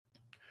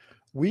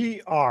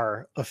We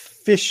are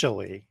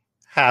officially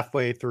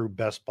halfway through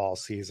best ball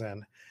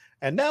season.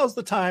 And now's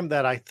the time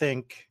that I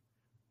think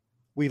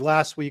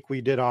last week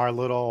we did our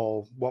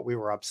little what we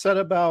were upset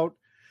about.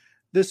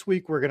 This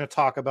week we're going to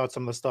talk about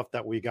some of the stuff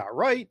that we got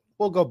right.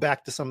 We'll go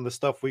back to some of the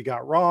stuff we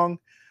got wrong.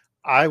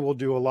 I will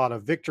do a lot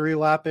of victory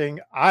lapping.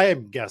 I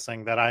am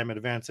guessing that I am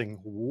advancing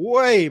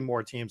way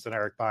more teams than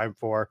Eric Bime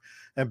for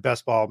in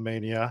Best Ball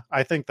Mania.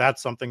 I think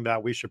that's something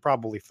that we should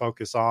probably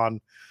focus on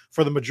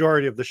for the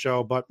majority of the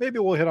show, but maybe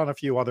we'll hit on a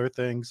few other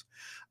things.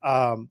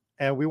 And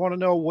we want to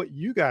know what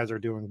you guys are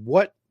doing.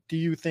 What do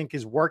you think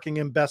is working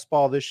in Best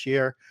Ball this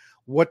year?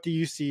 What do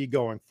you see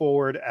going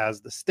forward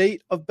as the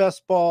state of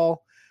Best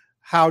Ball?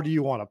 How do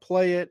you want to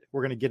play it?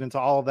 We're going to get into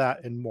all of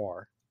that and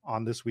more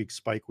on this week's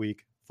Spike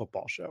Week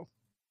football show.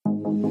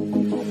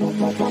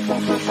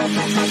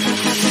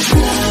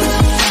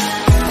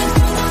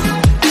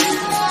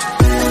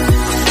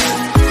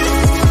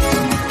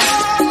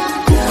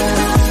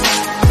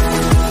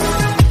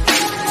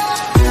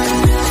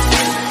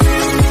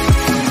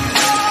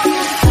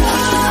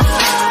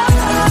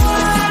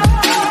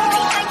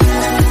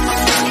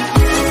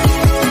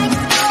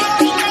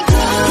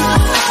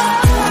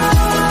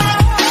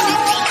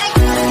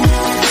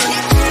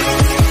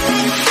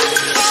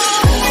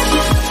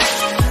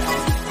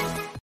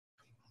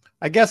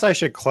 I guess I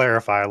should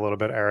clarify a little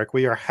bit, Eric.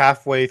 We are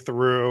halfway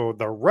through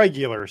the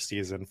regular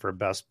season for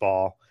Best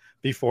Ball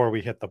before we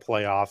hit the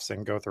playoffs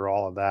and go through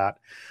all of that.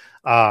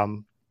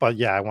 But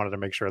yeah, I wanted to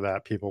make sure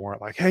that people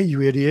weren't like, "Hey,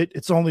 you idiot!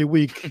 It's only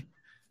week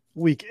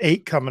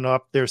 8 coming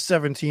up. There's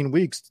 17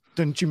 weeks.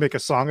 Didn't you make a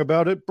song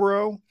about it,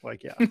 bro?"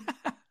 Like, yeah,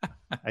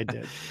 I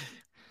did.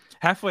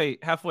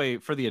 Halfway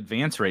for the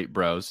advance rate,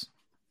 bros.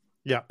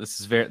 Yeah, this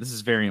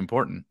is very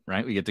important,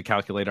 right? We get to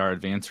calculate our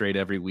advance rate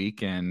every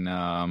week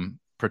and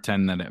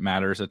pretend that it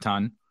matters a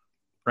ton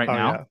now.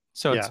 Yeah.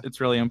 So it's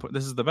really important.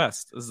 This is the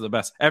best.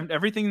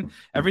 Everything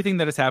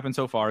that has happened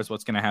so far is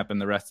what's going to happen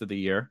the rest of the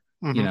year.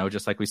 Mm-hmm. You know,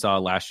 just like we saw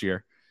last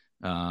year,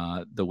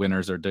 the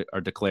winners are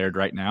declared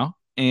right now.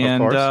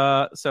 And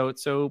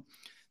so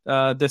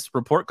this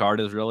report card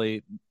is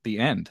really the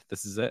end.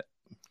 This is it.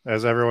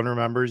 As everyone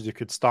remembers, you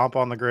could stomp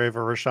on the grave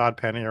of Rashad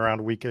Penny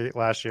around week 8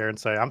 last year and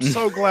say, "I'm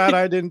so glad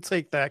I didn't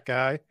take that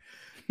guy."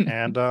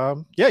 And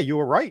yeah, you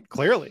were right.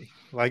 Clearly.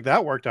 Like,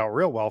 that worked out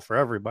real well for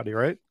everybody,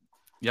 right?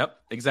 Yep,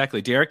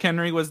 exactly. Derrick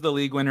Henry was the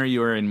league winner. You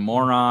were a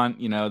moron.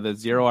 You know, the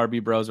zero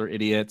RB bros were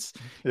idiots.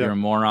 Yep. You're a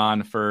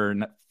moron for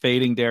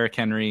fading Derrick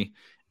Henry.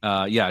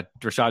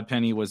 Rashad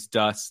Penny was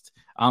dust.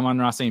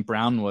 Amon-Ra St.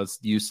 Brown was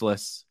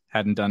useless.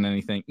 Hadn't done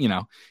anything, you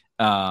know.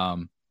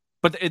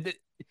 But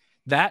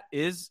that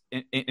is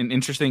an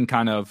interesting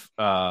kind of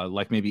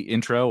like maybe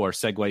intro or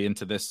segue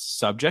into this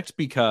subject,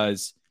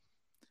 because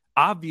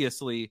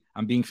obviously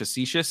I'm being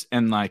facetious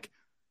and like,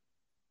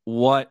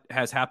 what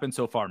has happened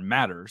so far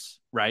matters,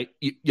 right?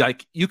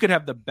 You could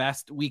have the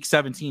best week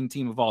 17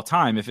 team of all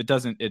time. If it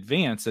doesn't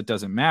advance, it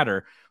doesn't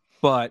matter.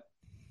 But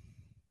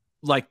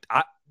like,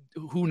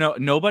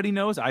 nobody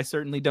knows. I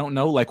certainly don't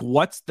know. Like,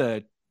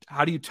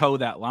 how do you toe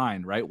that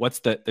line, right? What's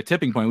the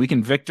tipping point? We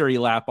can victory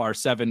lap our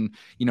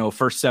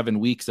first 7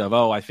 weeks of,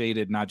 I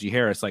faded Najee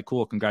Harris. Like,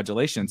 cool,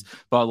 congratulations.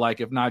 But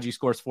like, if Najee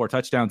scores 4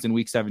 touchdowns in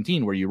week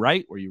 17, were you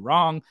right? Were you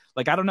wrong?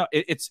 Like, I don't know.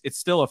 It's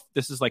still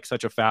this is like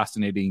such a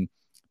fascinating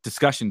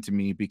discussion to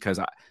me, because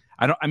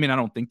I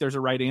don't think there's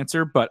a right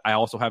answer, but I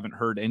also haven't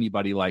heard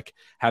anybody like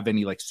have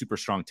any like super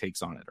strong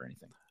takes on it or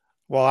anything.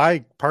 Well,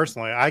 I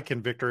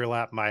can victory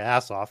lap my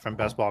ass off from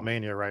Best Ball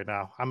Mania right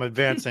now. I'm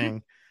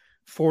advancing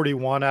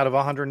 41 out of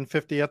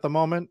 150 at the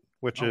moment,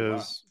 which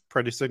is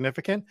pretty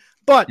significant.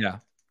 But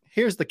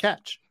here's the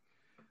catch.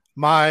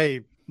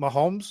 My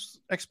Mahomes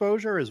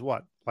exposure is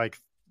what, like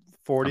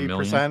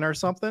 40% or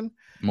something?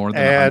 More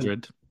than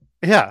 100.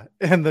 Yeah,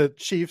 and the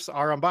Chiefs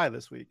are on bye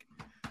this week.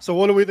 So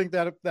what do we think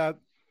that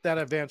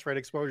advance rate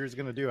exposure is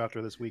going to do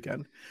after this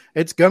weekend?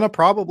 It's going to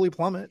probably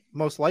plummet,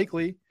 most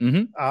likely.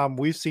 Mm-hmm.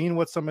 We've seen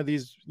what some of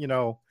these,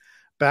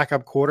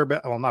 backup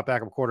quarterback, well, not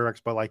backup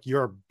quarterbacks, but like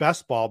your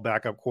best ball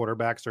backup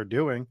quarterbacks are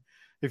doing.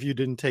 If you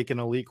didn't take an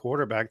elite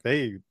quarterback,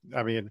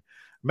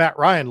 Matt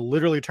Ryan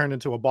literally turned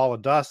into a ball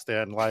of dust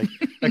and like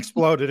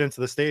exploded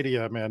into the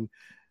stadium. And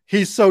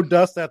he's so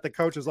dust that the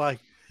coach is like,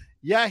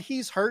 yeah,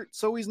 he's hurt,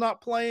 so he's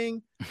not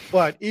playing.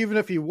 But even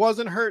if he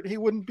wasn't hurt, he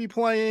wouldn't be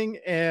playing.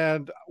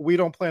 And we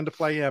don't plan to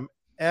play him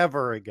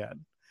ever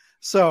again.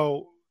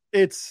 So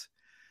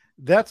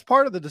that's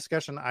part of the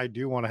discussion I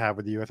do want to have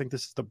with you. I think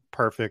this is the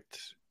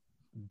perfect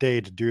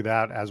day to do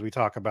that as we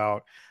talk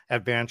about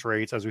advance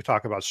rates, as we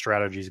talk about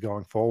strategies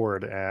going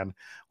forward. And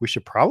we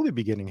should probably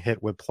be getting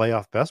hit with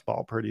playoff best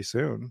ball pretty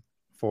soon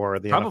for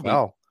the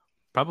NFL.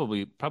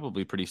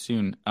 Probably pretty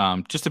soon.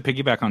 Just to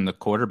piggyback on the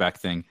quarterback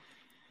thing.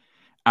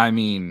 I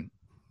mean,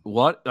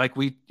 what, like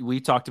we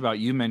talked about,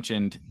 you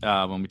mentioned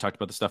when we talked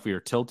about the stuff we were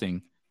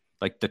tilting,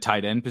 like the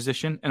tight end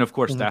position. And of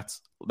course,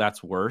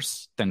 that's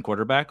worse than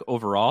quarterback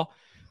overall.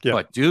 Yeah.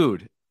 But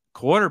dude,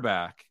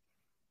 quarterback,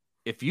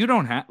 if you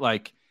don't have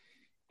like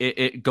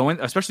it going,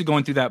 especially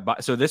going through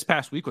that. So this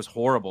past week was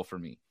horrible for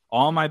me.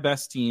 All my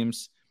best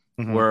teams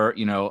where,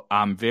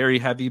 I'm very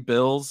heavy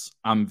Bills.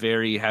 I'm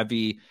very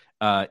heavy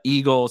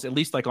Eagles, at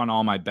least like on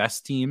all my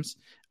best teams.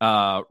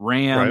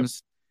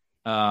 Rams.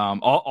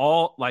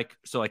 Right.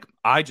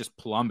 I just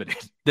plummeted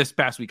this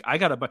past week. I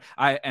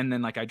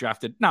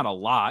drafted not a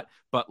lot,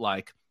 but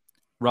like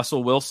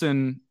Russell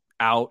Wilson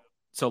out.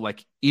 So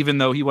like, even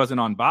though he wasn't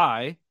on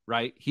bye,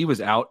 right, he was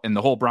out, and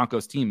the whole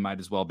Broncos team might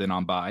as well have been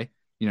on bye.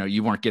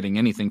 You weren't getting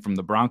anything from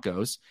the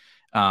Broncos.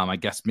 I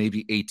guess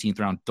maybe 18th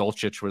round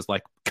Dulcich was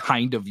like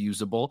kind of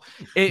usable.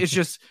 It's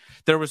just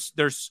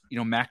there's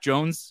Mac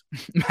Jones.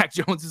 Mac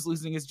Jones is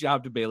losing his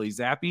job to Bailey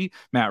Zappi.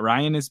 Matt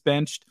Ryan is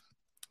benched.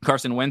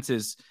 Carson Wentz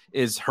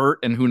is hurt,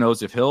 and who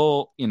knows if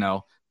he'll,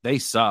 they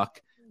suck.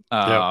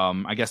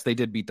 I guess they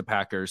did beat the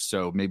Packers,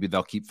 so maybe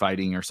they'll keep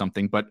fighting or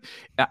something. But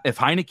if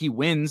Heineke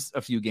wins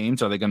a few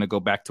games, are they going to go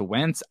back to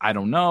Wentz? I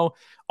don't know.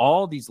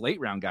 All these late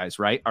round guys,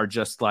 right, are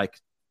just like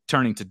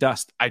turning to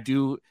dust.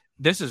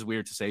 This is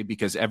weird to say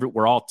because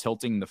we're all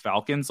tilting the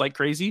Falcons like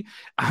crazy.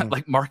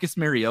 Like Marcus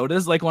Mariota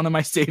is like one of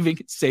my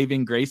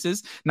saving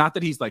graces. Not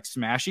that he's like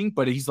smashing,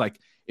 but he's like,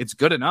 it's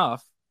good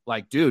enough.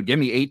 Like, dude, give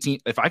me 18.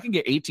 If I can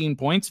get 18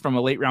 points from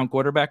a late round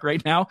quarterback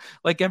right now,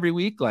 like every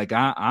week, like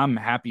I'm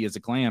happy as a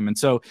clam. And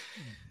so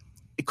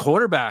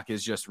quarterback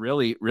is just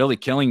really, really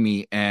killing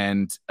me.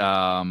 And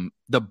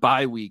the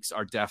bye weeks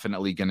are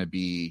definitely going to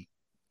be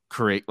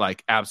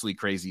absolutely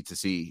crazy to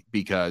see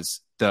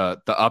because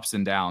the ups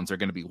and downs are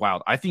going to be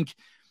wild. I think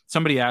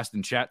somebody asked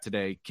in chat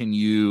today, can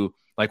you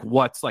like,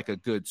 what's like a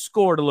good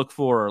score to look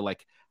for? Or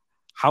like,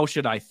 how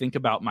should I think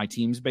about my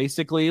teams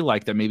basically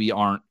like that maybe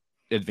aren't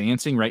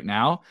advancing right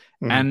now?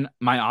 And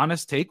my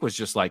honest take was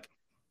just like,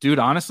 dude,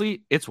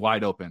 honestly, it's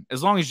wide open.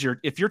 As long as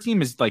if your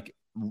team is like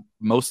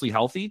mostly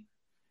healthy,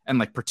 and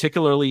like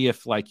particularly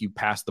if like you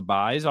pass the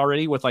buys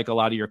already with like a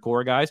lot of your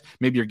core guys,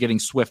 maybe you're getting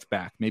Swift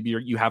back, maybe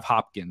you have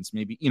Hopkins,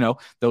 maybe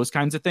those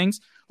kinds of things.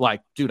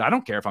 Like, dude, I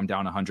don't care if I'm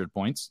down 100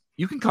 points.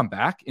 You can come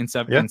back in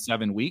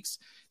 7 weeks.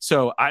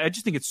 So I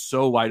just think it's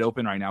so wide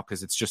open right now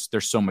because it's just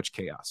there's so much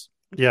chaos.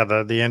 Yeah,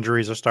 the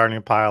injuries are starting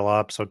to pile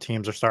up, so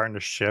teams are starting to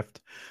shift.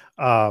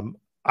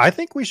 I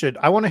think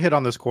I want to hit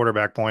on this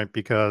quarterback point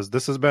because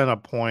this has been a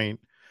point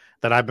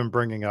that I've been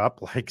bringing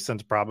up like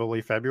since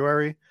probably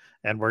February,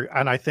 and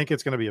I think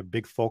it's going to be a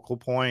big focal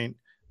point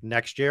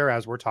next year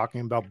as we're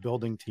talking about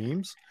building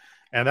teams,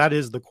 and that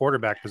is the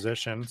quarterback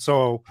position.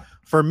 So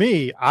for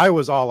me, I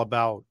was all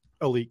about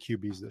elite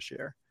QBs this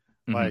year,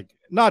 like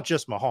not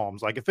just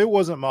Mahomes. Like if it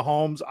wasn't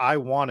Mahomes, I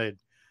wanted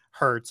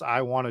Hurts,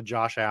 I wanted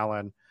Josh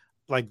Allen.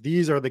 Like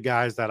these are the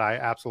guys that I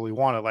absolutely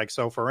wanted. Like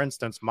so, for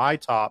instance, my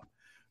top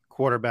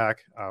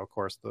quarterback, of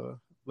course,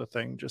 the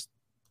thing just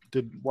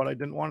did what I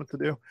didn't want it to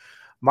do.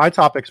 My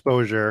top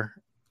exposure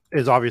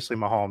is obviously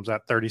Mahomes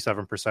at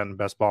 37% in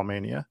Best Ball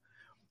Mania.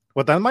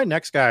 But then my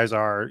next guys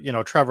are,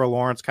 Trevor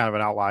Lawrence, kind of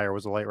an outlier,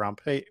 was a late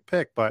round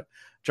pick, but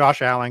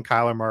Josh Allen,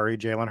 Kyler Murray,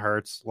 Jalen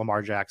Hurts,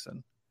 Lamar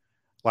Jackson.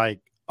 Like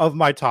of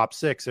my top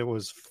six, it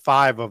was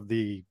five of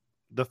the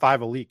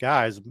five elite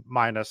guys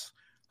minus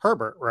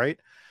Herbert, right?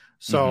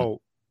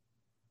 So,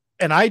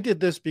 and I did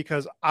this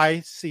because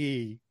I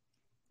see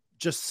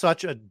just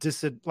such a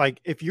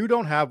like if you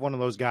don't have one of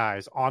those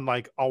guys on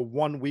like a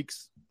 1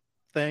 week's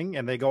thing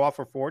and they go off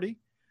for 40,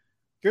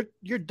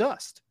 you're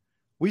dust.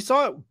 We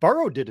saw it.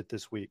 Burrow did it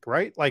this week,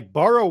 right? Like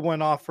Burrow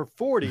went off for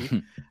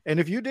 40, and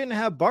if you didn't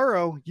have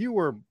Burrow, you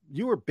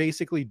were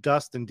basically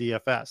dust in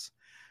DFS.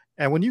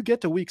 And when you get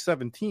to week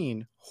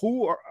 17,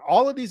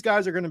 all of these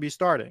guys are going to be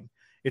starting.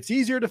 It's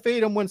easier to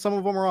fade them when some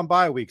of them are on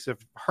bye weeks.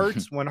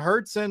 When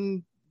Hurts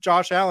and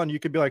Josh Allen, you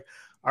could be like,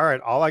 all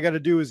right, all I got to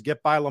do is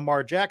get by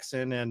Lamar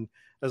Jackson, and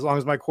as long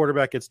as my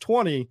quarterback gets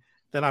 20,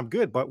 then I'm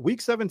good. But week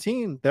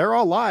 17, they're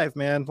all live,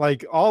 man.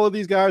 Like all of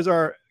these guys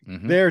are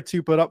there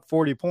to put up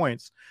 40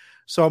 points.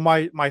 So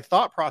my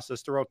thought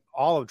process throughout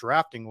all of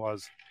drafting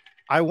was,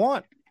 I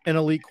want an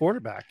elite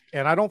quarterback,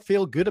 and I don't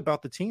feel good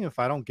about the team if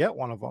I don't get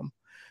one of them.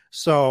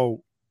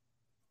 So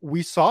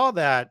we saw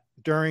that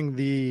during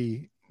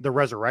the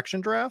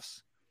resurrection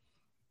drafts,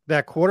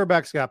 that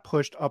quarterbacks got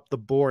pushed up the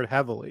board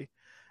heavily.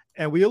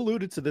 And we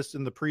alluded to this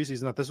in the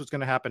preseason that this was going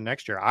to happen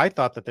next year. I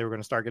thought that they were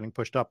going to start getting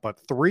pushed up, but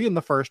 3 in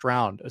the first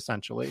round,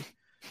 essentially,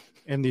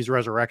 in these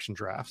resurrection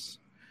drafts.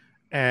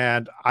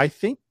 And I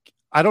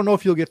don't know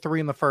if you'll get 3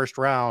 in the first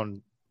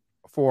round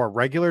for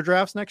regular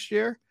drafts next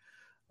year,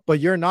 but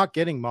you're not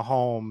getting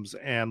Mahomes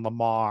and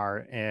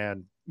Lamar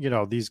and,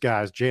 these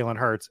guys, Jalen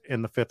Hurts,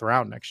 in the 5th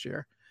round next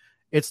year.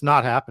 It's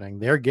not happening.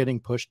 They're getting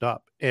pushed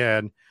up.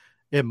 And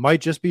it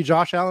might just be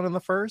Josh Allen in the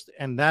first,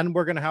 and then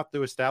we're going to have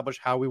to establish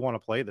how we want to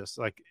play this.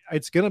 Like,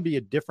 it's going to be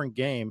a different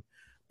game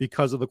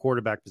because of the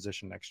quarterback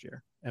position next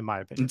year, in my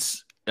opinion.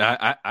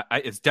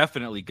 It's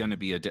definitely going to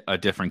be a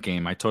different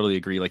game. I totally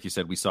agree. Like you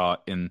said, we saw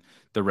in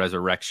the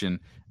resurrection.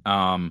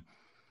 I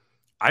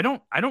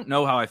don't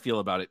know how I feel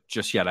about it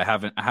just yet. I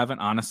haven't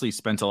honestly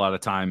spent a lot of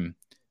time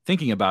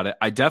thinking about it.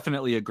 I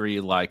definitely agree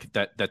like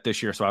that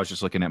this year. So I was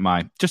just looking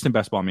at just in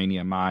Best Ball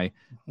Mania, my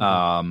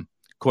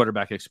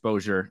quarterback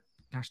exposure.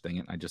 Gosh dang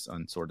it! I just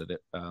unsorted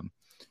it.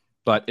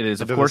 But it is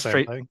of course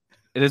straight.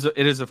 It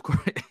is of course.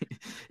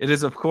 It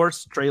is, of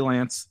course, Trey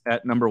Lance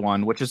at number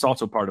one, which is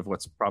also part of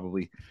what's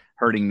probably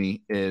hurting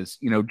me is,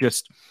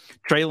 just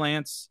Trey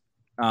Lance.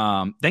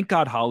 Thank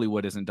God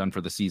Hollywood isn't done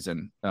for the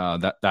season.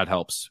 That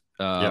helps.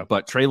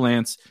 But Trey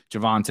Lance,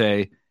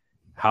 Javonte,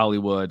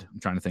 Hollywood, I'm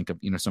trying to think of,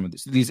 some of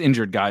these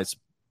injured guys.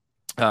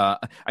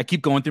 I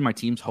keep going through my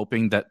teams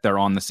hoping that they're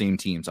on the same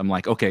teams. I'm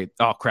like, okay,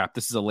 oh crap,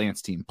 this is a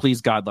Lance team.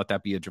 Please God, let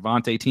that be a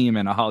Javonte team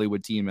and a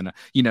Hollywood team, and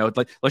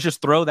let's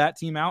just throw that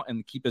team out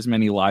and keep as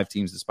many live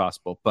teams as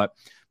possible. But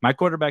my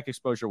quarterback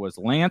exposure was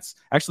Lance,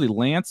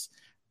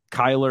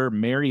 Kyler,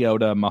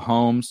 Mariota,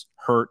 Mahomes,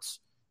 Hurts,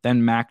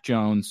 then Mac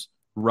Jones,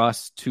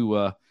 Russ,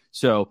 Tua.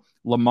 So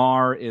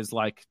Lamar is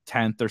like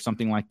 10th or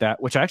something like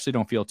that, which I actually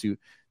don't feel too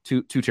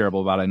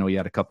terrible about. I know you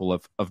had a couple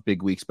of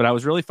big weeks, but I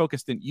was really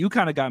focused in. You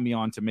kind of got me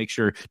on to make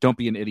sure, don't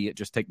be an idiot.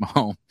 Just take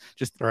Mahomes.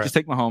 Just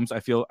take Mahomes. I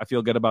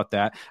feel good about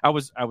that. I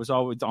was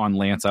always on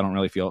Lance. I don't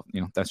really feel,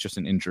 that's just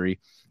an injury.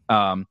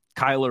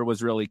 Kyler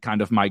was really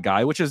kind of my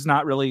guy, which is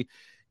not really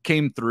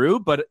came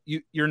through, but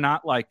you're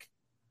not like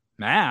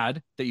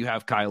mad that you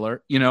have Kyler.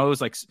 It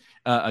was like,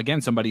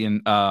 again, somebody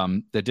in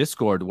the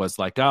Discord was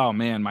like, oh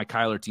man, my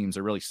Kyler teams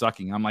are really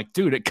sucking. I'm like,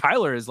 dude,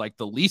 Kyler is like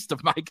the least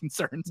of my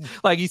concerns.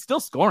 Like, he's still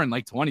scoring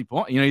like 20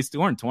 points. He's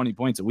scoring 20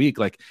 points a week.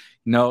 Like,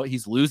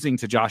 he's losing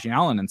to Josh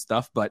Allen and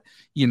stuff, but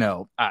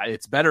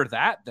it's better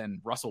that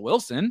than Russell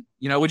Wilson.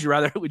 Would you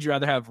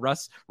rather have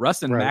Russ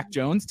and Mac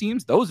Jones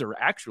teams? Those are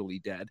actually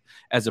dead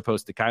as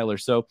opposed to Kyler.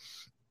 So,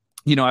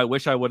 I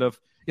wish I would have.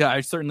 Yeah,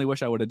 I certainly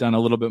wish I would have done a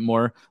little bit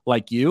more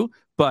like you,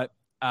 but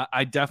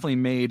I definitely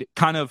made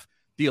kind of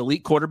the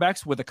elite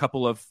quarterbacks with a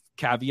couple of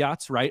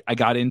caveats, right? I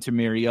got into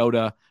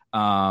Mariota.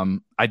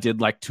 I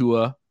did like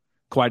Tua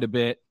quite a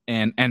bit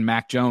and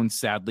Mac Jones,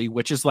 sadly,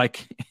 which is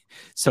like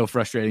so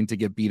frustrating to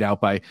get beat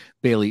out by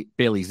Bailey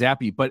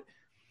Zappi. But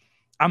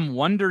I'm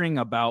wondering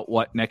about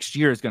what next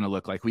year is going to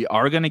look like. We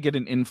are going to get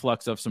an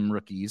influx of some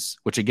rookies,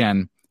 which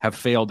again have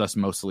failed us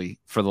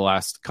mostly for the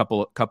last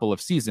couple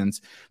of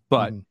seasons,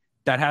 but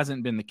that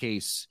hasn't been the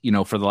case,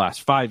 for the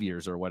last 5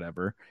 years or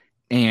whatever.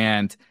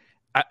 And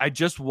I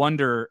just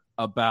wonder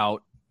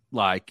about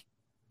like,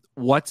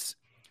 what's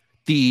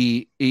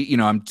the,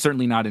 I'm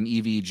certainly not an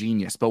EV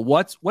genius, but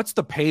what's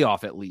the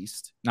payoff, at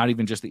least not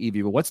even just the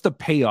EV, but what's the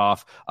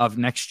payoff of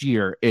next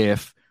year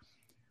if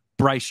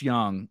Bryce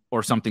Young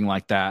or something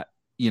like that,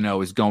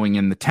 is going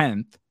in the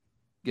 10th,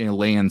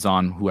 lands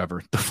on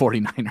whoever, the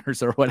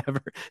 49ers or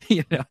whatever,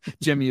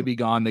 Jimmy will be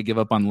gone. They give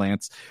up on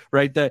Lance,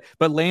 right?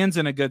 But lands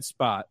in a good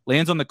spot,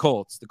 lands on the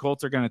Colts. The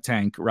Colts are going to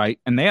tank, right?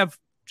 And they have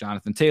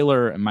Jonathan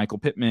Taylor and Michael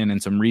Pittman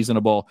and some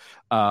reasonable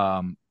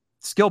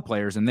skill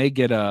players, and they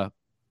get a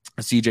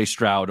CJ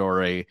Stroud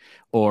or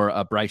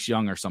a Bryce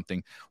Young or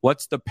something.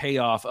 What's the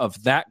payoff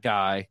of that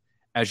guy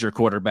as your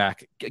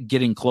quarterback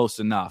getting close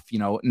enough?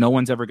 No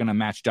one's ever going to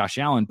match Josh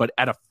Allen, but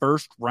at a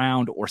first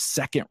round or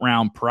second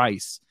round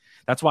price.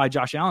 That's why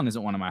Josh Allen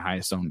isn't one of my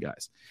highest owned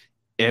guys.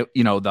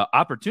 The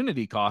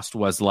opportunity cost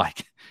was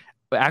like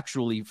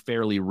actually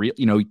fairly real.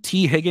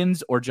 T.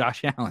 Higgins or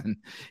Josh Allen.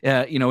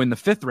 In the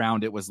fifth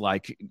round, it was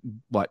like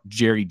what,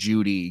 Jerry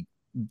Jeudy,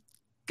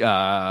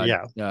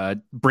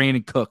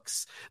 Brandon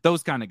Cooks,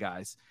 those kind of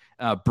guys.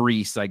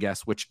 Brees, I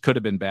guess, which could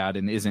have been bad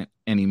and isn't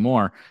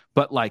anymore.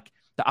 But like,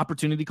 the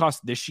opportunity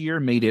cost this year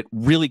made it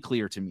really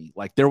clear to me.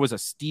 Like, there was a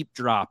steep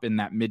drop in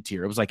that mid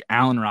tier. It was like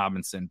Allen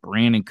Robinson,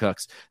 Brandon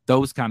Cooks,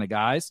 those kind of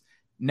guys.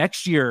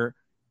 Next year,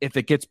 if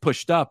it gets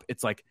pushed up,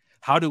 it's like,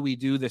 how do we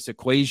do this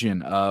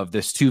equation of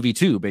this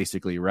 2v2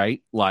 basically,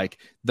 right? Like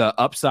the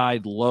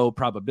upside low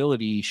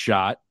probability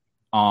shot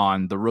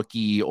on the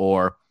rookie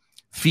or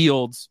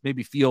Fields.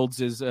 Maybe Fields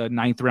is a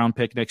 9th round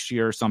pick next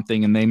year or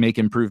something, and they make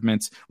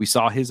improvements. We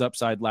saw his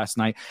upside last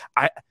night.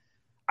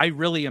 I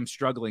really am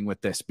struggling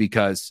with this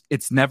because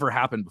it's never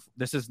happened before.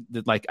 This is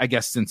like, I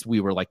guess since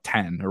we were like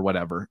 10 or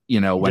whatever,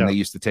 when they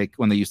used to take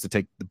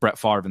the Brett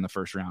Favre in the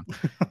first round.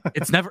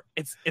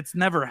 It's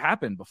never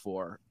happened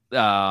before.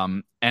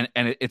 And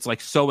it's like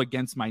so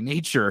against my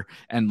nature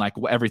and like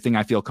everything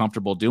I feel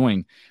comfortable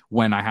doing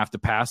when I have to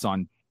pass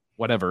on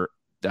whatever,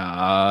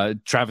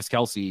 Travis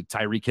Kelce,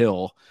 Tyreek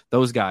Hill,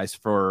 those guys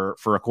for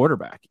a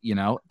quarterback,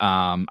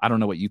 I don't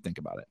know what you think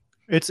about it.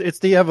 It's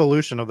the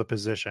evolution of the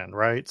position,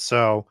 right?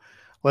 So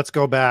let's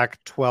go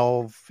back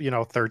 12,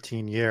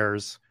 13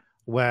 years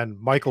when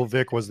Michael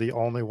Vick was the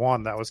only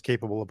one that was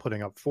capable of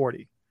putting up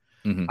 40.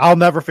 Mm-hmm. I'll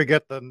never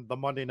forget the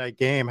Monday night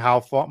game,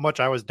 how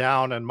much I was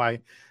down in my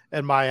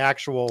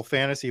actual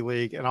fantasy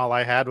league, and all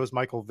I had was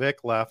Michael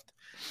Vick left,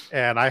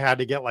 and I had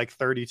to get like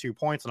 32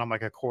 points, and I'm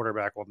like, a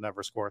quarterback will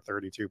never score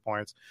 32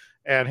 points.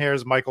 And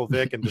here's Michael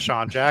Vick and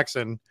Deshaun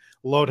Jackson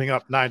loading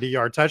up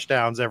 90-yard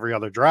touchdowns every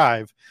other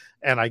drive,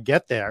 and I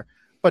get there.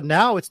 But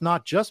now it's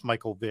not just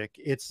Michael Vick.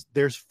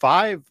 There's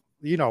five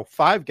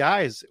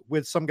guys,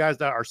 with some guys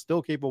that are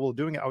still capable of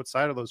doing it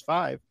outside of those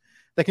five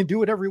that can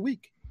do it every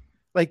week.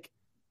 Like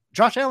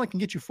Josh Allen can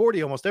get you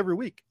 40 almost every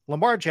week.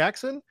 Lamar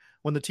Jackson,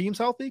 when the team's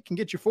healthy, can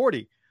get you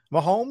 40.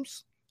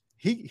 Mahomes,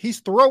 he's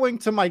throwing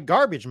to my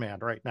garbage man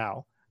right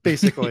now,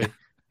 basically.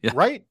 Yeah.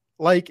 Right?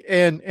 Like,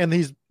 and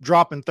he's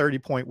dropping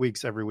 30-point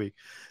weeks every week.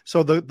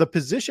 So the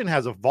position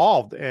has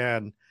evolved,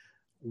 and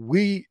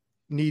we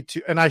need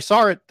to, and I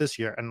saw it this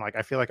year, and like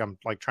I feel like I'm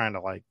like trying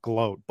to like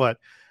gloat, but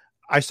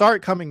I saw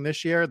it coming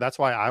this year. That's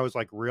why I was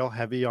like real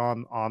heavy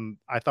on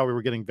I thought we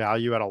were getting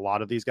value at a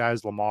lot of these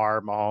guys,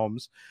 Lamar,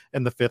 Mahomes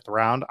in the 5th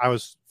round. I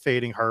was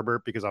fading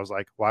Herbert because I was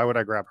like, why would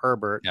I grab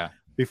Herbert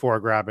before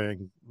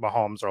grabbing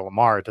Mahomes or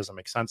Lamar? It doesn't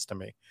make sense to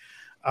me.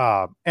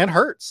 And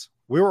Hurts.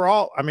 We were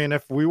all, I mean,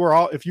 if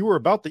you were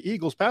about the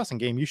Eagles passing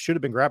game, you should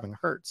have been grabbing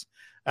Hurts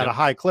at a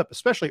high clip,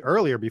 especially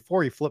earlier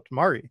before he flipped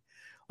Murray.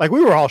 Like,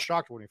 we were all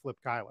shocked when he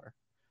flipped Kyler,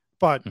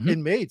 but it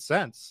made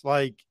sense.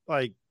 Like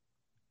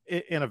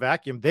in a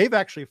vacuum, they've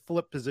actually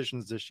flipped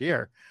positions this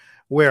year,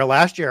 where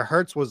last year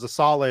Hurts was a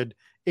solid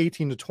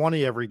 18 to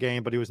 20 every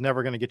game, but he was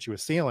never going to get you a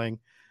ceiling.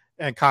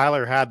 And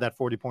Kyler had that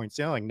 40-point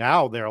ceiling.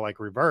 Now they're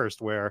like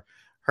reversed, where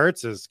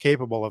Hurts is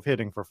capable of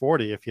hitting for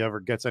 40 if he ever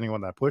gets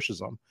anyone that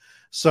pushes him.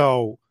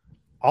 So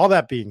all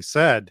that being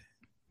said,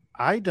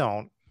 I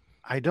don't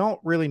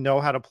really know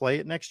how to play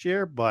it next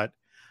year, but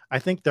I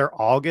think they're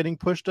all getting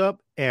pushed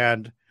up,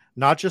 and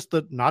not just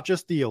the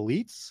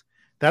elites.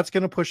 That's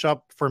going to push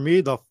up for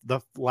me. The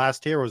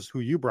last tier was who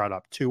you brought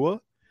up,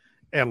 Tua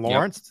and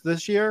Lawrence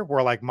this year,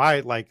 were like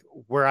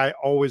where I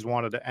always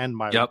wanted to end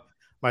my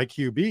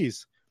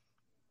QBs.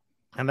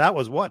 And that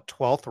was what,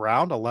 12th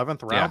round,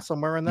 11th round,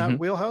 somewhere in that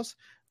wheelhouse.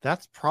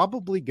 That's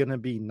probably going to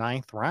be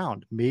 9th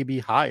round, maybe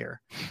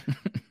higher.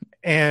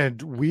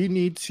 And we're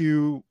going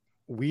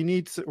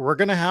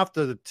to have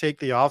to take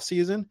the off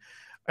season.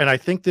 And I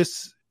think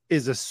this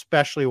is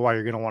especially why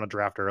you're going to want to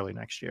draft early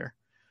next year,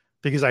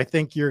 because I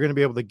think you're going to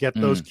be able to get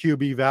those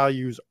QB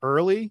values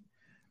early.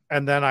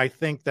 And then I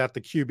think that the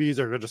QBs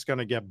are just going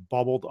to get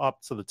bubbled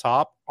up to the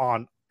top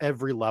on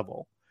every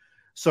level.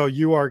 So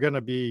you are going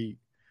to be,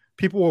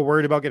 people were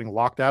worried about getting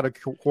locked out of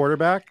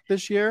quarterback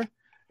this year.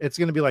 It's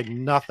going to be like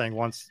nothing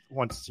once,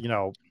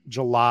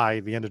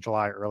 July, the end of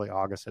July, early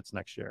August hits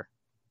next year.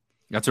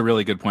 That's a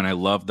really good point. I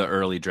love the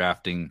early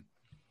drafting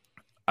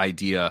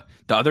idea.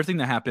 The other thing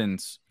that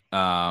happens,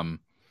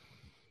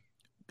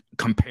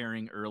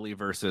 comparing early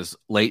versus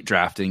late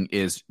drafting,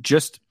 is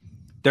just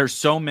there's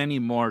so many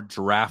more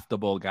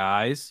draftable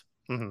guys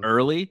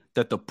early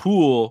that the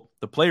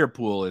player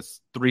pool is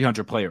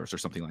 300 players or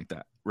something like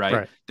that,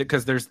 right?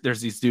 Because there's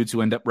these dudes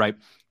who end up, right?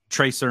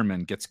 Trey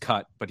Sermon gets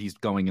cut, but he's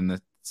going in the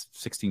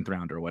 16th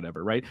round or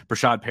whatever, right?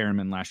 Brashad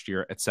Perriman last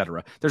year,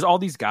 etc. There's all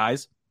these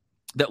guys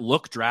that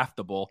look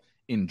draftable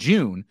in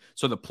June,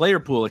 so the player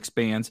pool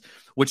expands,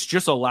 which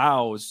just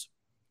allows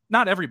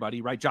not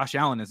everybody, right? Josh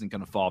Allen isn't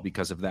going to fall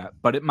because of that,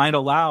 but it might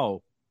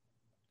allow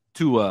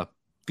Tua,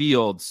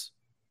 Fields,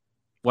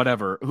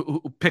 whatever,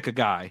 who pick a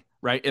guy,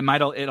 right?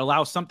 It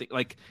allows something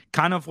like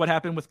kind of what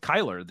happened with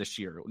Kyler this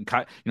year.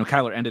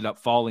 Kyler ended up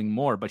falling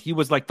more, but he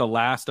was like the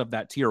last of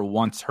that tier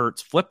once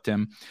Hurts flipped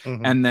him.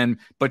 And then,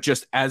 but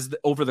just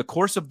over the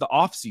course of the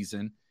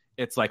offseason,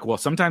 it's like, well,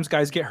 sometimes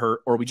guys get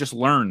hurt, or we just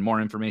learn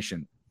more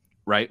information,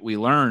 right? We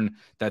learn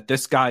that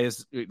this guy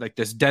is like,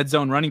 this dead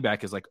zone running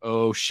back is like,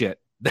 oh shit.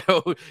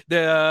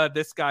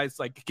 This guy's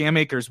like Cam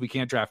Akers, we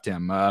can't draft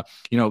him.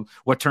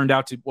 What turned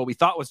out to what we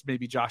thought was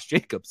maybe Josh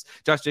Jacobs.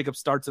 Josh Jacobs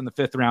starts in the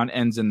 5th round,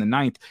 ends in the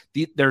 9th.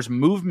 There's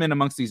movement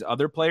amongst these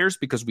other players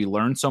because we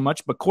learn so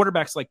much, but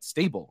quarterbacks like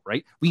stable,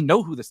 right? We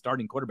know who the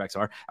starting quarterbacks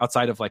are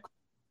outside of like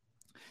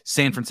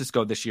San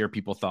Francisco this year,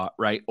 people thought,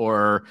 right?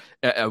 Or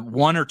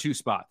 1 or 2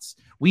 spots.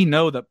 We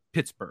know that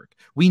Pittsburgh,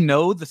 we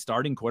know the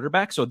starting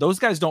quarterback. So those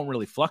guys don't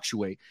really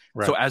fluctuate.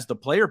 Right. So as the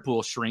player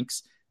pool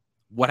shrinks,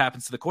 what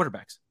happens to the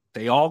quarterbacks?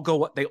 They all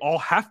go up. They all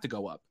have to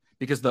go up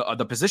because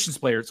the positions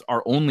players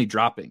are only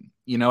dropping.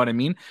 You know what I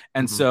mean?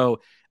 And so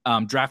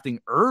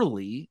drafting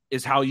early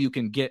is how you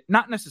can get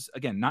not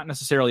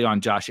necessarily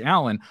on Josh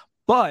Allen,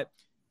 but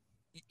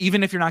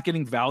even if you're not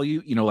getting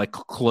value, like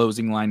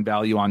closing line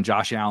value on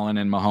Josh Allen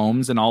and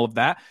Mahomes and all of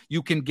that,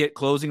 you can get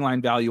closing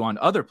line value on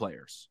other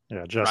players.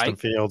 Yeah, Justin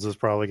Fields is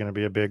probably going to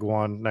be a big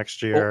one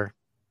next year.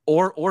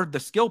 Or the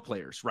skill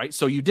players, right?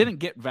 So you didn't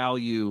get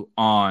value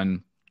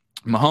on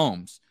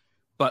Mahomes,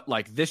 but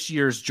like this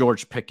year's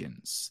George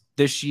Pickens,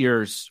 this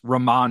year's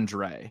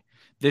Ramondre,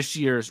 this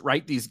year's,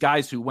 right, these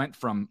guys who went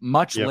from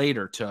much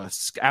later to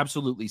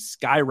absolutely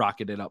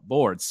skyrocketed up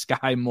boards.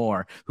 Sky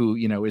Moore, who,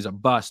 is a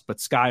bust, but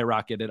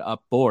skyrocketed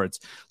up boards.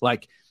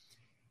 Like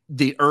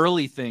the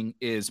early thing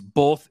is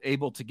both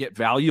able to get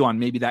value on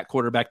maybe that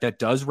quarterback that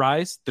does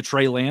rise, the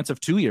Trey Lance of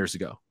 2 years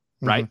ago,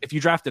 right? If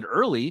you drafted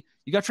early,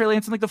 you got Trey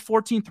Lance in like the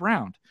 14th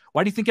round.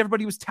 Why do you think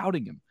everybody was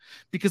touting him?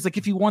 Because like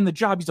if he won the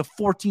job, he's a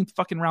 14th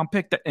fucking round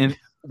pick. And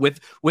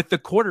with the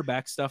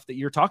quarterback stuff that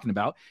you're talking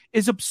about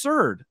is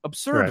absurd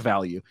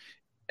value.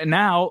 And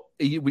now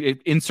we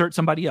insert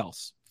somebody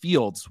else,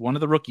 Fields, one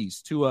of the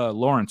rookies, to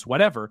Lawrence,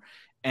 whatever.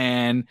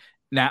 And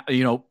now,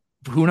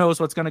 who knows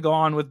what's going to go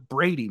on with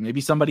Brady?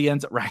 Maybe somebody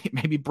ends up right.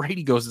 Maybe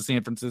Brady goes to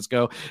San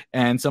Francisco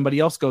and somebody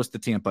else goes to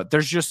Tampa.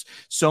 There's just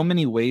so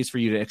many ways for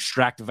you to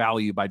extract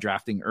value by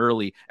drafting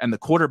early, and the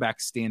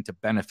quarterbacks stand to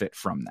benefit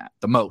from that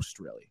the most,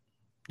 really.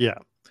 Yeah.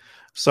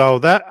 So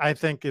that I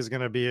think is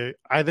going to be,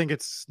 I think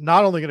it's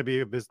not only going to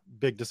be a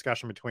big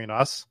discussion between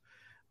us,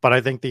 but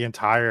I think the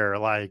entire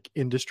like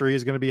industry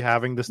is going to be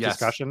having this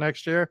discussion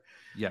next year.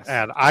 Yes.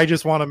 And I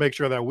just want to make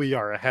sure that we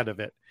are ahead of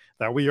it,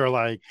 that we are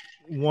like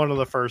one of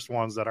the first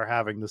ones that are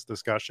having this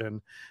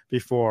discussion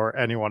before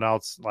anyone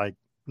else, like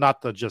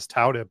not to just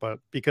tout it, but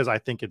because I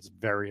think it's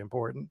very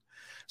important.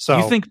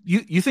 So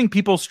you think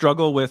people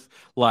struggle with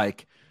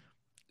like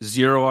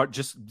zero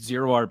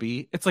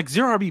RB? It's like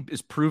zero RB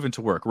is proven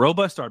to work.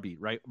 Robust RB,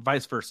 right?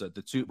 Vice versa.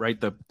 The two, right?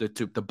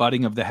 The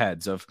butting of the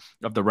heads of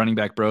the running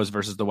back bros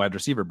versus the wide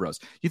receiver bros.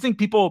 You think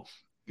people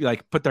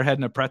like put their head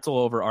in a pretzel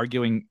over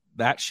arguing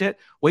that shit?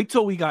 Wait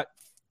till we got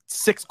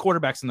 6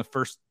 quarterbacks in the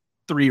first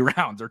 3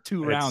 rounds or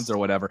 2 rounds or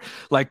whatever.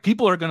 Like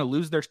people are going to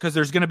lose their, because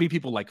there's going to be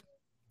people like,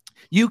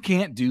 you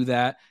can't do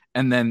that.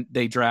 And then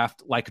they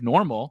draft like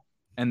normal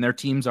and their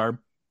teams are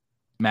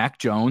Mac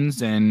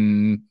Jones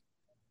and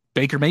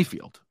Baker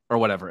Mayfield or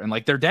whatever. And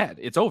like, they're dead.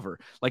 It's over.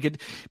 Like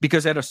it,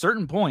 because at a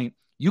certain point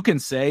you can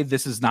say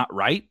this is not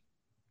right.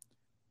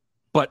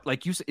 But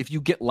like you said, if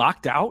you get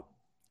locked out,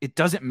 it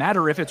doesn't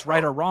matter if it's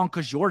right or wrong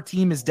because your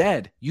team is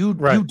dead. You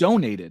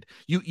donated.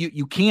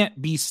 You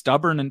can't be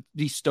stubborn and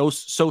be so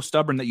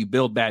stubborn that you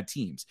build bad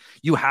teams.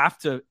 You have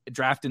to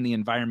draft in the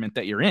environment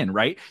that you're in,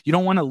 right? You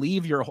don't want to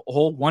leave your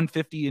whole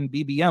 150 in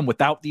BBM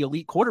without the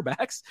elite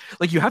quarterbacks.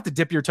 Like you have to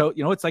dip your toe.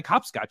 You know, it's like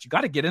hopscotch. You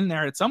got to get in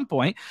there at some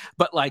point.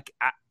 But like,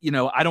 I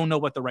don't know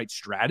what the right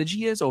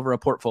strategy is over a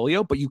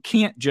portfolio, but you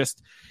can't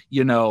just,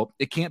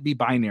 it can't be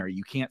binary.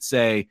 You can't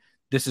say,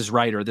 this is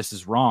right or this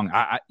is wrong.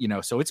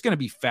 So it's going to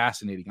be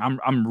fascinating.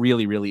 I'm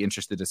really, really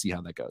interested to see how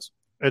that goes.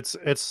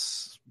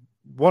 It's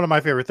one of my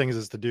favorite things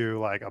is to do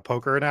like a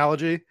poker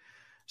analogy.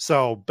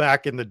 So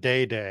back in the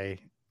day,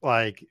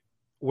 like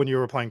when you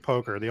were playing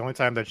poker, the only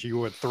time that you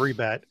would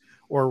 3-bet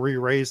or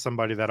re-raise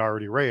somebody that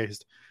already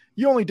raised,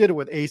 you only did it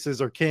with aces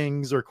or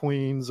kings or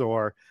queens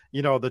or,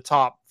 the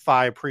top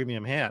 5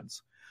 premium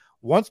hands.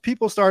 Once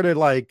people started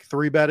like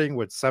 3-betting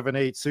with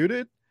 7-8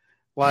 suited,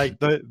 like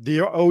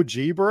the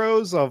OG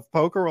bros of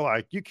poker were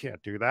like, you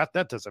can't do that.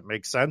 That doesn't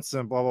make sense.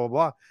 And blah, blah,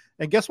 blah.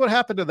 And guess what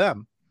happened to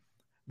them?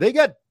 They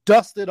got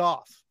dusted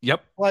off.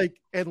 Yep.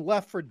 Like, and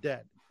left for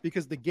dead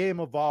because the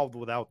game evolved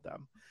without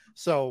them.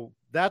 So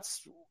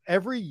that's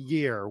every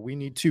year we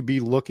need to be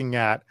looking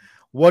at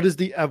what is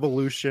the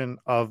evolution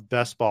of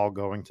best ball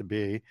going to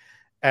be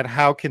and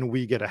how can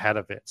we get ahead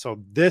of it?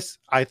 So this,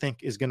 I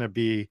think, is going to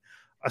be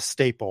a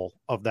staple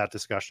of that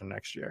discussion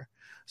next year.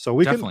 So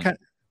we can kind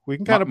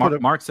of put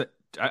it. Mark said,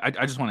 I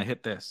just want to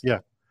hit this.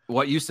 Yeah.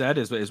 What you said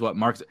is what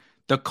Mark said.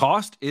 The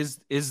cost is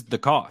the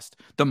cost.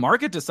 The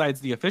market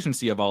decides the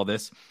efficiency of all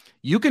this.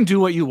 You can do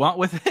what you want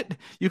with it.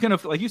 You can,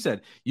 like you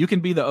said, you can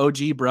be the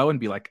OG bro and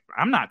be like,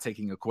 I'm not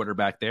taking a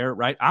quarterback there,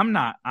 right? I'm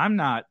not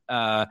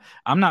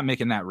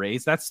making that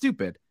raise. That's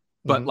stupid.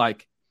 But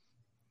like,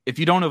 if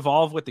you don't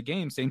evolve with the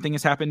game, same thing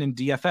has happened in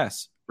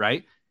DFS,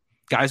 right?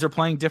 Guys are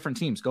playing different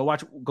teams. Go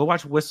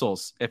watch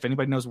Whistles. If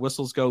anybody knows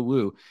Whistles Go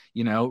Woo,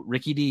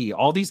 Ricky D,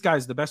 all these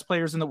guys, the best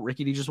players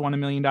Ricky D just won $1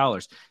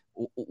 million.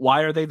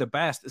 Why are they the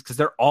best? It's because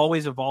they're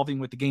always evolving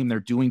with the game. They're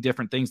doing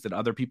different things that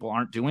other people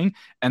aren't doing.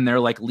 And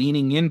they're like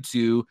leaning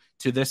into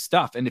this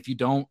stuff. And if you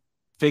don't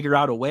figure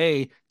out a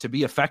way to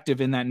be effective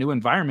in that new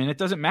environment, it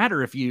doesn't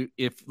matter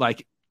if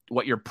like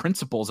what your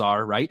principles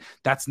are, right?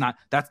 That's not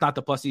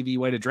the plus EV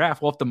way to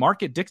draft. Well, if the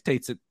market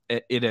dictates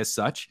it as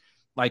such,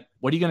 like,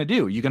 what are you going to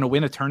do? You're going to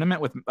win a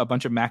tournament with a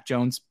bunch of Mac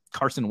Jones,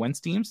 Carson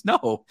Wentz teams?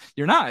 No,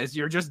 you're not.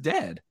 You're just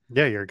dead.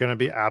 Yeah, you're going to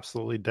be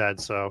absolutely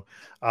dead. So,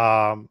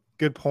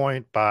 good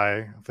point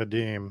by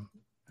Vadim,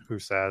 who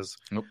says,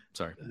 "Nope,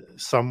 sorry."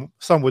 Some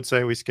would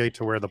say we skate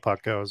to where the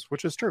puck goes,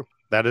 which is true.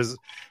 That is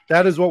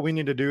what we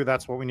need to do.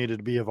 That's what we needed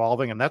to be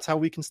evolving, and that's how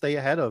we can stay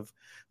ahead of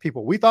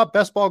people. We thought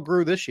best ball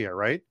grew this year,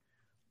 right?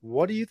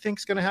 What do you think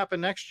is going to happen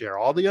next year?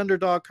 All the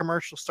underdog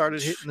commercials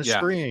started hitting the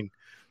screen.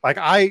 Like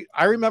I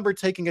remember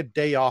taking a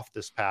day off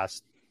this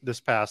past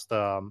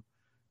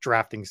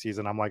drafting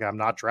season. I'm like, I'm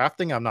not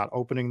drafting. I'm not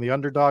opening the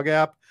underdog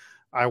app.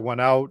 I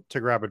went out to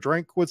grab a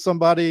drink with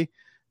somebody.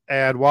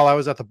 And while I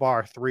was at the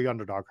bar, 3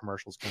 underdog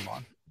commercials came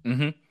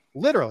on,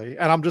 literally.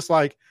 And I'm just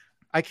like,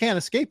 I can't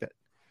escape it.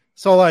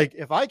 So like,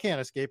 if I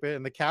can't escape it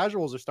and the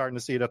casuals are starting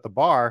to see it at the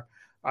bar,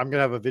 I'm going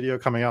to have a video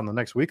coming out in the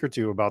next week or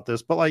 2 about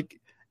this, but like,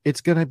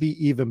 it's going to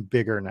be even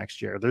bigger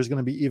next year. There's going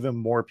to be even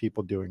more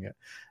people doing it.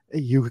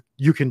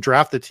 You can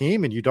draft a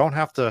team and you don't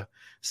have to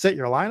set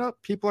your lineup.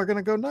 People are going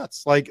to go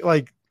nuts.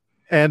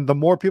 And the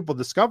more people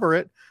discover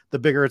it, the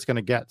bigger it's going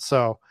to get.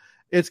 So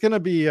it's going to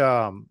be,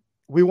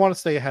 we want to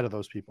stay ahead of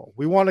those people.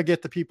 We want to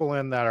get the people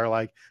in that are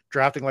like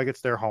drafting like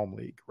it's their home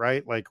league,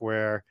 right? Like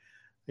where,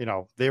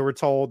 they were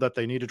told that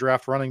they need to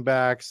draft running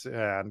backs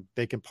and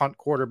they can punt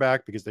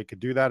quarterback because they could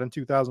do that in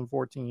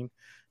 2014.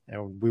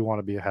 And we want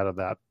to be ahead of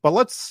that. But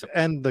let's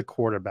end the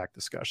quarterback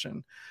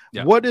discussion.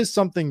 Yeah. What is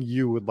something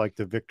you would like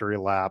the victory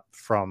lap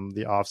from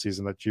the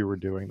offseason that you were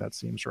doing that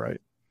seems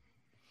right?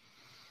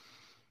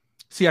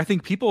 See, I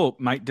think people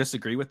might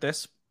disagree with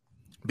this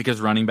because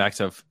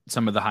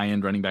some of the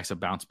high-end running backs have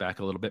bounced back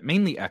a little bit,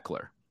 mainly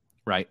Eckler.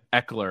 right?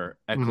 Eckler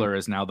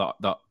is now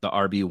the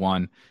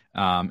RB1,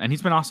 and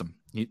he's been awesome.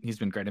 He's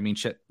been great. I mean,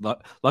 shit.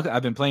 Look,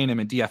 I've been playing him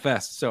in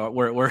DFS, so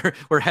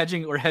we're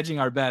hedging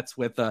our bets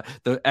with the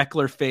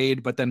Eckler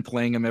fade, but then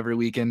playing him every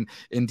week in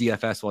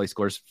DFS while he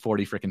scores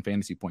 40 freaking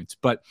fantasy points.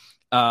 But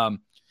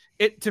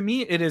to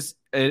me, it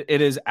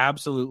is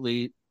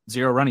absolutely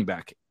zero running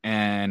back,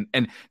 and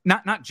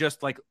not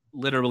just like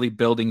literally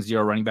building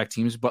zero running back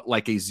teams, but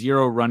like a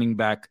zero running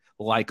back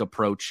like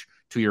approach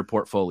to your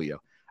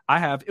portfolio.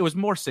 It was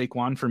more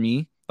Saquon for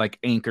me, like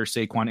anchor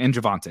Saquon and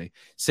Javonte.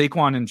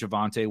 Saquon and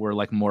Javonte were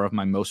like more of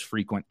my most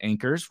frequent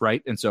anchors,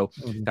 right? And so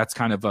that's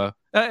kind of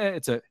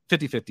it's a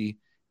 50-50,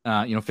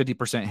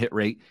 50% hit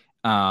rate.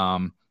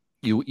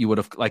 You would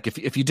have, like,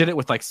 if you did it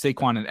with like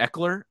Saquon and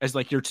Eckler as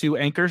like your two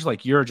anchors,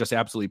 like you're just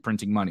absolutely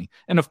printing money.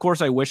 And of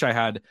course, I wish I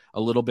had a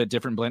little bit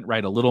different blend,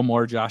 right? A little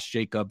more Josh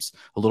Jacobs,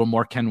 a little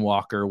more Ken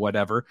Walker,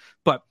 whatever.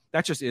 But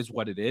that just is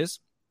what it is.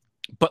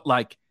 But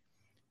like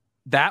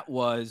that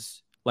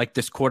was like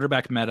this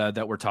quarterback meta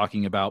that we're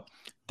talking about.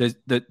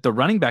 The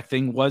running back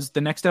thing was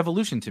the next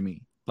evolution to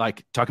me.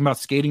 Like talking about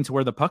skating to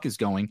where the puck is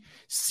going,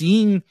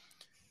 seeing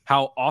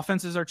how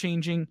offenses are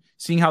changing,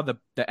 seeing how the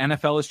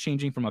NFL is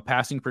changing from a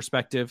passing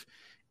perspective,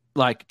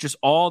 like just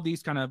all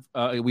these kind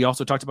of, we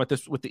also talked about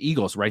this with the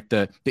Eagles, right?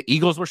 The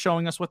Eagles were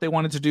showing us what they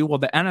wanted to do. Well,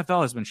 the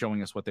NFL has been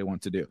showing us what they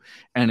want to do.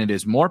 And it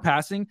is more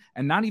passing,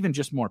 and not even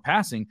just more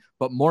passing,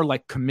 but more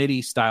like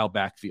committee style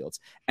backfields.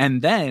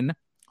 And then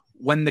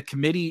when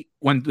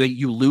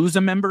you lose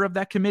a member of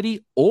that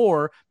committee,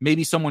 or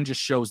maybe someone just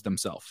shows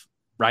themselves,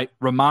 right?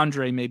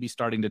 Ramondre may be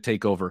starting to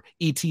take over.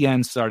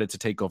 ETN started to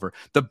take over.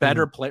 The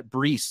better player,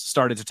 Brees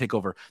started to take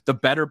over. The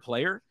better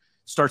player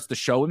starts to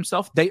show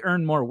himself. They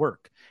earn more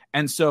work.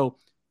 And so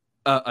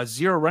a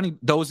zero running,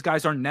 those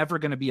guys are never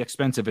going to be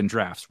expensive in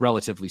drafts,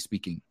 relatively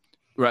speaking,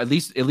 or at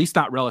least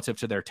not relative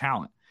to their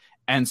talent.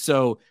 And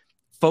so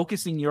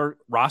focusing your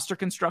roster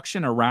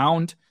construction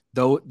around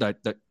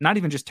the not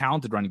even just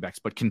talented running backs,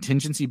 but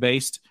contingency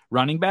based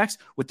running backs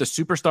with the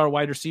superstar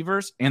wide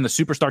receivers and the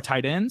superstar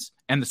tight ends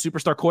and the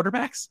superstar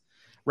quarterbacks,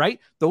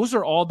 right? Those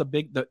are all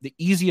the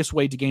easiest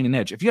way to gain an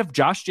edge. If you have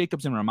Josh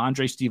Jacobs and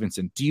Ramondre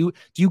Stevenson, do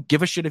you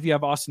give a shit if you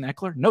have Austin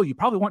Eckler? No, you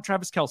probably want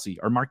Travis Kelce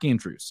or Mark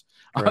Andrews,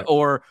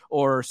 or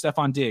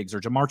Stephon Diggs or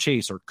Jamar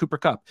Chase or Cooper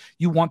Kupp.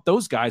 You want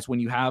those guys when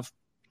you have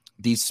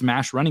these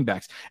smash running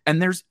backs.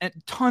 And there's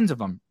tons of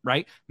them,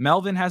 right?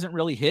 Melvin hasn't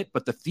really hit,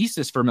 but the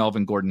thesis for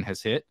Melvin Gordon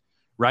has hit,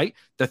 right?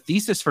 The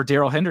thesis for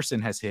Darrell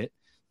Henderson has hit.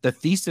 The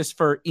thesis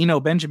for Eno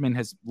Benjamin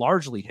has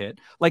largely hit.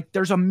 Like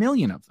there's a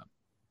million of them,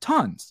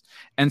 tons.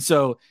 And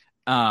so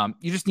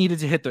you just needed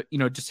to hit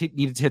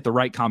the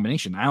right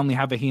combination. I only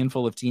have a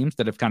handful of teams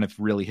that have kind of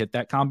really hit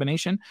that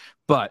combination,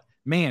 but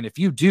man, if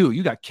you do,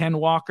 you got Ken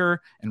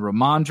Walker and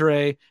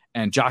Ramondre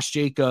and Josh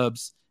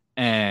Jacobs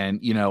and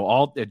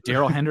all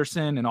Darrell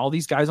Henderson and all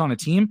these guys on a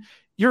team.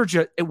 You're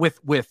just with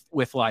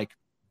like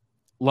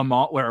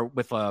Lamar, where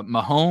with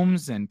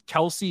Mahomes and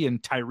Kelce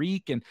and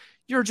Tyreek, and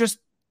you're just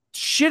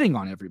shitting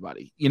on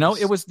everybody.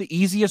 It was the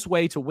easiest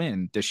way to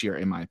win this year,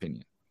 in my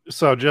opinion.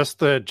 So just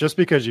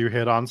because you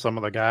hit on some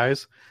of the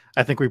guys,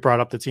 I think we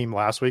brought up the team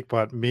last week,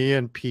 but me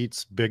and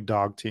Pete's big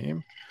dog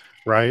team,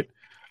 right?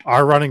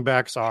 Our running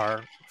backs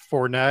are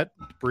Fournette,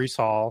 Breece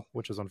Hall,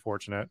 which is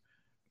unfortunate,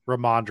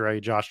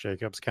 Ramondre, Josh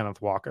Jacobs,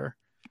 Kenneth Walker,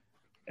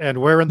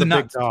 and we're in the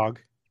big dog,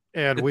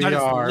 and we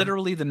are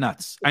literally the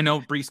nuts. I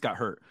know Breece got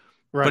hurt,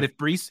 right. But if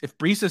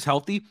Breece is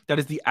healthy, that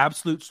is the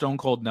absolute stone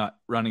cold nut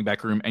running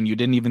back room, and you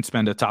didn't even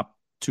spend a top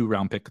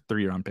 2-round pick,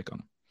 3-round pick on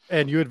him.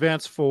 And you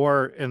advance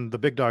 4 in the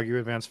big dog. You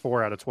advance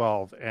 4 out of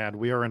 12, and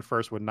we are in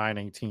first with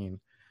 918.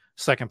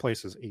 Second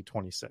place is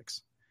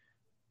 826.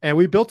 And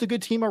we built a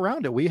good team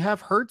around it. We have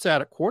Hurts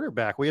at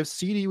quarterback. We have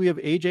CD. We have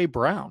AJ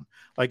Brown,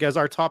 like as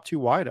our top 2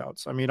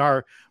 wideouts. I mean,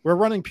 we're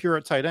running pure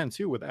at tight end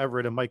too with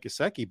Everett and Mike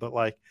Gesicki. But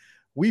like,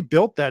 we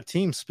built that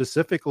team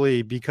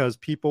specifically because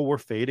people were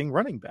fading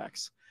running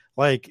backs,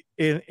 like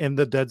in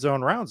the dead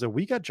zone rounds. And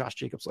we got Josh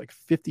Jacobs like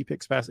 50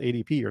 picks past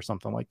ADP or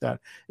something like that.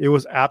 It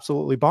was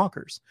absolutely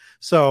bonkers.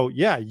 So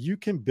yeah, you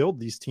can build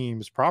these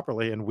teams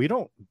properly. And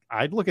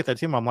I'd look at that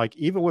team. I'm like,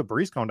 even with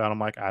Breece going down, I'm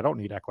like, I don't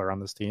need Eckler on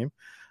this team.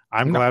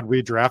 I'm glad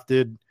we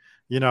drafted,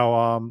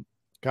 God,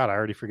 I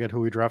already forget who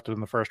we drafted in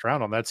the first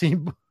round on that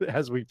team.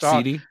 As we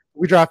talked,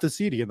 we drafted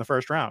CD in the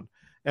first round,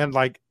 and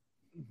like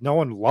no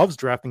one loves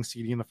drafting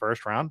CD in the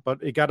first round,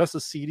 but it got us a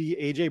CD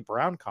AJ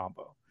Brown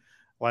combo.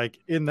 Like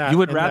in that, you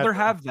would rather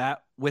have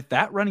that with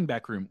that running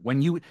back room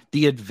when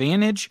the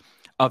advantage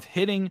of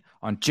hitting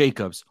on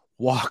Jacobs,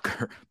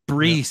 Walker,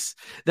 Breece,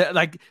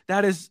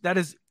 that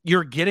is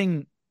you're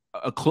getting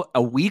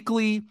a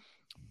weekly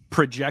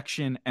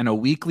projection and a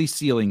weekly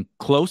ceiling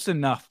close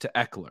enough to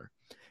Eckler,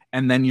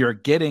 and then you're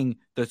getting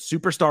the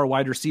superstar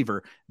wide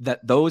receiver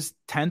that those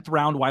 10th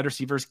round wide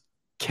receivers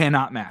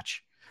cannot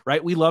match,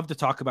 right? We love to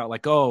talk about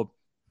like, oh,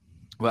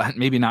 well,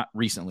 maybe not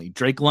recently,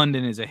 Drake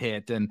London is a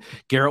hit and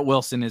Garrett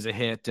Wilson is a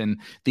hit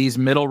and these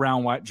middle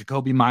round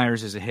Jacoby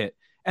Myers is a hit,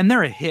 and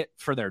they're a hit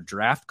for their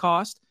draft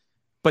cost,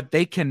 but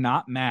they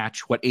cannot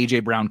match what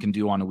AJ Brown can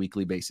do on a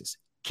weekly basis.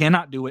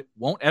 Cannot do it,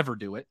 won't ever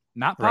do it,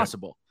 not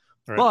possible.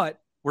 Right. But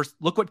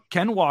look what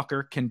Ken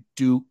Walker can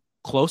do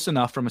close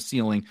enough from a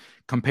ceiling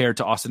compared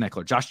to Austin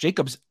Eckler. Josh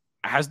Jacobs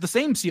has the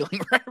same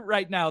ceiling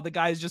right now. The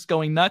guy is just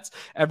going nuts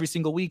every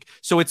single week.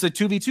 So it's a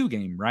 2v2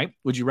 game, right?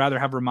 Would you rather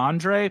have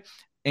Ramondre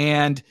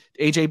and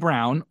AJ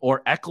Brown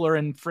or Eckler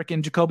and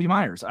freaking Jacoby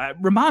Myers?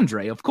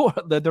 Ramondre, of course,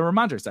 the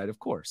Ramondre side, of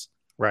course.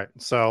 Right.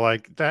 So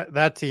like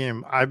that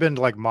team, I've been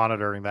like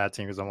monitoring that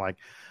team because I'm like,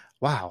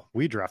 wow,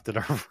 we drafted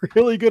a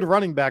really good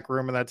running back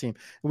room in that team.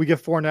 We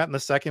get Fournette in the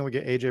second, we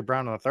get AJ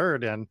Brown in the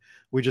third, and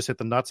we just hit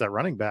the nuts at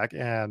running back,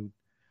 and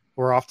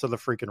we're off to the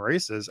freaking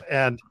races.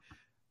 And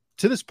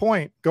to this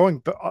point,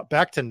 going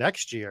back to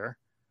next year,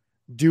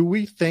 do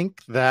we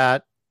think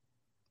that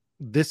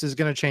this is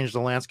going to change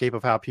the landscape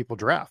of how people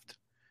draft?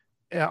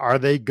 Are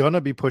they going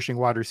to be pushing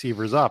wide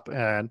receivers up?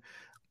 And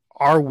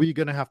are we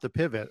going to have to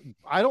pivot?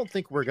 I don't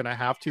think we're going to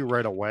have to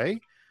right away.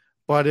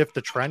 But if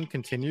the trend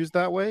continues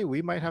that way,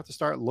 we might have to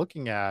start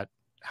looking at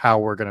how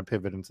we're going to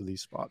pivot into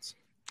these spots.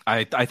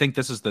 I think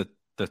this is the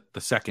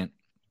second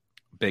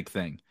big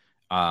thing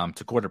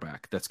to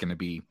quarterback that's going to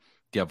be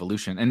the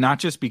evolution. And not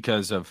just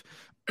because of,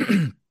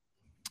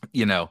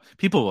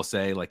 people will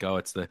say like, oh,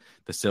 it's the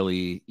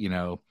silly,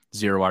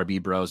 zero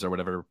RB bros or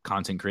whatever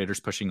content creators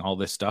pushing all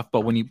this stuff.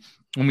 But when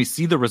we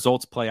see the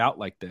results play out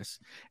like this,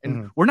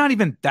 and we're not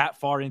even that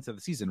far into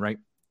the season, right?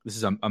 This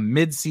is a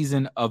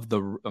mid-season of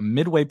a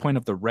midway point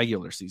of the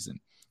regular season.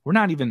 We're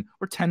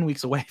 10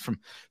 weeks away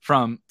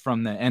from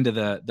the end of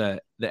the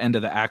end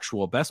of the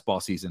actual best ball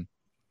season.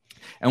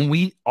 And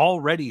we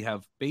already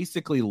have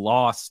basically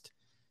lost,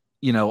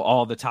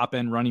 all the top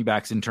end running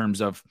backs in terms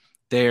of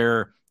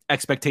their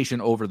expectation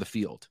over the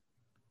field.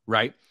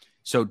 Right.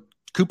 So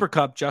Cooper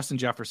Kupp, Justin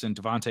Jefferson,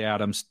 Devontae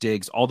Adams,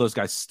 Diggs, all those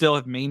guys still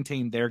have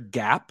maintained their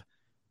gap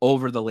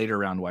over the later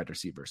round wide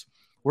receivers.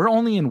 We're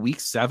only in week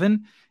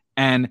 7.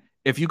 And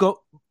if you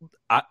go,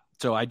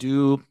 so I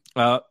do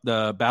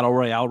the Battle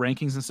Royale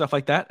rankings and stuff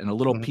like that, and a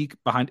little peek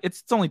behind.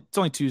 It's only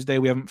Tuesday.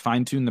 We haven't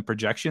fine tuned the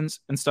projections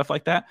and stuff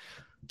like that.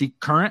 The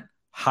current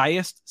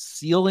highest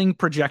ceiling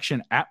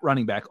projection at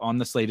running back on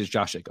the slate is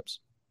Josh Jacobs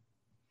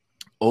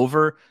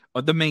over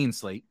the main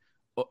slate,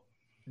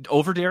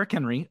 over Derrick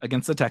Henry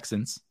against the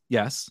Texans.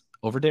 Yes,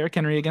 over Derrick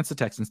Henry against the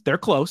Texans. They're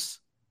close,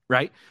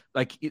 right?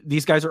 Like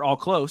these guys are all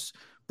close,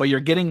 but you're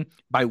getting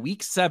by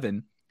week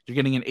 7. You're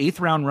getting an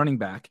 8th round running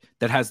back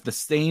that has the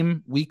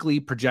same weekly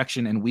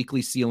projection and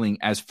weekly ceiling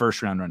as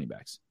first round running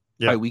backs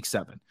by week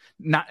 7.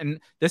 And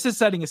this is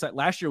setting aside.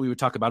 Last year we would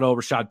talk about,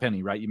 Rashad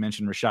Penny, right? You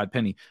mentioned Rashad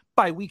Penny.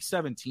 By week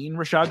 17,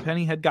 Rashad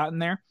Penny had gotten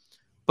there,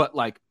 but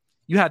like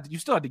you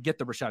still had to get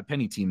the Rashad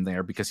Penny team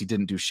there because he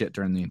didn't do shit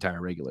during the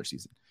entire regular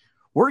season.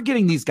 We're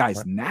getting these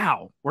guys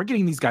now. We're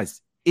getting these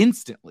guys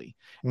instantly.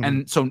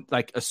 And so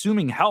like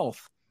assuming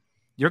health,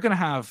 you're going to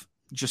have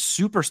just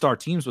superstar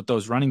teams with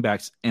those running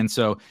backs. And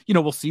so,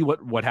 we'll see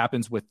what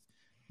happens with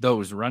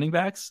those running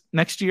backs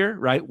next year,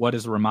 right? What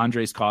is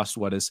Ramondre's cost?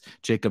 What is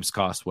Jacobs'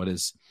 cost? What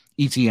is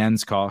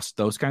ETN's cost?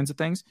 Those kinds of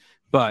things.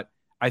 But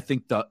I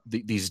think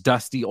these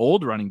dusty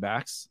old running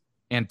backs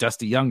and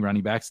dusty young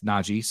running backs,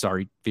 Najee,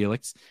 sorry,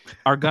 Felix,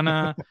 are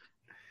gonna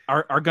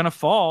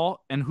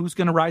fall. And who's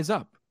gonna rise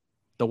up?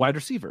 The wide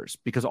receivers,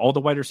 because all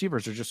the wide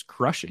receivers are just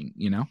crushing,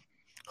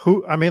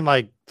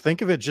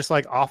 think of it just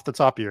like off the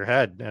top of your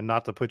head, and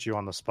not to put you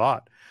on the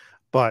spot,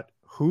 but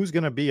who's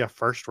going to be a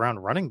first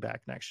round running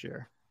back next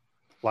year?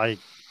 Like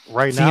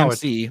right now,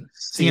 it's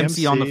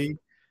CMC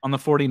on the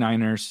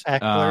 49ers.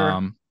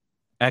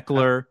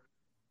 Eckler.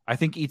 I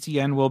think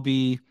ETN will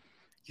be.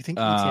 You think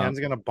ETN's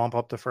going to bump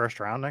up the first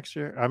round next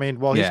year? I mean,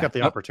 well, he's got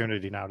the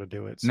opportunity now to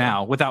do it. So.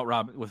 Now, without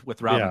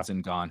with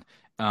Robinson gone.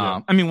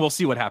 I mean, we'll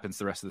see what happens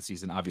the rest of the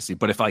season, obviously.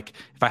 But if I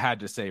had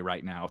to say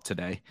right now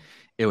today,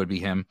 it would be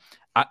him.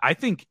 I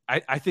think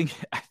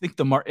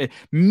the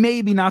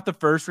maybe not the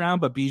first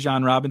round, but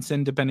Bijan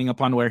Robinson, depending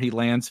upon where he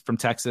lands from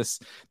Texas,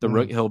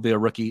 he'll be a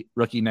rookie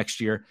next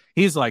year.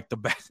 He's like the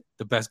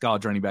best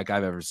college running back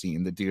I've ever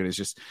seen. The dude is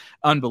just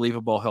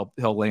unbelievable.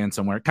 He'll land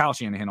somewhere. Kyle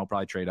Shanahan will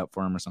probably trade up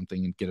for him or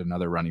something and get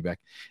another running back,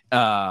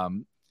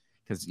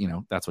 because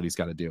that's what he's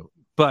got to do.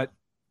 But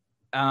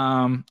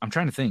I'm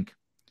trying to think.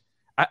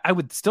 I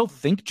would still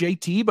think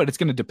JT, but it's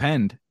going to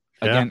depend.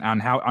 Again, on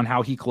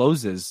how he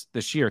closes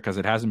this year, because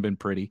it hasn't been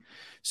pretty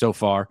so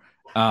far.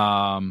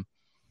 Not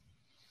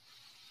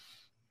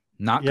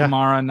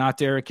Kamara, not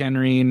Derrick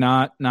Henry,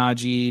 not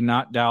Najee,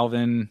 not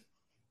Dalvin.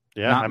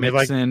 Yeah, not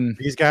Mixon.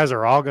 These guys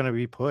are all going to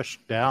be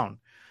pushed down,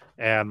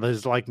 and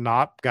there's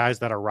not guys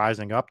that are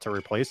rising up to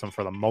replace them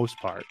for the most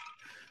part.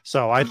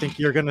 So I think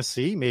you're going to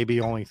see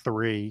maybe only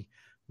 3,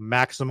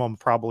 maximum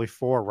probably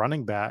 4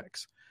 running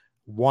backs,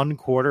 1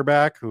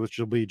 quarterback, which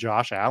will be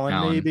Josh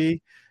Allen.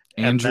 Maybe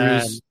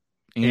Andrews,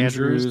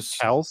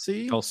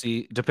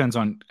 Kelsey depends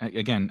on,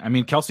 again. I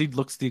mean, Kelsey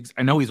looks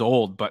I know he's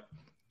old, but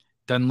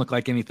doesn't look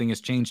like anything has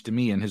changed to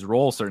me, and his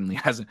role certainly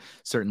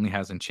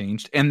hasn't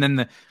changed. And then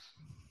the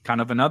kind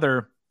of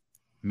another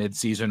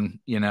midseason,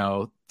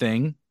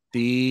 thing,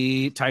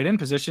 the tight end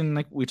position,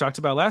 like we talked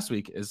about last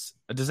week, is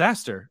a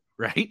disaster,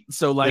 right?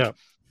 So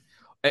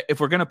if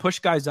we're going to push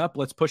guys up,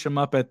 let's push them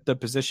up at the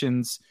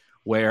positions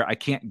where I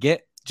can't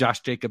get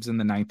Josh Jacobs in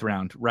the 9th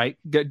round, right?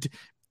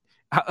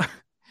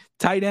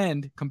 Tight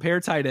end, compare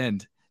tight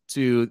end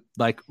to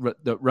like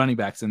the running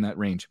backs in that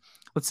range.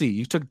 Let's see.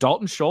 You took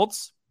Dalton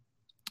Schultz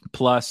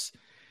plus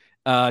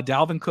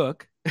Dalvin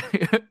Cook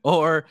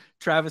or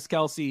Travis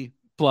Kelce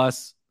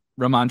plus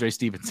Ramondre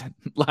Stevenson.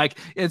 Like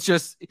it's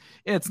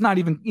not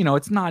even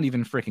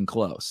freaking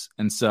close.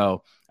 And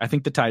so I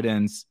think the tight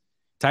ends,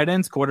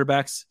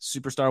 quarterbacks,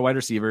 superstar wide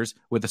receivers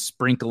with a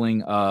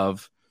sprinkling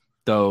of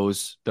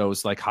those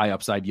like high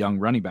upside young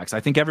running backs. I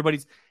think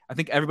everybody's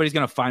going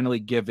to finally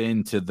give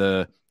in to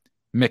the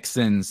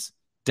Mixons,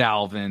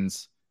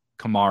 Dalvins,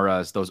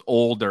 Kamaras, those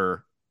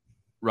older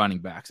running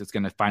backs. It's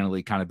going to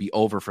finally kind of be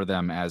over for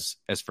them as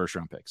first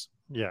round picks.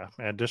 Yeah,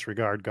 and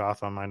disregard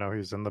Gotham. I know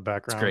he's in the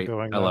background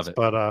going. I love it.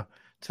 But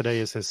today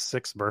is his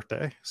 6th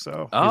birthday,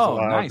 so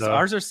nice.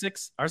 Ours are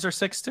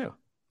 6 too.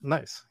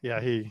 Nice.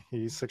 Yeah,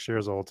 he's 6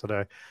 years old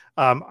today.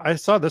 I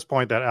saw this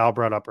point that Al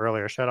brought up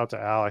earlier. Shout out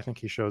to Al. I think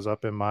he shows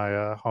up in my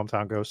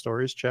Hometown Ghost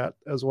Stories chat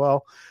as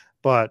well.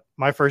 But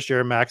my first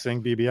year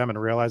maxing BBM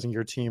and realizing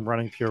your team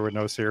running pure with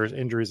no serious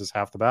injuries is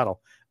half the battle.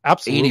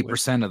 Absolutely.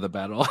 80% of the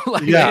battle.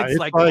 It's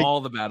like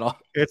all the battle.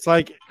 It's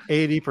like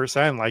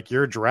 80%. Like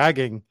you're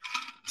dragging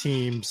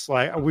teams.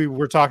 Like we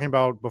were talking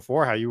about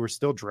before, how you were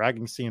still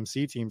dragging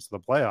CMC teams to the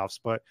playoffs,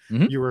 but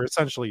you were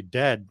essentially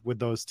dead with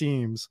those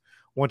teams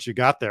once you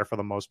got there for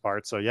the most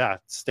part. So yeah,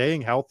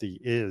 staying healthy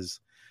is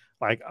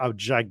like a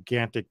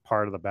gigantic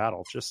part of the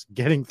battle. Just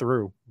getting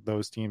through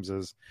those teams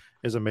is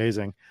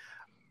amazing.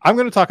 I'm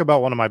going to talk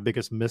about one of my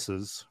biggest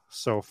misses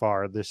so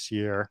far this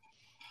year.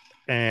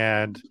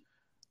 And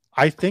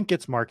I think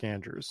it's Mark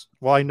Andrews.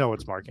 Well, I know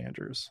it's Mark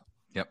Andrews.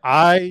 Yep.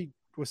 I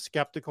was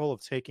skeptical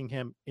of taking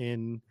him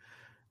in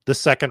the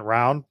 2nd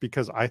round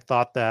because I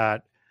thought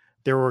that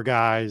there were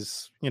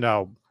guys,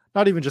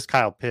 not even just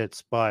Kyle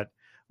Pitts, but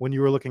when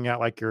you were looking at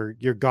like your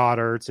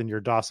Goddards and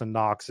your Dawson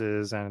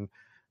Knoxes and,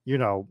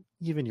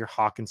 even your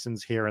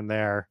Hawkinsons here and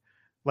there,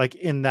 like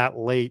in that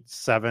late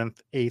 7th,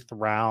 8th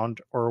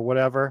round or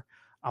whatever,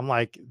 I'm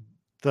like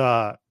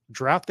the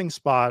drafting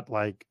spot,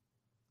 like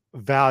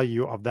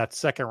value of that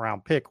 2nd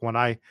round pick when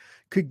I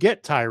could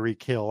get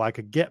Tyreek Hill, I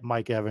could get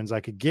Mike Evans, I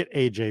could get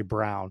AJ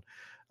Brown.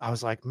 I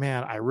was like,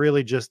 man, I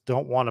really just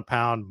don't want to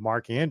pound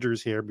Mark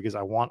Andrews here because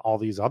I want all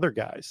these other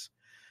guys.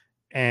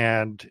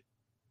 And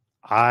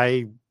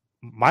my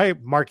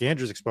Mark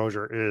Andrews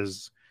exposure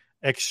is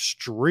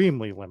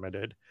extremely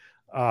limited.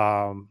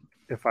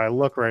 If I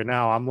look right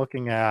now, I'm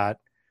looking at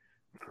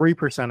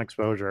 3%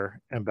 exposure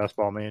in Best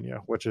Ball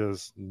Mania, which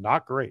is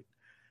not great.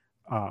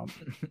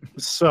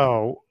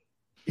 So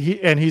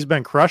he's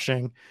been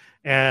crushing,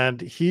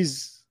 and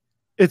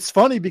it's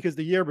funny because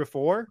the year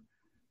before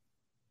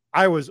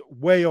I was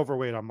way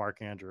overweight on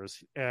Mark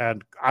Andrews,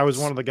 and I was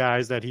one of the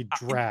guys that he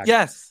dragged.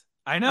 Yes,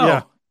 I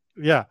know.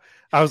 Yeah.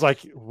 I was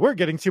like, we're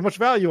getting too much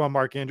value on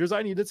Mark Andrews.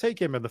 I need to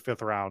take him in the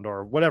 5th round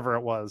or whatever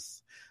it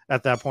was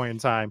at that point in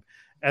time.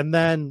 And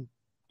then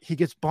he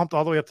gets bumped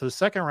all the way up to the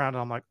 2nd round.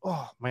 And I'm like,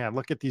 oh man,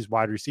 look at these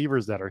wide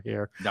receivers that are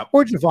here. Yep.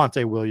 Or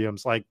Javonte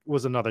Williams, like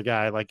was another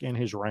guy like in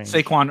his range.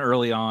 Saquon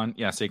early on.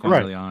 Yeah. Saquon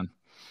early on.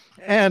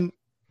 And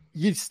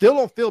you still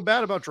don't feel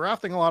bad about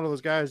drafting a lot of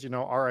those guys, RIP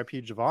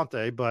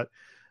Javonte, but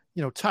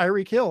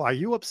Tyreek Hill, are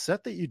you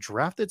upset that you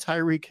drafted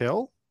Tyreek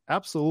Hill?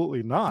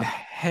 Absolutely not.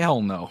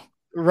 Hell no.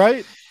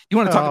 Right? You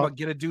want to talk about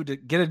get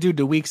a dude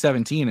to week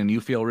 17 and you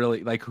feel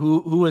really like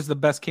who is the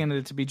best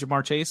candidate to be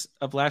Jamar Chase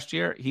of last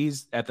year?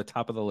 He's at the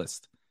top of the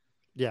list.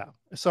 Yeah.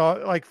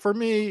 So like for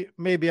me,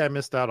 maybe I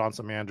missed out on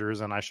some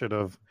Andrews and I should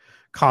have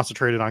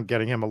concentrated on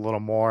getting him a little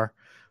more,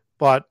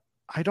 but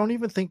I don't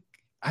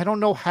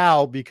know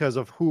how because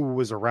of who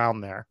was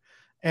around there.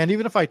 And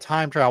even if I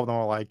time travel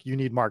them, like you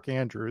need Mark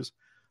Andrews,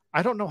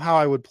 I don't know how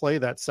I would play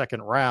that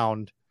 2nd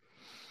round.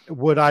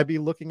 Would I be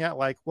looking at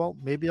like, well,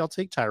 maybe I'll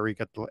take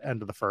Tyreek at the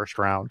end of the 1st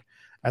round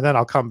and then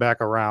I'll come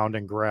back around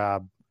and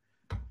grab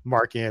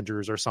Mark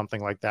Andrews or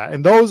something like that.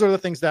 And those are the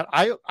things that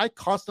I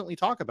constantly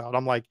talk about.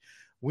 I'm like,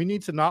 we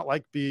need to not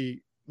like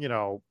be,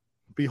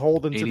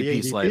 beholden to the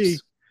ADP.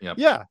 Slaves. Yep.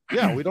 Yeah.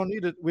 We don't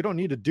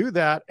need to do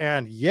that.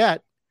 And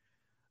yet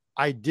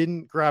I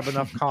didn't grab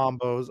enough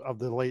combos of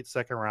the late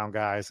 2nd round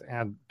guys.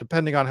 And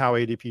depending on how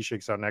ADP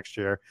shakes out next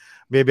year,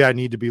 maybe I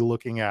need to be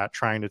looking at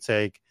trying to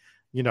take,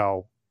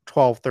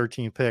 12,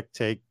 13 pick,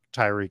 take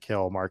Tyreek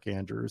Hill, Mark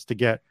Andrews to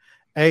get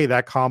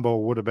that combo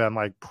would have been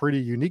like pretty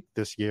unique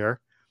this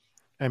year.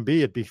 And B,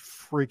 it'd be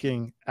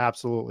freaking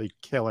absolutely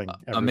killing.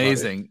 Everybody.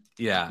 Amazing.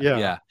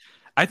 Yeah.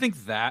 I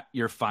think that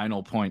your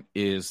final point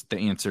is the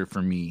answer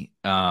for me.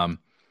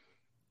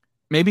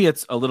 Maybe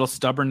it's a little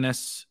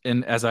stubbornness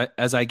as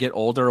I get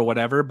older or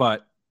whatever,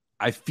 but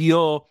I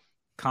feel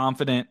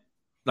confident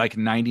like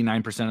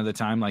 99% of the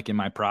time, like in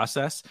my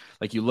process.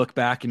 Like you look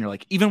back and you're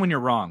like, even when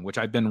you're wrong, which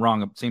I've been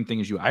wrong, same thing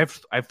as you. I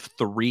have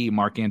 3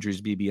 Mark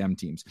Andrews BBM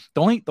teams.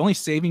 The only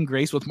saving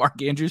grace with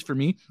Mark Andrews for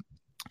me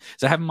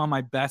is I have him on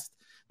my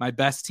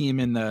best team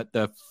in the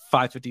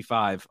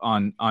 555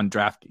 on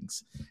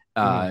DraftKings.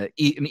 An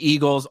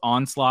Eagles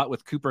onslaught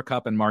with Cooper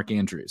Kupp and Mark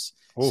Andrews.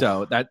 Oof.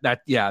 So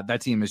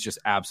that team is just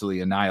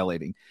absolutely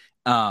annihilating.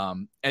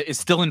 It's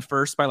still in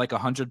first by like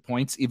 100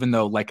 points, even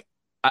though like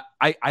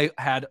I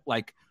had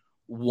like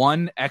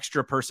one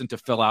extra person to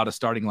fill out a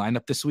starting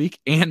lineup this week,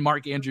 and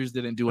Mark Andrews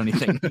didn't do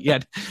anything. He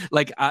had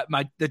like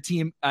the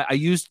team. I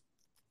used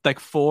like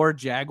 4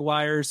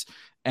 Jaguars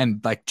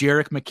and like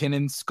Jerick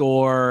McKinnon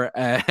score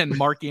and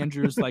Mark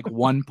Andrews like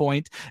 1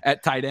 point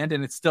at tight end,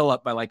 and it's still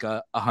up by like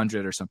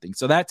 100 or something.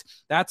 So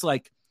that's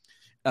like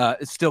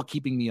it's still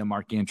keeping me a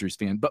Mark Andrews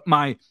fan. But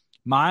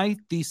my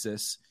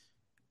thesis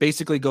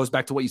basically goes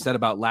back to what you said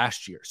about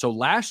last year. So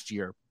last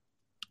year,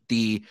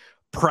 the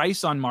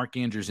price on Mark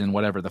Andrews in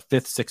whatever the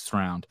 5th, 6th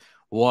round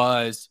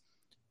was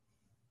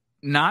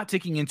not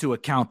taking into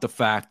account the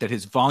fact that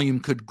his volume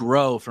could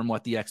grow from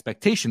what the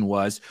expectation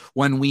was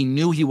when we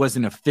knew he was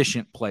an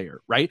efficient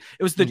player, right?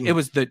 It was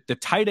the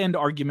tight end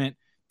argument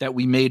that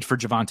we made for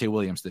Javonte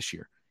Williams this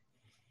year.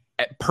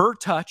 Per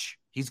touch,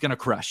 he's going to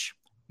crush.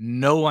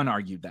 No one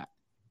argued that.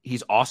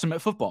 He's awesome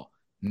at football.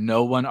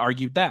 No one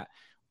argued that.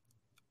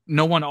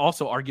 No one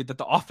also argued that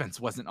the offense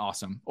wasn't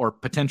awesome or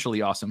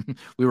potentially awesome.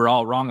 We were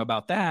all wrong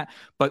about that.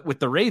 But with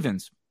the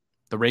Ravens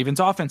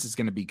offense is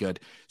going to be good.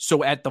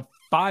 So at the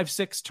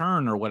 5-6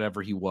 turn or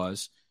whatever he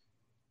was,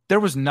 there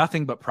was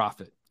nothing but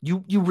profit.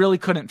 You really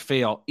couldn't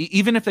fail.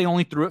 Even if they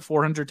only threw it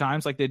 400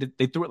 times like they did,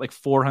 they threw it like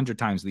 400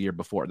 times the year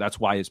before. That's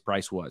why his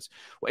price was.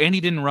 And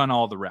he didn't run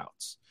all the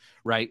routes,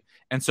 right?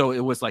 And so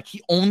it was like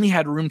he only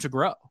had room to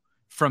grow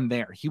from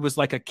there. He was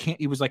like a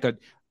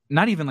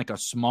not even like a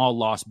small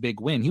loss,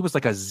 big win. He was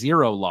like a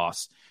 0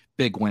 loss,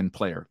 big win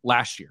player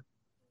last year.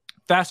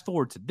 Fast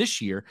forward to this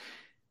year,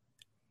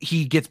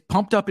 he gets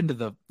pumped up into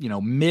the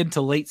mid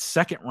to late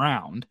 2nd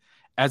round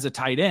as a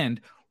tight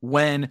end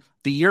when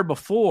the year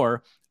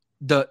before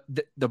the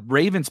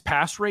Ravens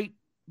pass rate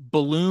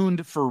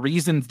ballooned for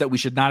reasons that we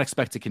should not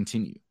expect to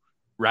continue,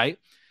 right?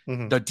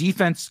 Mm-hmm. The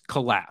defense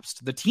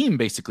collapsed. The team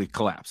basically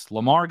collapsed.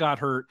 Lamar got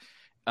hurt,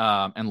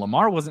 and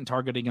Lamar wasn't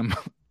targeting him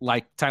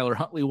like Tyler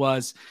Huntley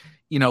was.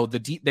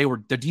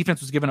 The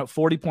defense was giving up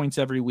 40 points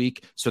every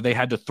week, so they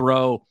had to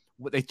throw.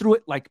 They threw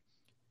it like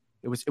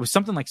it was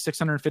something like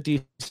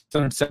 650,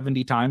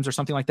 670 times or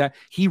something like that.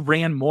 He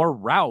ran more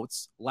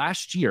routes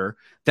last year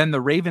than the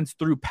Ravens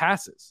threw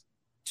passes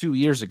 2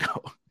 years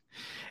ago.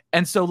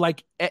 And so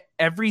like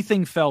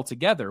everything fell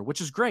together, which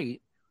is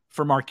great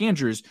for Mark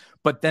Andrews,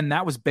 but then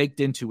that was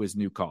baked into his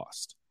new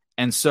cost.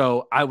 And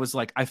so I was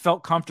like, I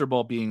felt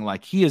comfortable being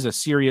like, he's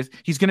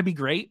going to be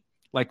great,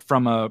 like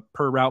from a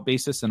per route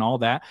basis and all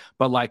that.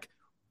 But like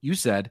you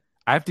said,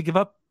 I have to give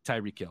up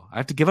Tyreek Hill. I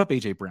have to give up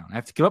AJ Brown. I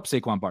have to give up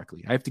Saquon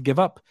Barkley. I have to give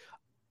up,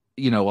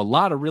 a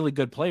lot of really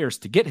good players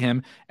to get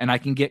him. And I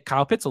can get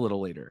Kyle Pitts a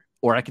little later,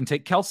 or I can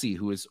take Kelsey,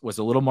 who was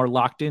a little more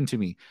locked into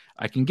me.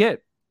 I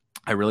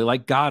really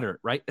like Goddard,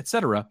 right, et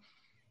cetera.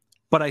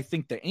 But I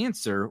think the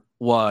answer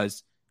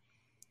was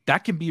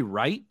that can be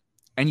right.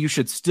 And you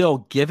should still,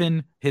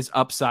 given his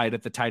upside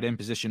at the tight end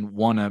position,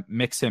 want to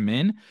mix him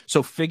in.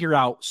 So figure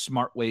out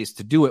smart ways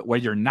to do it where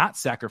you're not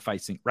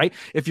sacrificing, right?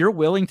 If you're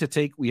willing to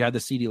take, we had the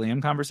CeeDee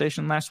Lamb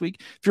conversation last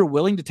week. If you're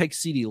willing to take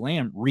CeeDee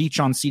Lamb, reach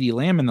on CeeDee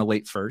Lamb in the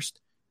late 1st,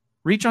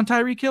 reach on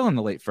Tyreek Hill in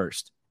the late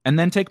 1st, and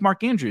then take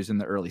Mark Andrews in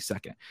the early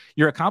 2nd.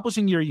 You're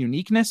accomplishing your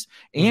uniqueness,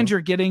 and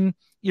you're getting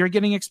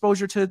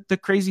exposure to the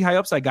crazy high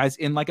upside guys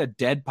in like a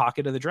dead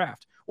pocket of the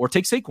draft. Or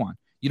take Saquon.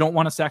 You don't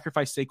want to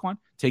sacrifice Saquon?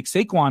 Take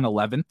Saquon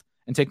 11th.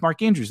 And take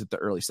Mark Andrews at the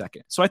early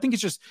 2nd. So I think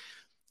it's just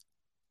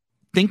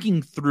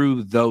thinking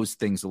through those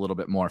things a little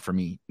bit more for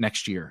me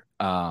next year.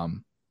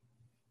 How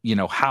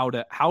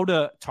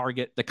to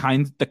target the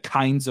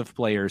kinds of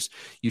players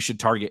you should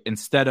target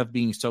instead of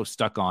being so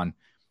stuck on,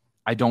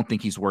 I don't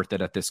think he's worth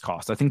it at this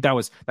cost. I think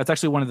that's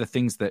actually one of the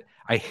things that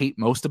I hate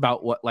most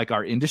about what like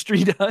our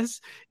industry does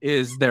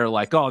is they're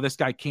like, oh, this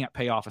guy can't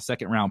pay off a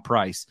 2nd round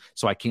price,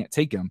 so I can't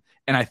take him.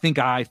 And I think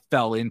I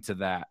fell into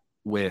that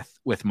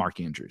with Mark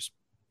Andrews.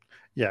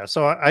 Yeah,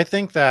 so I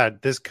think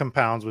that this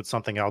compounds with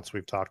something else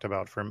we've talked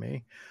about for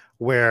me,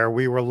 where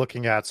we were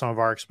looking at some of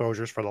our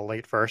exposures for the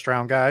late 1st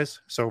round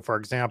guys. So, for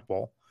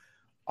example,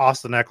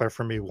 Austin Eckler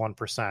for me,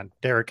 1%,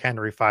 Derrick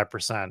Henry,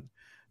 5%,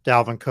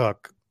 Dalvin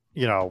Cook,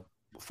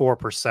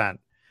 4%,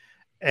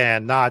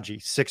 and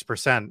Najee,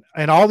 6%.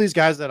 And all these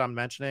guys that I'm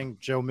mentioning,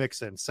 Joe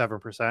Mixon,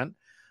 7%.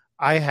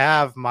 I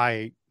have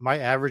my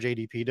average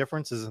ADP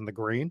difference is in the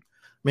green,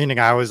 meaning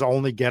I was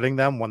only getting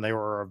them when they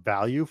were a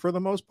value for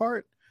the most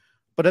part.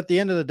 But at the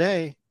end of the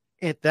day,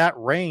 at that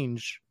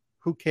range,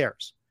 who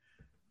cares?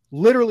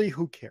 Literally,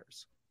 who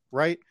cares,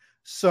 right?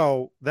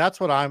 So that's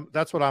what I'm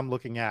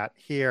looking at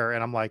here.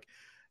 And I'm like,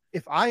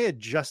 if I had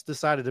just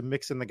decided to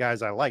mix in the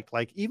guys I liked,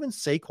 like even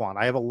Saquon,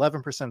 I have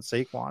 11%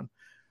 Saquon.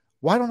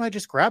 Why don't I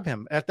just grab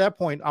him? At that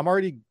point, I'm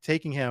already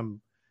taking him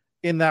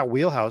in that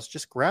wheelhouse.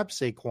 Just grab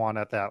Saquon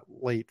at that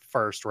late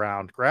 1st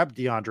round. Grab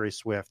DeAndre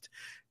Swift.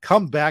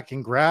 Come back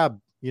and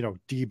grab,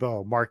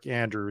 Debo, Mark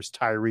Andrews,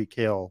 Tyreek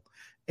Hill,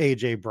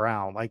 AJ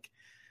Brown. Like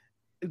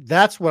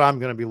that's what I'm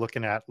going to be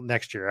looking at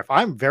next year. If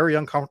I'm very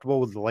uncomfortable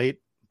with the late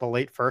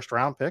 1st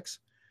round picks,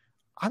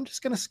 I'm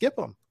just going to skip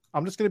them.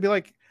 I'm just going to be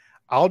like,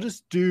 I'll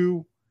just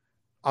do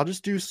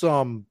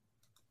some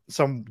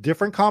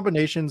different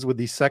combinations with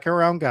these second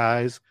round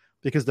guys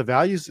because the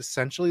value is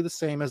essentially the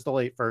same as the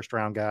late first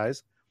round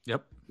guys.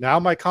 Yep. Now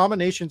my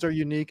combinations are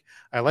unique.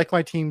 I like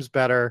my teams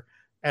better,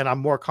 and I'm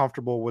more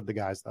comfortable with the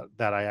guys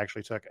that I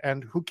actually took.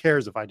 And who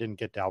cares if I didn't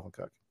get Dalvin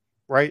Cook,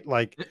 right?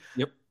 Like,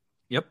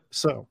 yep.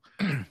 So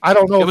I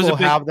don't know if we'll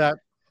have that.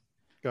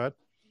 Go ahead.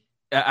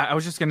 I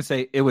was just going to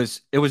say it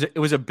was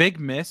a big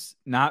miss,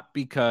 not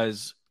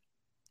because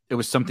it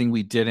was something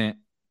we didn't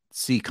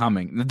see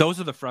coming. Those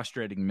are the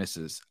frustrating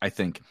misses. I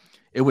think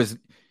it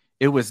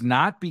was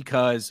not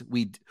because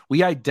we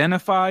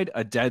identified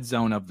a dead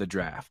zone of the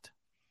draft,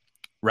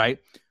 right?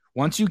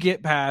 Once you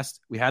get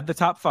past, we had the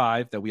top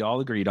 5 that we all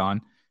agreed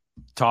on.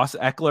 Toss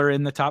Eckler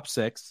in the top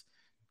 6.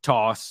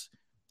 Toss.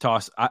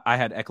 I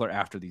had Eckler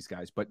after these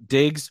guys, but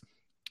Diggs,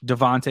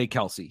 Devontae,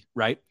 Kelsey,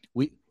 right?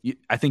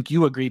 I think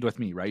you agreed with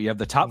me, right? You have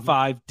the top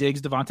 5,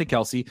 Diggs, Devontae,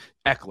 Kelsey,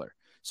 Eckler.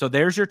 So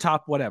there's your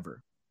top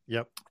whatever.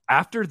 Yep.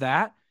 After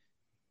that,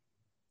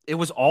 it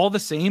was all the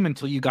same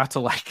until you got to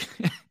like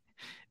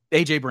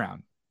AJ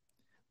Brown.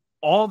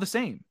 All the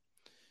same.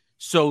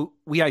 So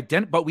we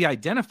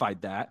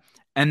identified that,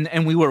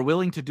 and we were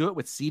willing to do it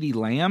with CeeDee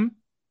Lamb,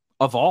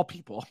 of all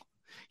people.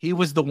 He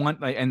was the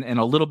one, and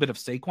a little bit of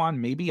Saquon,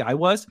 maybe I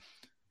was.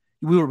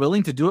 We were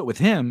willing to do it with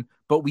him,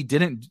 but we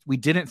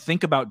didn't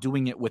think about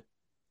doing it with,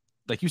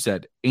 like you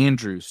said,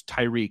 Andrews,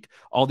 Tyreek,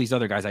 all these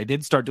other guys. I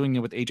did start doing it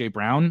with AJ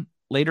Brown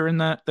later in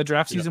the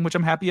draft season, which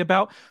I'm happy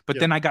about. But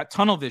then I got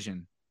tunnel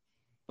vision.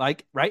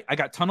 Like, right? I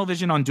got tunnel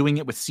vision on doing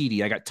it with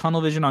CD. I got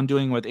tunnel vision on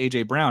doing it with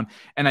AJ Brown.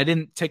 And I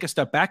didn't take a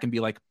step back and be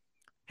like,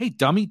 hey,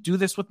 dummy, do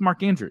this with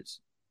Mark Andrews.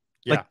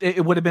 Yeah. Like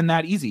it would have been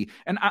that easy.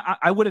 And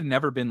I would have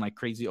never been like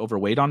crazy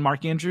overweight on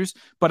Mark Andrews,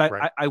 but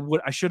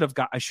I should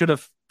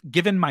have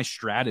given my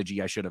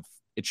strategy.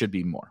 It should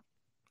be more.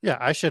 Yeah.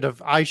 I should have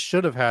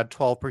had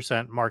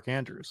 12% Mark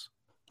Andrews.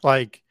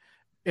 Like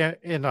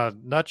in a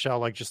nutshell,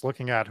 like just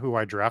looking at who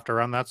I draft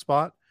around that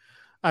spot.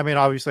 I mean,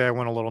 obviously I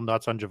went a little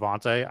nuts on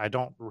Javonte. I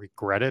don't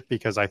regret it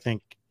because I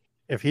think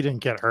if he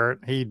didn't get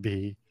hurt, he'd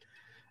be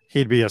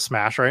a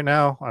smash right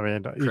now. I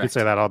mean, you could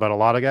say that about a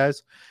lot of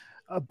guys.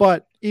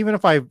 But even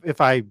if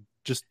I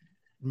just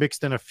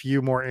mixed in a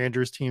few more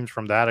Andrews teams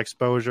from that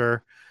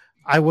exposure,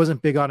 I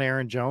wasn't big on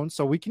Aaron Jones.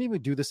 So we can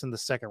even do this in the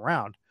second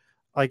round.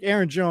 Like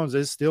Aaron Jones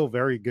is still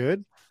very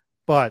good,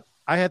 but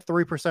I had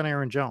 3%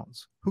 Aaron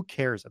Jones. Who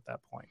cares at that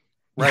point?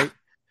 Right.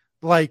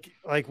 Like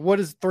what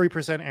does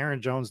 3%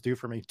 Aaron Jones do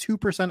for me?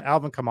 2%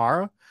 Alvin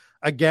Kamara.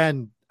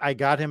 Again, I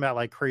got him at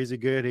like crazy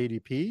good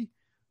ADP,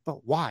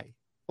 but why?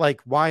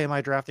 Like, why am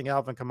I drafting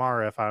Alvin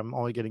Kamara if I'm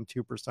only getting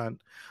 2%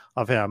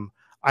 of him?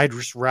 I'd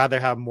just rather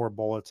have more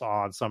bullets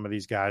on some of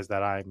these guys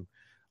that I'm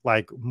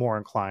like more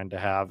inclined to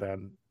have.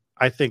 And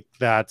I think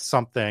that's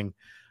something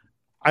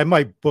I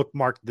might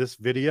bookmark this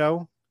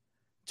video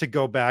to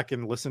go back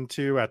and listen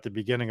to at the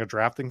beginning of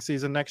drafting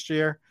season next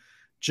year,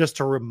 just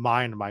to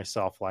remind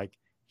myself, like,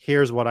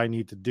 here's what I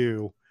need to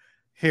do.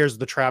 Here's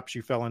the traps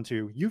you fell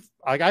into.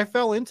 I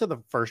fell into the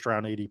first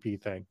round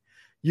ADP thing.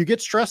 You get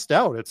stressed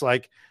out. It's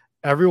like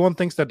everyone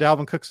thinks that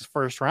Dalvin Cook's a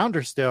first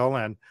rounder still.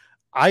 And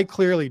I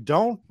clearly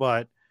don't,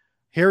 but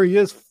here he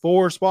is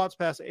 4 spots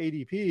past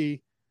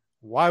ADP.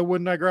 Why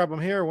wouldn't I grab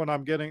him here when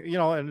I'm getting,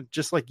 and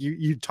just like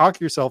you talk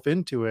yourself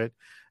into it.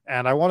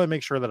 And I want to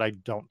make sure that I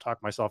don't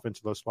talk myself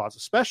into those spots,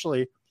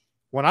 especially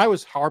when I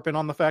was harping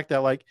on the fact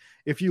that, like,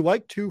 if you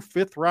like 2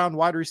 5th-round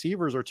wide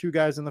receivers or 2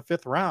 guys in the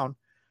 5th round,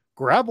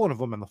 grab one of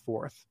them in the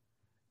 4th.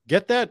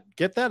 Get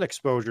that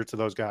exposure to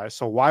those guys.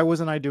 So why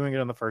wasn't I doing it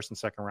in the 1st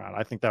and 2nd round?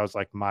 I think that was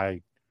like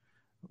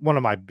one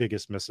of my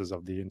biggest misses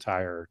of the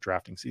entire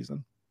drafting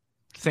season.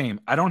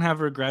 Same. I don't have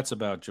regrets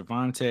about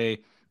Javonte,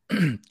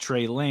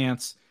 Trey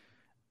Lance,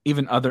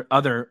 even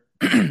other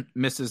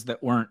misses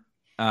that weren't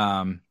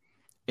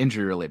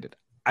injury related.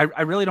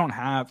 I really don't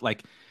have,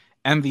 like,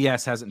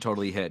 MVS hasn't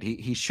totally hit.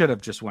 He should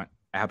have just went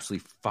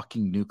absolutely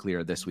fucking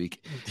nuclear this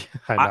week.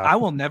 I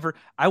will never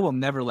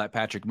let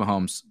Patrick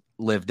Mahomes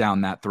live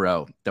down that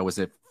throw that was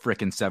a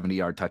freaking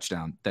 70-yard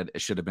touchdown that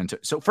it should have been.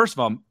 So first of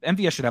all,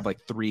 MVS should have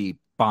like 3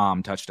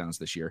 bomb touchdowns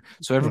this year.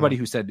 So everybody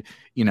who said,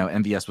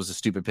 MVS was a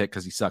stupid pick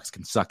because he sucks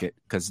can suck it,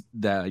 because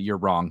you're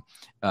wrong.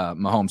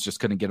 Mahomes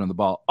just couldn't get him the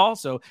ball.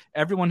 Also,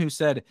 everyone who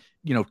said,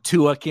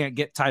 Tua can't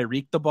get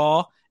Tyreek the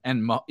ball,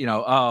 and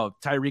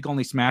Tyreek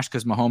only smashed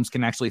because Mahomes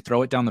can actually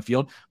throw it down the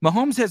field.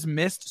 Mahomes has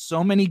missed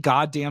so many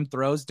goddamn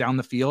throws down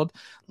the field,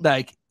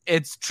 like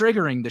it's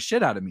triggering the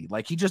shit out of me.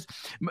 Like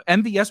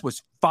MVS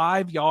was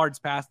 5 yards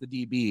past the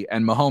DB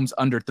and Mahomes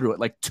underthrew it.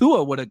 Like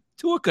Tua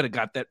could have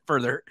got that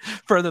further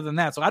than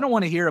that. So I don't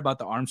want to hear about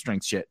the arm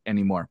strength shit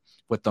anymore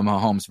with the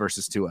Mahomes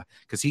versus Tua,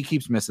 because he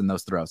keeps missing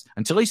those throws.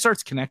 Until he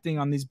starts connecting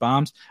on these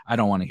bombs, I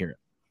don't want to hear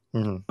it.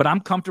 Mm-hmm. But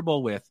I'm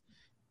comfortable with,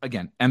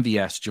 again,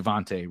 MVS,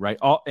 Javonte, right?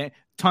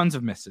 Tons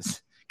of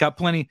misses. Got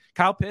plenty.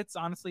 Kyle Pitts,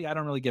 honestly, I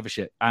don't really give a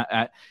shit.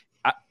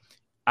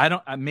 I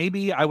don't.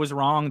 Maybe I was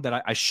wrong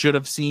that I should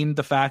have seen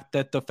the fact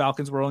that the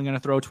Falcons were only going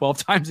to throw 12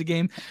 times a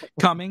game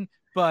coming,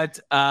 but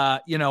I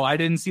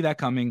didn't see that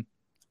coming.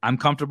 I'm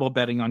comfortable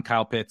betting on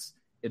Kyle Pitts.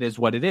 It is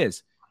what it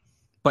is.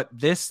 But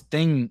this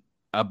thing,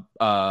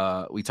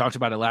 we talked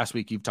about it last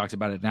week. You've talked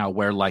about it now,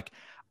 where like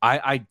I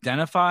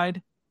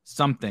identified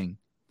something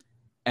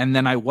and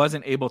then I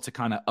wasn't able to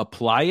kind of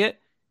apply it.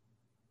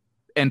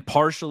 And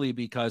partially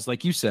because,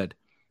 like you said,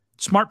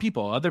 smart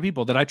people, other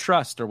people that I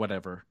trust or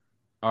whatever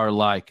are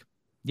like,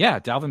 yeah,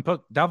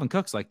 Dalvin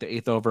Cook's like the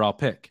 8th overall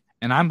pick.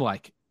 And I'm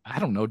like, I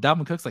don't know.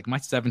 Dalvin Cook's like my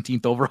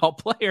 17th overall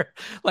player.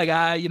 Like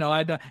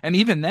and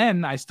even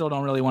then I still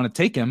don't really want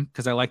to take him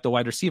because I like the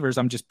wide receivers.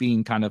 I'm just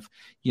being kind of,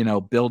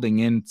 building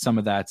in some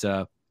of that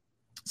to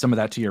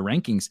your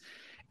rankings.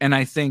 And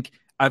I think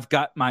I've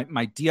got my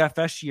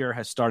DFS year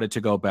has started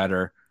to go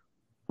better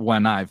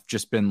when I've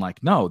just been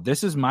like, no,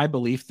 this is my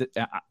belief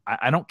that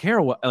I don't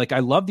care what, like, I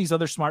love these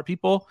other smart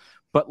people,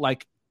 but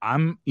like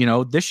I'm,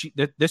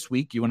 this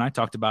week, you and I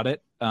talked about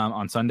it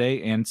on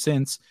Sunday and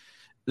since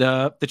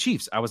the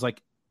Chiefs, I was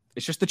like,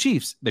 it's just the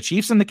Chiefs. The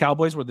Chiefs and the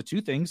Cowboys were the two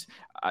things,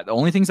 the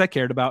only things I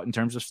cared about in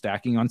terms of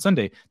stacking on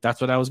Sunday.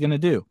 That's what I was going to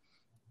do.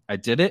 I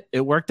did it.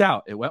 It worked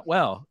out. It went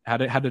well.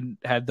 Had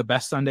the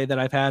best Sunday that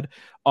I've had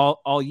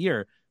all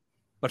year.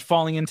 But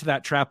falling into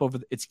that trap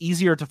it's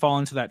easier to fall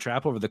into that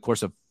trap over the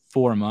course of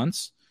 4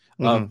 months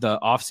of the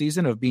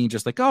offseason of being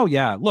just like, oh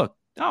yeah, look,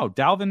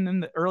 Dalvin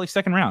in the early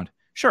second round.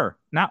 Sure.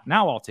 Now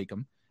I'll take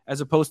him, as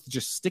opposed to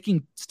just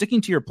sticking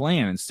to your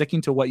plan and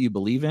sticking to what you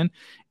believe in.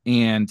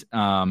 And,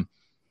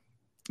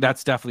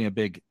 that's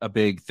definitely a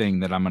big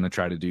thing that I'm going to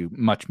try to do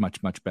much,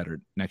 much, much better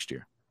next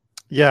year.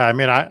 Yeah. I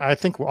mean, I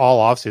think all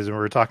offseason we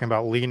were talking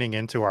about leaning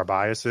into our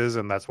biases,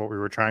 and that's what we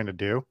were trying to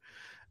do.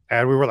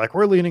 And we were like,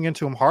 we're leaning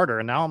into them harder.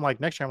 And now I'm like,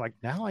 next year, I'm like,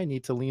 now I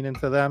need to lean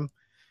into them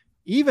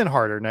even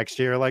harder next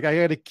year. Like I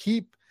got to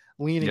keep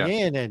leaning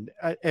in,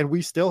 and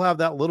we still have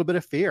that little bit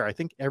of fear. I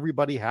think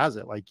everybody has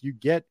it. Like you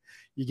get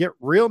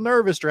real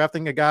nervous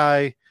drafting a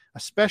guy,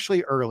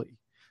 especially early.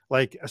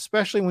 Like,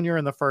 especially when you're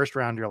in the first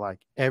round, you're like,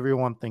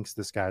 everyone thinks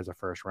this guy's a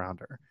first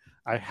rounder.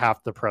 I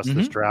have to press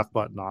this draft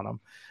button on him.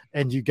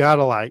 And you got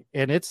to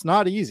and it's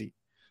not easy.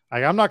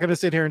 Like, I'm not going to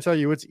sit here and tell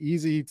you it's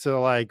easy to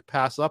like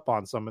pass up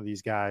on some of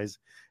these guys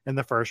in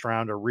the first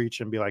round or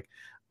reach and be like,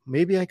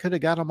 maybe I could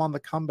have got him on the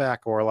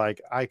comeback, or like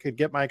I could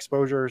get my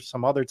exposure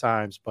some other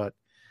times. But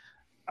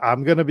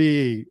I'm going to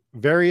be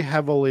very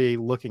heavily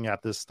looking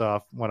at this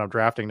stuff when I'm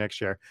drafting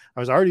next year. I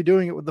was already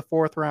doing it with the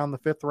 4th round, the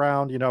 5th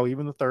round,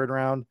 even the 3rd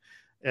round.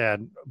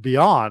 And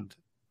beyond,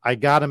 I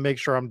got to make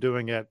sure I'm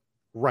doing it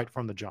right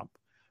from the jump,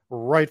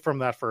 right from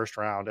that first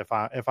round. If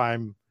I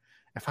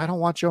don't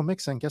want Joe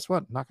Mixon, guess what?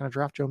 I'm not going to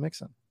draft Joe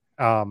Mixon.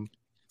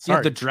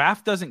 The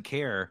draft doesn't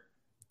care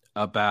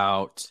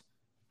about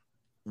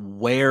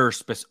where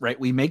right.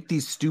 We make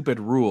these stupid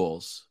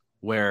rules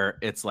where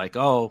it's like,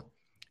 oh,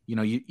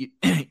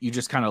 you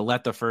just kind of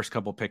let the first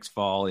couple picks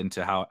fall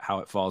into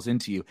how it falls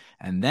into you,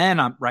 and then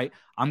I'm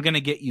going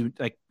to get you,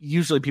 like,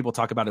 usually people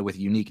talk about it with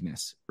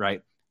uniqueness,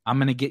 right? I'm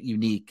going to get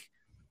unique,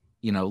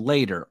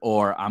 later,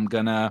 or I'm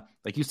going to,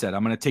 like you said,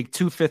 I'm going to take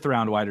 2 5th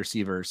round wide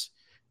receivers,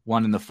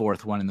 one in the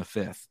 4th, one in the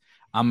 5th.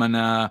 I'm going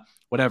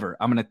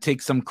to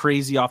take some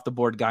crazy off the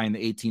board guy in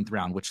the 18th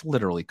round, which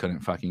literally couldn't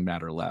fucking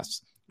matter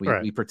less.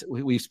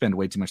 We spend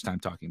way too much time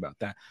talking about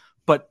that,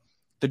 but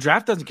the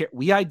draft doesn't care.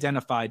 We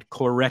identified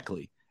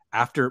correctly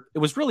after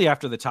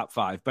the top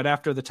 5, but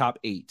after the top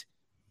 8,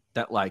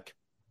 that like,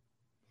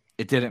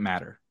 it didn't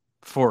matter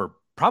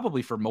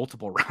probably for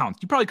multiple rounds.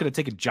 You probably could have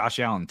taken Josh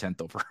Allen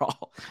 10th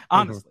overall.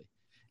 Honestly,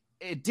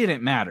 it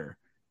didn't matter.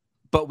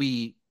 But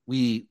we,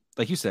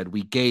 like you said,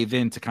 we gave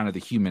in to kind of the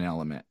human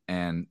element,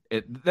 and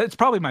that's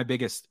probably my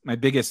biggest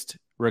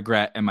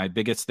regret and my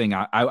biggest thing.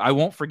 I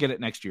won't forget it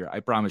next year.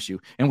 I promise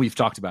you. And we've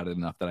talked about it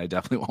enough that I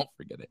definitely won't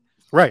forget it.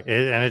 Right.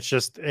 And it's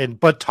just,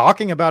 but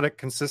talking about it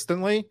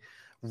consistently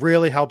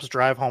really helps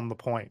drive home the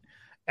point.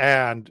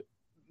 And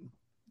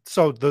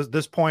so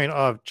this point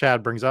of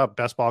Chad brings up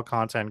best ball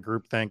content,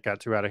 groupthink got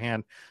too out of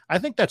hand. I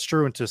think that's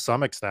true to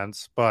some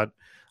extents, but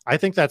I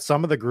think that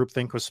some of the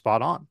groupthink was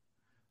spot on.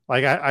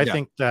 Like I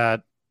think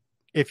that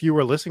if you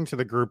were listening to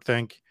the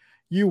groupthink,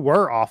 you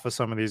were off of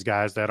some of these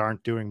guys that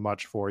aren't doing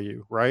much for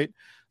you, right?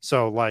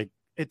 So like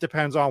it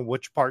depends on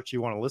which parts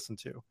you want to listen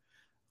to.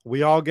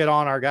 We all get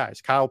on our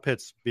guys, Kyle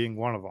Pitts being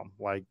one of them.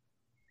 Like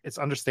it's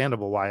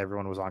understandable why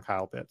everyone was on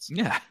Kyle Pitts.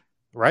 Yeah.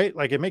 Right?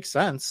 Like it makes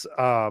sense.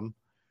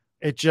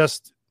 It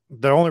just,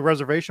 the only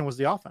reservation was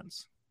the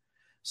offense.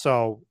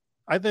 So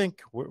I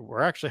think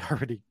we're actually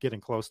already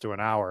getting close to an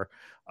hour.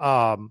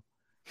 I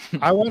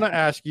want to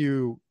ask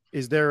you,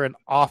 is there an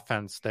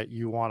offense that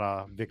you want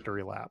a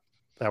victory lap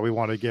that we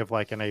want to give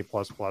like an A++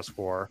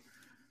 for,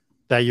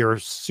 that you're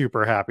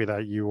super happy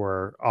that you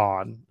were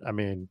on? I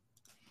mean,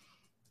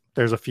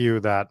 there's a few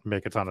that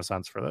make a ton of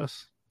sense for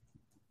this.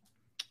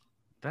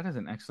 That is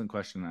an excellent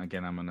question.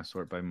 Again, I'm going to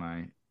sort by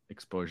my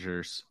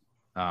exposures.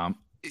 I'm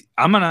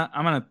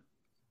gonna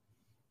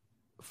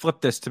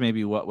flip this to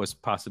maybe what was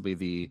possibly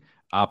the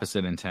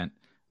opposite intent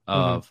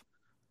of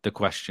the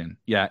question.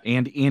 Yeah,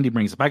 and Andy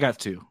brings up, I got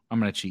 2. I'm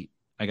gonna cheat.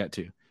 I got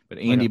 2. But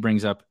Andy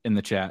brings up in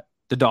the chat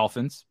the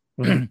Dolphins.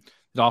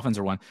 The Dolphins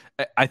are one.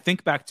 I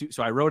think back to,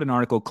 so I wrote an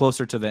article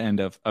closer to the end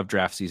of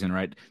draft season,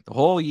 right? The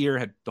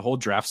whole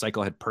draft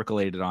cycle had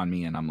percolated on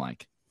me, and I'm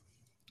like,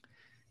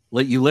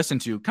 you listen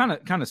to kind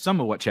of some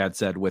of what Chad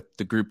said with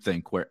the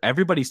groupthink, where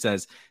everybody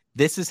says,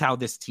 this is how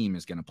this team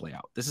is going to play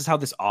out. This is how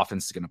this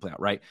offense is going to play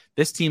out, right?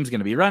 This team's going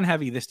to be run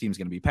heavy. This team's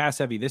going to be pass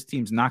heavy. This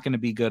team's not going to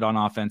be good on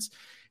offense,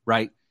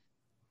 right?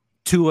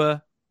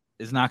 Tua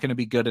is not going to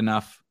be good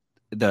enough.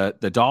 The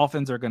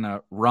Dolphins are going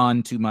to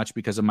run too much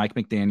because of Mike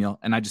McDaniel.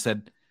 And I just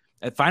said,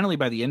 finally,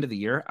 by the end of the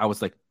year, I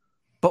was like,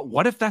 but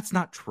what if that's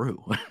not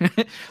true?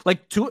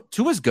 Like,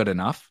 Tua's good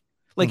enough.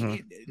 Like,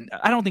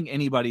 I don't think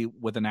anybody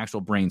with an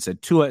actual brain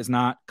said Tua is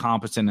not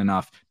competent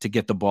enough to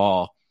get the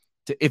ball.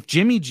 If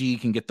Jimmy G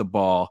can get the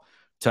ball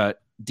to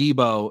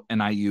Debo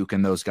and Ayuk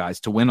and those guys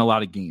to win a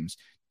lot of games,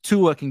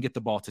 Tua can get the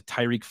ball to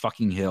Tyreek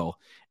fucking Hill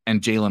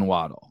and Jalen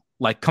Waddle.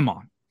 Like, come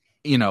on,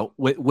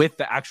 with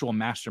the actual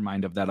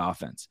mastermind of that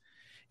offense.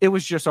 It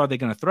was just, are they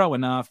going to throw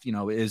enough?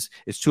 Is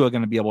Tua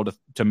going to be able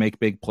to make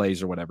big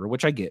plays or whatever,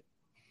 which I get.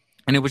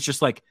 And it was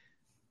just like,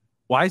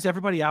 why is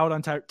everybody out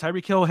on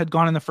Tyreek Hill? Had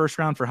gone in the first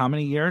round for how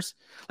many years?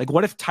 Like,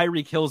 what if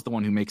Tyreek Hill is the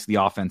one who makes the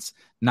offense,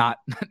 not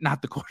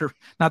the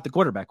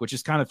quarterback, which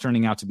is kind of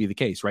turning out to be the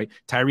case, right?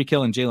 Tyreek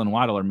Hill and Jalen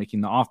Waddle are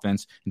making the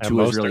offense, and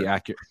Tua is really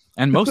accurate.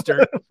 And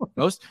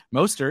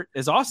Mostert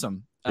is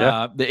awesome.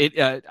 Yeah.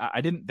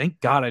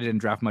 Thank God I didn't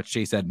draft much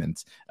Chase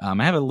Edmonds. I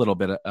have a little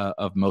bit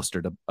of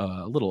Mostert,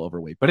 a little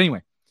overweight, but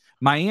anyway,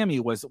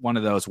 Miami was one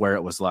of those where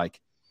it was like,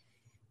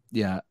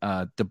 the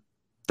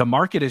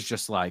market is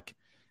just like,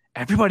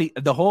 everybody,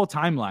 the whole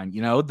timeline,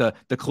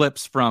 the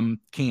clips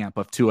from camp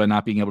of Tua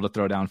not being able to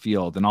throw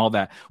downfield and all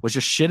that was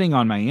just shitting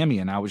on Miami.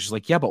 And I was just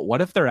like, yeah, but what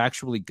if they're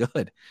actually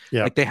good?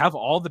 Yeah. Like, they have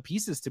all the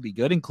pieces to be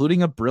good,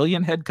 including a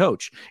brilliant head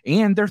coach,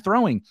 and they're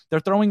throwing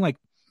like,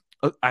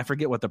 I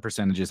forget what the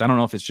percentage is. I don't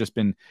know if it's just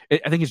been,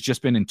 I think it's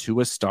just been in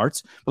Tua's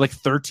starts, but like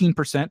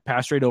 13%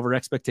 pass rate over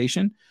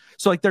expectation.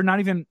 So like, they're not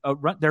even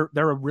they're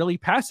a really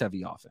pass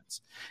heavy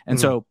offense. And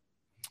so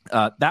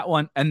that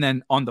one, and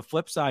then on the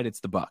flip side,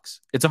 it's the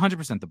Bucks. It's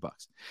 100% the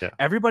Bucks. Yeah.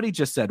 Everybody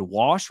just said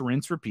wash,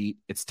 rinse, repeat.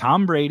 It's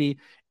Tom Brady.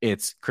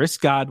 It's Chris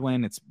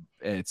Godwin. It's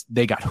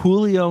they got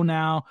Julio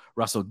now,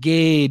 Russell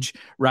Gage,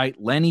 right?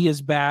 Lenny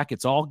is back.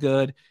 It's all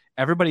good.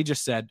 Everybody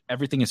just said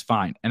everything is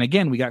fine. And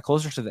again, we got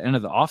closer to the end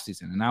of the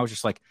offseason, and I was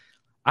just like,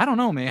 I don't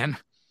know, man.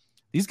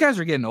 These guys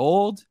are getting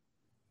old.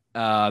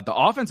 The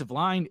offensive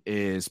line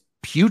is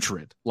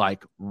putrid,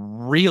 like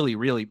really,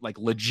 really, like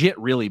legit,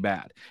 really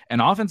bad.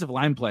 And offensive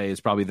line play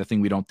is probably the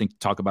thing we don't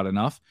talk about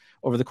enough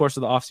over the course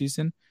of the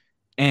offseason.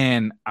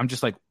 And I'm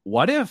just like,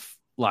 what if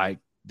like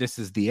this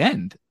is the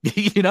end?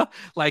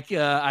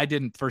 I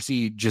didn't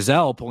foresee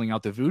Giselle pulling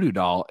out the voodoo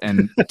doll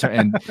and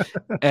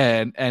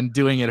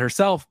doing it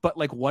herself. But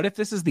like, what if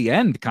this is the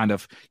end kind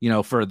of,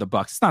 for the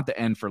Bucks? It's not the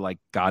end for like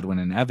Godwin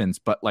and Evans,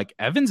 but like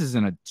Evans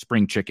isn't a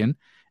spring chicken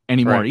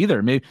anymore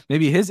either.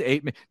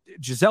 Maybe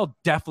Giselle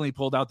definitely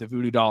pulled out the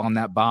voodoo doll on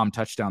that bomb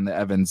touchdown that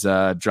Evans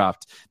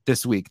dropped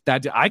this week.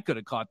 That I could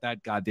have caught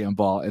that goddamn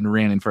ball and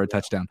ran in for a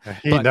touchdown.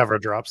 He never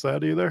drops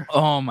that either.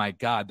 Oh my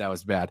God, that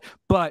was bad.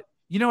 But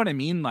you know what I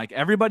mean? Like,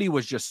 everybody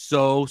was just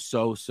so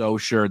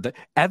sure that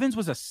Evans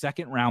was a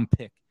second round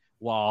pick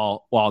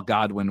while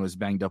Godwin was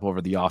banged up over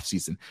the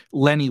offseason.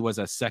 Lenny was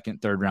a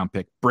second, third round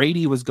pick.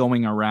 Brady was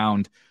going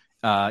around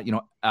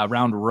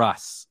around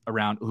Russ,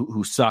 around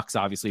who sucks,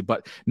 obviously,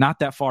 but not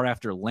that far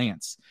after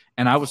Lance.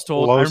 And I was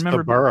told, I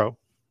remember Burrow.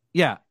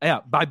 Yeah,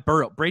 by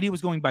Burrow. Brady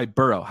was going by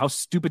Burrow. How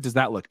stupid does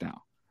that look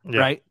now? Yeah.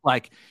 Right?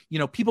 Like,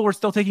 people were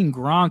still taking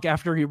Gronk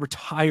after he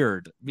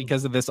retired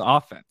because of this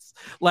offense.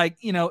 Like,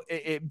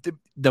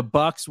 the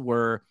Bucks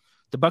were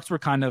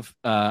kind of,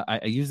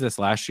 I used this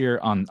last year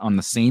on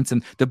the Saints,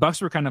 and the Bucks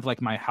were kind of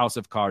like my house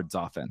of cards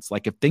offense.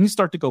 Like, if things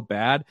start to go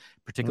bad,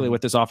 particularly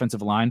with this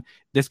offensive line,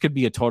 this could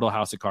be a total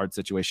house of cards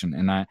situation.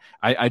 And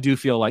I do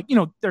feel like,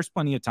 there's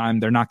plenty of time.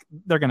 They're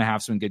going to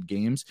have some good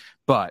games,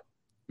 but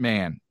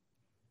man,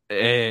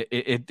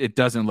 it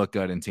doesn't look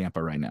good in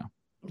Tampa right now.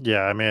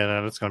 Yeah, I mean,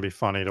 and it's going to be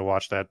funny to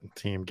watch that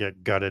team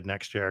get gutted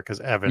next year because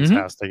Evans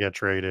has to get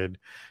traded.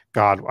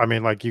 God, I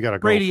mean, like, you got to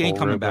go. Brady ain't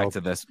coming back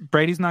to this.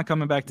 Brady's not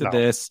coming back to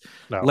this.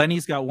 No.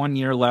 Lenny's got 1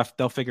 year left.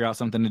 They'll figure out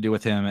something to do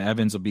with him.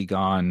 Evans will be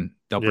gone.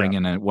 They'll bring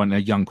in a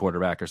young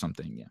quarterback or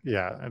something.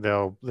 Yeah,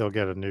 they'll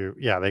get a new.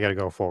 Yeah, they got to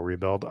go full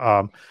rebuild.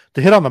 To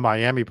hit on the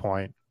Miami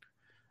point,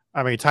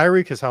 I mean,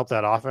 Tyreek has helped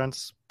that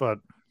offense, but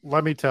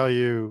let me tell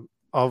you,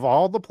 of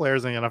all the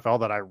players in the NFL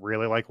that I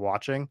really like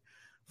watching,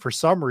 for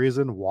some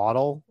reason,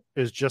 Waddle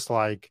is just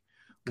like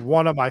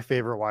one of my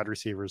favorite wide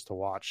receivers to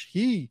watch.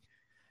 He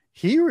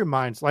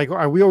reminds, like,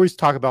 we always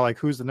talk about like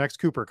who's the next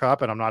Cooper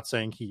Kupp, and I'm not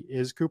saying he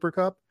is Cooper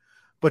Kupp,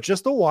 but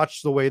just to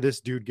watch the way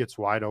this dude gets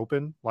wide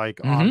open, like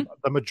on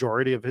the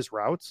majority of his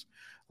routes,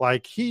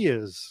 like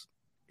he's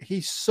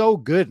so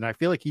good, and I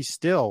feel like he's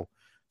still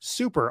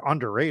super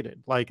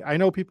underrated. Like, I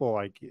know people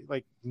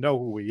like know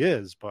who he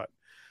is, but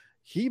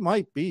he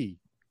might be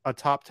a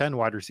top 10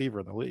 wide receiver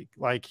in the league.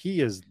 Like,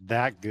 he is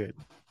that good.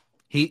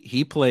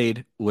 He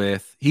played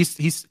with he's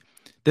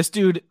this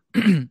dude.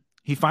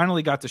 he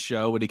finally got to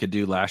show what he could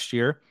do last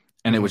year.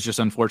 And it was just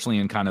unfortunately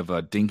in kind of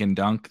a dink and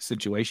dunk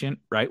situation,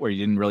 right? Where he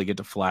didn't really get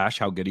to flash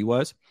how good he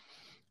was.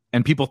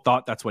 And people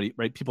thought that's what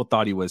people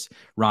thought he was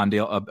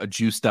Rondale, a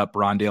juiced up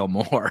Rondale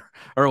Moore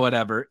or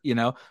whatever,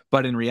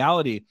 but in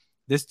reality,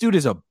 this dude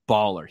is a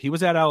baller. He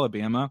was at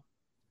Alabama.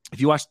 If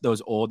you watch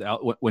those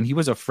when he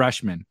was a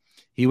freshman,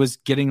 he was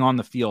getting on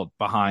the field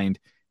behind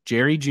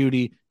Jerry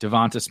Jeudy,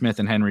 Devonta Smith,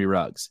 and Henry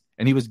Ruggs.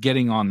 And he was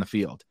getting on the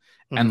field.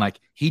 And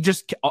he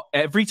just,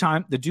 every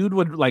time the dude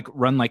would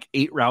run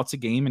 8 routes a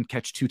game and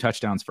catch 2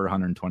 touchdowns for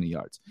 120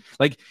 yards.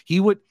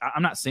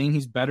 I'm not saying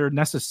he's better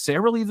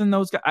necessarily than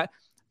those guys.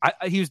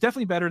 He was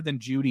definitely better than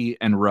Jeudy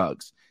and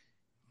Ruggs.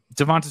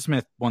 Devonta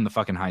Smith won the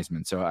fucking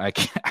Heisman, so I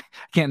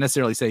can't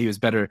necessarily say he was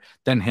better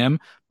than him,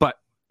 but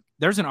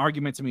there's an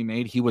argument to be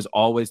made. He was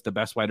always the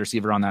best wide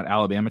receiver on that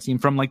Alabama team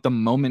from the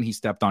moment he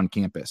stepped on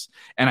campus.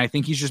 And I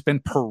think he's just been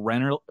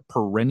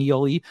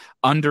perennially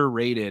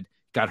underrated.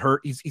 Got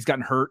hurt. He's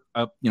gotten hurt,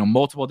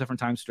 multiple different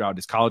times throughout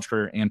his college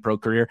career and pro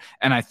career.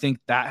 And I think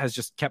that has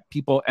just kept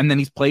people. And then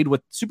he's played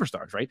with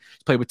superstars, right?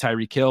 He's played with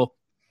Tyreek Hill,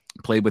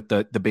 played with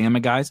the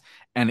Bama guys,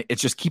 and it's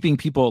just keeping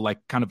people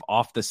kind of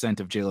off the scent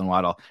of Jalen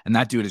Waddle. And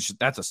that dude is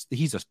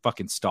he's a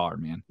fucking star,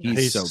 man.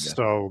 He's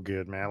so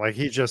good, man.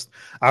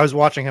 I was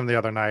watching him the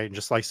other night, and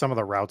just some of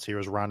the routes he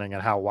was running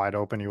and how wide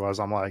open he was.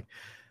 I'm like,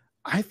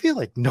 I feel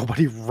like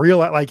nobody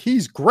realized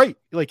he's great.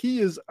 He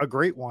is a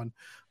great one.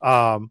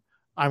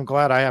 I'm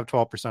glad I have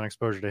 12%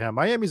 exposure to him.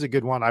 Miami's a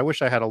good one. I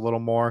wish I had a little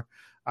more.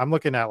 I'm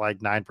looking at 9%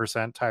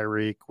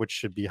 Tyreek, which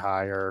should be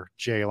higher.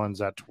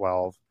 Jalen's at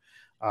 12.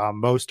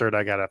 Mostert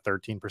I got at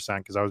 13%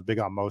 because I was big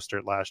on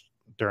Mostert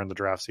during the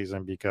draft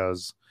season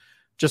because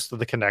just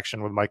the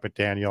connection with Mike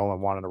McDaniel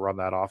and wanting to run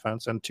that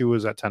offense. And 2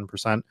 is at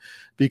 10%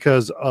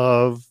 because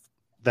of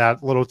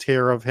that little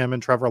tier of him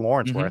and Trevor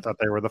Lawrence where I thought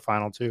they were the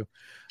final 2.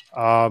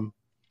 I'm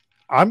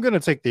going to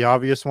take the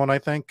obvious one, I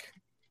think.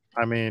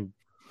 I mean,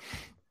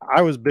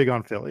 I was big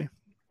on Philly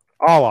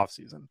all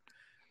offseason.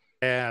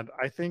 And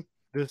I think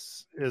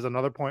this is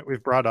another point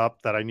we've brought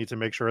up that I need to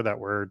make sure that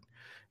we're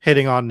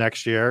hitting on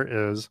next year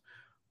is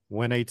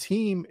when a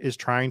team is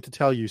trying to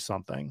tell you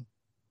something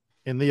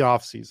in the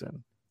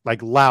offseason,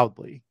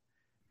 loudly,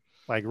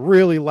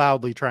 really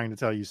loudly trying to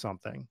tell you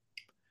something,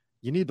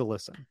 you need to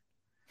listen.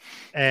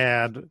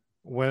 And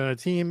when a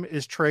team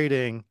is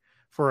trading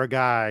for a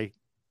guy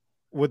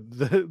with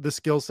the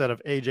skill set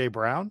of AJ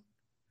Brown,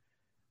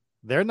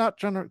 they're not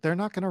going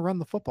to run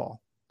the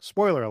football.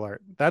 Spoiler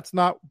alert. That's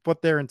not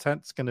what their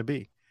intent's going to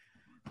be.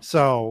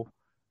 So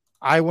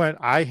I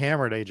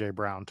hammered AJ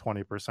Brown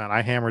 20%.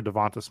 I hammered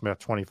Devonta Smith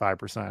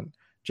 25%.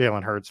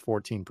 Jalen Hurts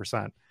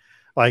 14%.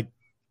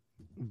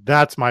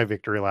 That's my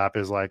victory lap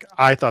is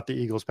I thought the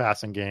Eagles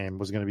passing game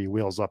was going to be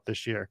wheels up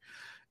this year.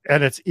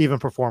 And it's even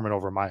performing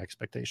over my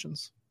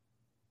expectations.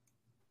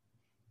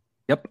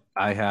 Yep.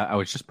 I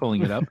was just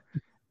pulling it up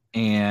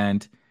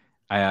and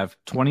I have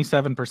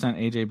 27%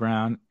 AJ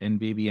Brown in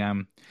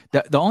BBM.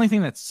 The only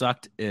thing that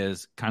sucked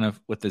is kind of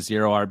with the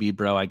 0 RB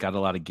bro. I got a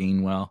lot of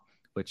Gainwell,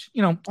 which,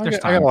 there's time.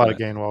 I got a lot of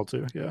Gainwell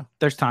too. Yeah.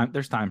 There's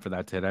time for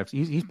that to hit.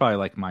 He's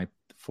probably my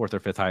 4th or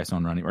 5th highest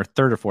owned running, or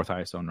 3rd or 4th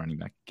highest owned running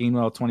back.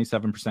 Gainwell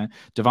 27%,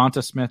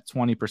 Devonta Smith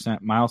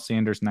 20%, Miles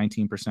Sanders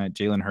 19%,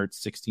 Jalen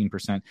Hurts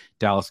 16%,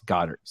 Dallas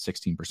Goedert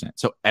 16%.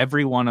 So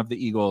every one of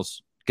the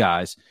Eagles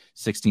guys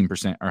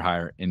 16% or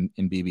higher in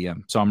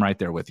BBM. So I'm right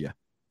there with you.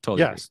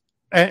 Totally. Yes.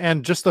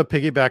 And just to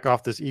piggyback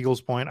off this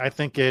Eagles point, I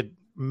think it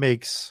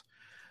makes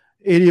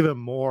it even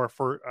more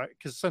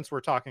because since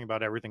we're talking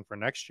about everything for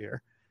next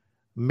year,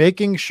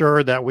 making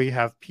sure that we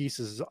have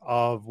pieces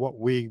of what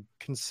we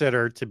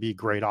consider to be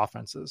great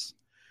offenses.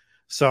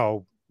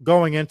 So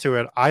going into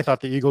it, I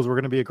thought the Eagles were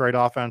going to be a great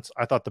offense.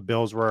 I thought the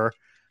Bills were,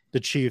 the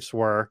Chiefs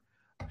were.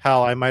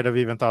 Hell, I might have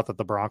even thought that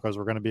the Broncos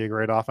were going to be a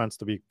great offense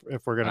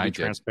if we're going to be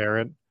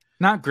transparent.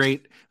 Not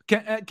great.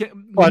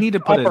 We need to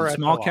put a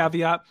small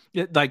caveat.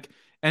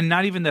 And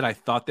not even that I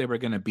thought they were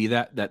going to be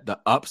that the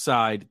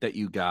upside that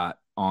you got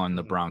on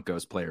the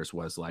Broncos players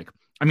was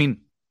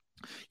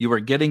you were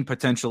getting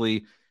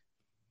potentially,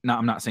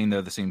 I'm not saying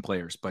they're the same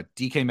players, but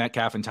DK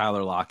Metcalf and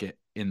Tyler Lockett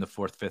in the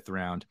 4th, 5th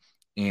round.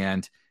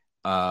 And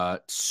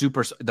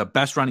the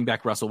best running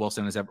back Russell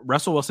Wilson has ever.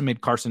 Russell Wilson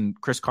made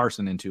Chris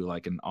Carson into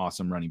an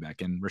awesome running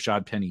back, and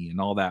Rashad Penny and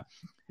all that.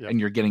 Yep. And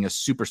you're getting a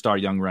superstar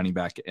young running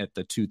back at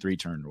the 2-3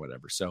 turn or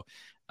whatever. So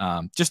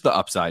just the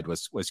upside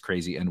was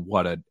crazy. And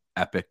what an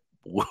epic.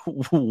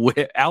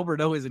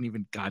 Alberto isn't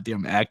even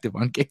goddamn active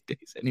on game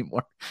days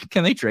anymore.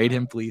 Can they trade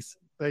him, please?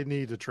 They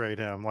need to trade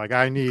him.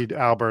 I need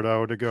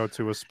Alberto to go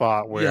to a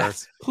spot where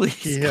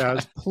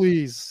please,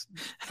 please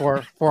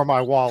for my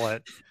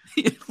wallet.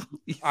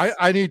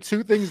 I need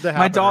 2 things to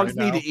happen. My dogs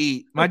need to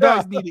eat. My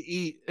dogs need to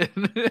eat.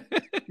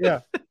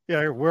 Yeah.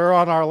 We're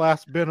on our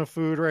last bin of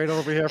food right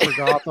over here for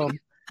Gotham.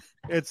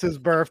 It's his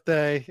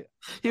birthday.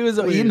 He was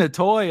eating a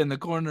toy in the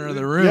corner of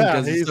the room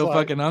because he's so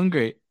fucking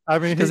hungry. I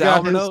mean,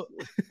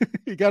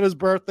 he got his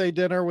birthday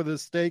dinner with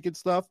his steak and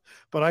stuff,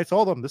 but I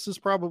told him this is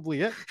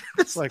probably it.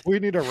 It's we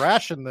need to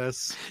ration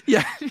this.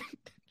 Yeah.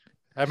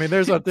 I mean,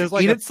 there's like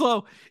eat it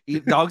slow.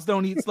 Dogs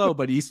don't eat slow,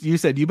 but you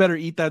said you better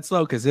eat that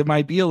slow because it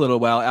might be a little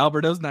while.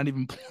 Alberto's not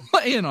even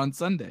playing on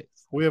Sundays.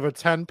 We have a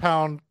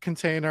 10-pound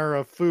container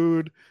of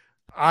food.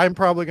 I'm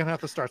probably gonna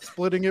have to start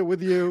splitting it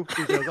with you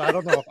because I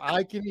don't know if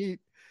I can eat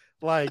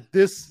like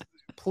this.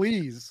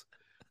 Please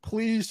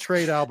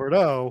trade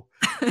Alberto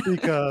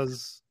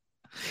because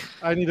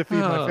I need to feed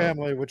my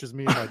family, which is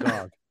me and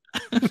my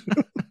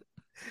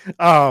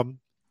dog.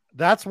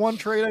 That's one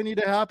trade I need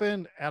to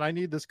happen, and I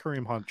need this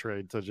Kareem Hunt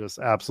trade to just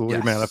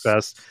absolutely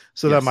manifest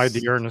so that my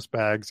Dearness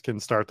bags can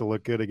start to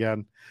look good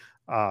again.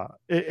 And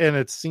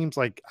it seems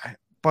like,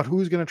 but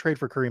who's going to trade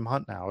for Kareem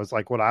Hunt now is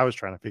like what I was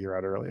trying to figure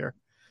out earlier.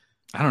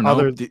 I don't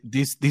know.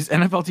 These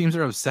NFL teams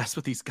are obsessed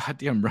with these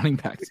goddamn running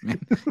backs,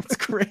 man. It's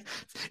great.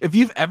 If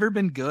you've ever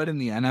been good in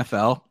the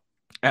NFL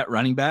at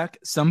running back,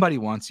 somebody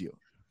wants you.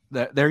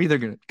 They're either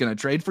going to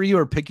trade for you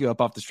or pick you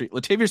up off the street.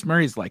 Latavius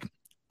Murray's like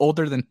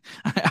older than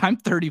I'm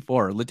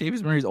 34.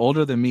 Latavius Murray's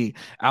older than me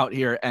out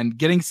here and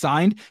getting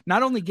signed.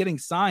 Not only getting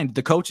signed,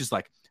 the coach is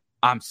like,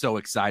 I'm so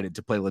excited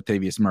to play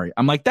Latavius Murray.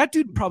 I'm like, that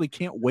dude probably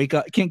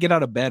can't get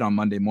out of bed on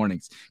Monday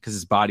mornings because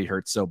his body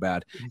hurts so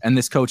bad. And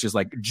this coach is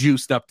like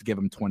juiced up to give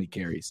him 20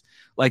 carries.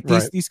 Like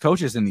these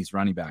coaches and these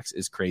running backs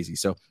is crazy.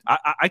 So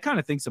I kind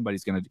of think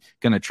somebody's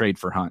gonna trade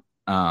for Hunt.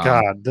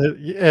 And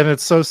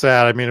it's so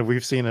sad. I mean,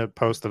 we've seen it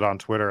posted on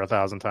Twitter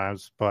 1,000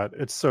 times, but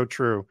it's so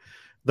true.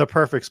 The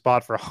perfect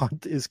spot for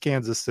Hunt is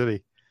Kansas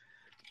City.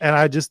 And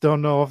I just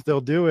don't know if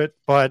they'll do it,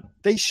 but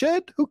they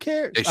should. Who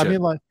cares? I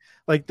mean,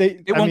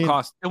 it won't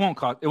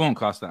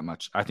cost that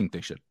much. I think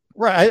they should.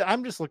 Right.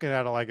 I'm just looking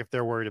at it like if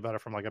they're worried about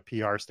it from like a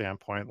PR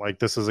standpoint, like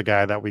this is a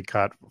guy that we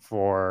cut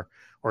for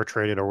or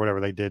traded or whatever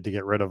they did to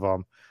get rid of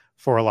him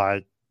for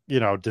like,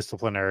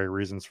 disciplinary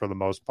reasons for the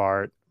most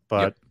part.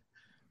 But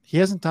he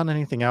hasn't done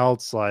anything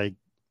else like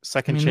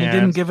second chance. He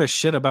didn't give a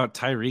shit about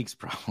Tyreek's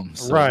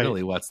problems. So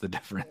really, what's the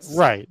difference?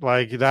 Right.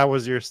 Like that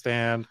was your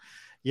stand.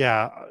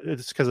 Yeah.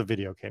 It's because a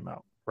video came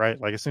out, right?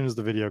 Like as soon as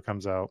the video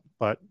comes out.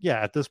 But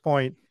yeah, at this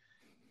point,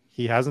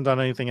 he hasn't done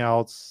anything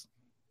else.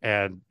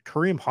 And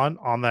Kareem Hunt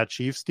on that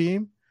Chiefs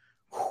team,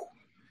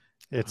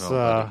 it's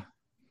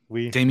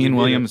Damian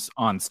Williams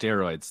on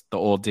steroids.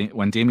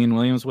 When Damian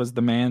Williams was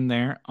the man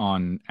there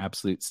on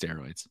absolute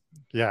steroids.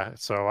 Yeah,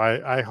 so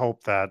I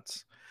hope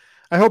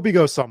he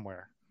goes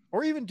somewhere.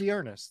 Or even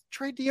Dearness.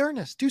 Trade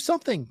Dearness. Do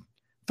something.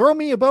 Throw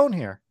me a bone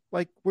here.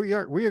 Like we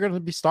are going to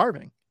be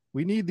starving.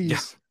 We need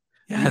these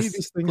we need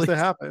these things to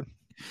happen.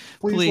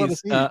 Please. Let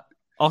us eat.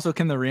 Also,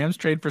 can the Rams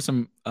trade for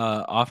some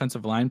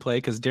offensive line play?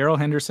 Because Darrell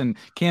Henderson,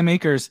 Cam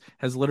Akers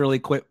has literally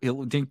quit.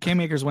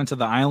 Cam Akers went to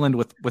the island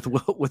with Will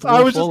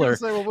Fuller.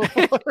 Will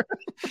Fuller.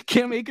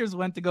 Cam Akers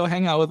went to go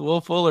hang out with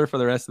Will Fuller for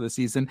the rest of the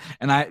season.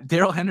 And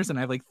Darrell Henderson,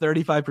 I have like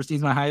 35%.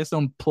 He's my highest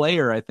owned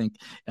player, I think.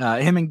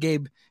 Him and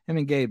Gabe.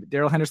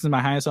 Darrell Henderson is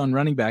my highest owned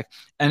running back.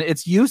 And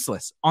it's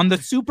useless. On the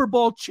Super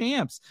Bowl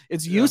champs,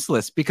 it's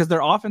useless because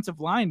their offensive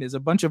line is a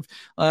bunch of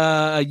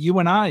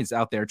UNIs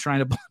out there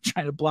trying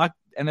to block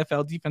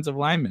NFL defensive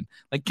linemen.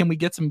 Like, can we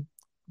get some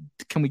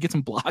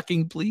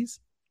blocking, please?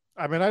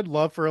 I mean, I'd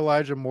love for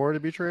Elijah Moore to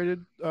be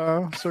traded,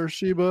 Sir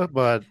Sheba,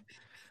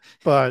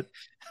 but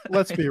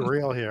let's be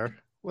real here.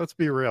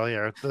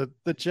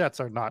 The Jets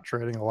are not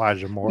trading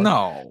Elijah Moore.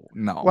 No.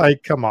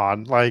 Like, come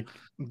on. Like,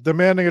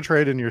 demanding a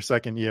trade in your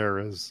second year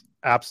is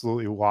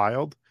absolutely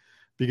wild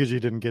because you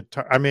didn't get.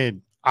 I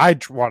mean,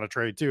 I'd want to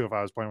trade too if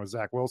I was playing with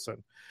Zach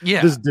Wilson.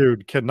 Yeah, this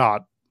dude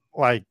cannot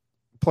play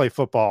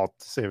football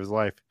to save his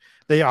life.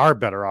 They are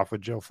better off with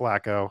Joe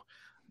Flacco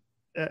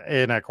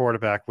in at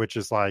quarterback, which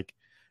is like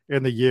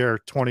in the year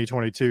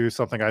 2022,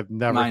 something I've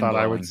never thought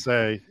I would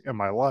say in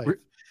my life.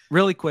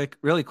 Really quick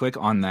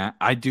on that.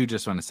 I do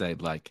just want to say,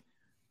 like,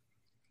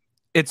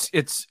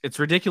 it's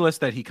ridiculous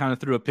that he kind of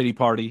threw a pity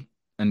party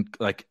and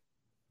like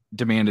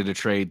demanded a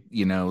trade,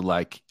 in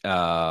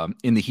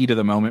the heat of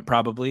the moment.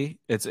 Probably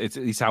it's at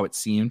least how it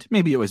seemed.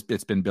 Maybe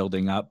it's been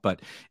building up,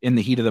 but in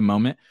the heat of the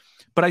moment.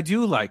 But I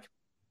do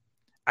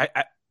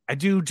I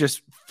do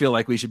just feel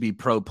like we should be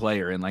pro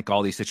player in like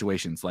all these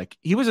situations. Like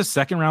he was a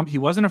second round. He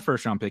wasn't a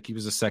first round pick. He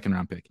was a second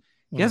round pick.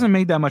 He hasn't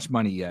made that much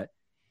money yet.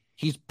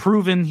 He's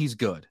proven he's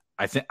good.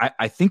 I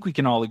think we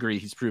can all agree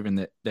he's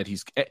proven that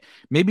he's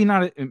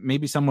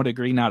maybe some would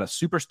agree not a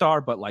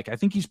superstar, but like I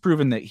think he's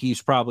proven that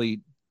he's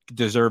probably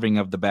deserving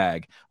of the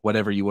bag,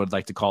 whatever you would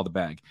like to call the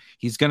bag.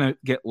 He's going to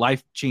get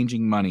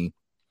life-changing money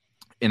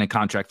in a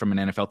contract from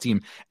an NFL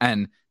team.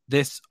 And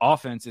this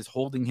offense is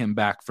holding him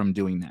back from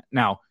doing that.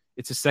 Now,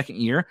 it's his second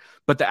year,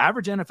 but the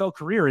average NFL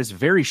career is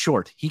very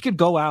short. He could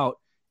go out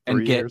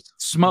and get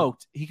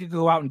smoked. He could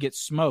go out and get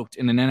smoked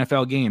in an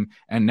NFL game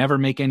and never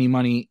make any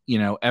money,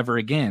 ever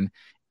again.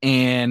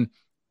 And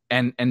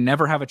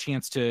never have a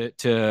chance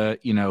to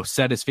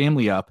set his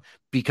family up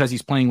because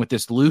he's playing with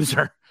this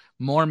loser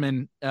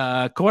Mormon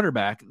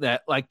quarterback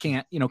that like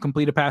can't,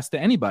 complete a pass to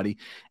anybody.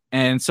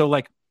 And so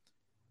like,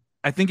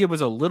 I think it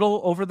was a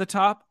little over the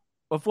top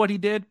of what he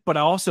did, but I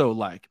also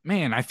like,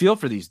 man, I feel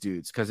for these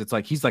dudes because it's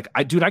like he's like,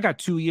 I got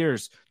 2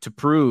 years to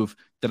prove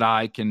that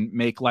I can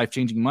make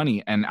life-changing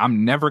money, and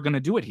I'm never gonna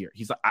do it here.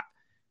 He's like,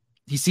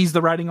 he sees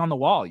the writing on the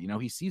wall.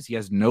 He sees he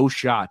has no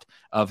shot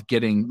of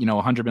getting,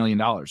 $100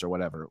 million or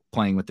whatever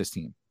playing with this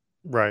team.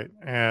 Right.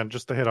 And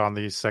just to hit on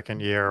these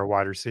second-year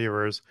wide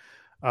receivers,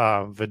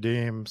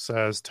 Vadim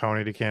says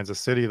Tony to Kansas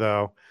City,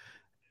 though.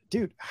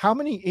 Dude, how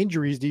many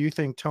injuries do you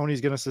think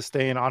Tony's going to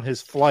sustain on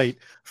his flight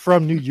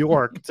from New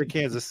York to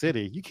Kansas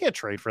City? You can't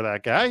trade for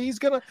that guy. He's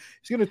gonna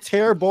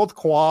tear both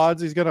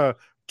quads. He's gonna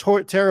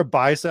tear a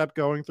bicep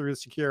going through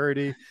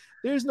security.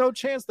 There's no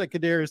chance that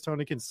Kadarius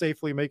Toney can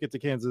safely make it to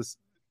Kansas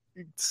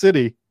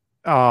City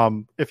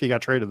if he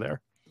got traded there.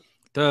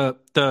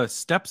 The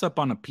steps up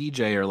on a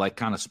PJ are like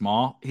kind of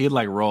small. He'd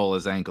like roll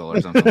his ankle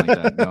or something like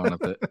that going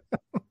up it.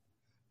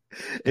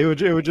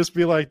 It would just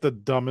be like the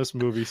dumbest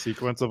movie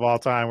sequence of all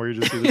time, where you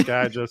just see this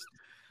guy just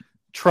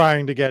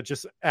trying to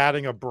just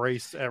adding a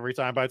brace every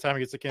time. By the time he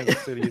gets to Kansas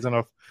City, he's in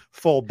a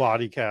full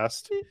body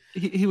cast.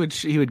 He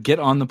would get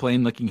on the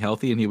plane looking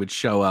healthy, and he would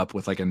show up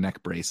with like a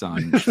neck brace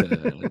on.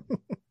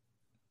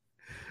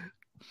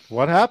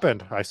 What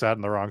happened? I sat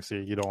in the wrong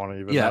seat. You don't want to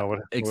even know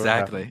what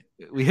exactly.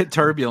 We hit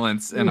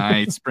turbulence, and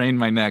I sprained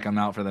my neck. I'm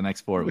out for the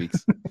next 4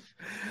 weeks.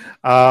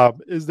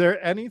 Is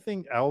there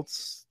anything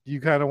else you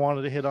kind of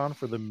wanted to hit on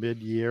for the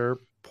mid-year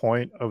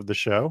point of the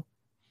show?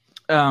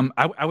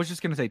 I was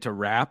just going to say, to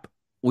wrap,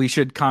 we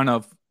should kind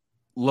of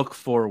look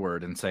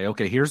forward and say,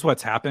 okay, here's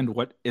what's happened.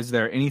 Is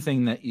there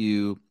anything that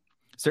you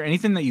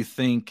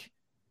think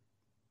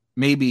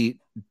maybe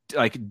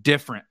like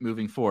different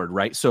moving forward?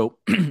 Right. So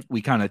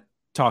we kind of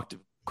talked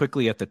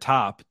quickly at the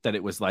top that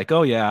it was like,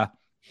 oh yeah,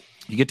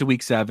 you get to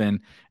week 7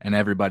 and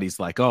everybody's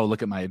like, oh,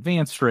 look at my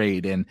advance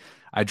trade. And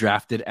I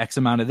drafted X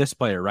amount of this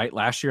player, right?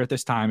 Last year at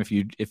this time, if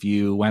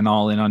you went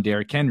all in on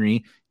Derrick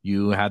Henry,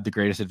 you had the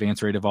greatest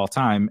advance rate of all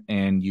time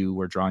and you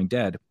were drawing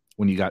dead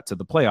when you got to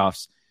the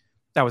playoffs.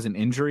 That was an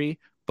injury,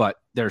 but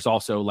there's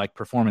also like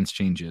performance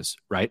changes,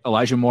 right?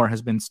 Elijah Moore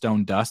has been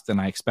stone dust,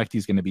 and I expect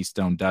he's going to be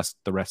stone dust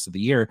the rest of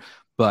the year,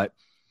 but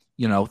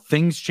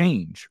things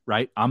change,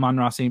 right?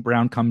 Amon-Ra St.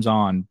 Brown comes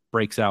on,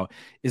 breaks out.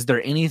 Is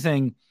there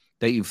anything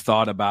that you've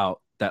thought about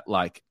that,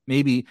 like,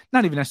 maybe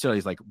not even necessarily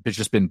is like it's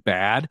just been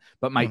bad,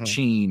 but might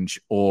change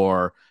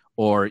or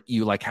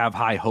you like have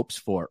high hopes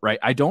for, right?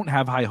 I don't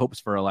have high hopes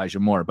for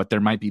Elijah Moore, but there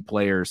might be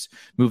players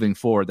moving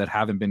forward that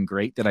haven't been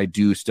great that I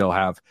do still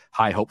have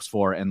high hopes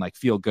for and like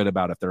feel good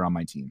about if they're on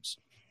my teams.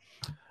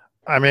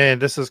 I mean,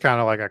 this is kind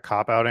of like a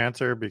cop-out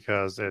answer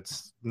because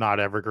it's not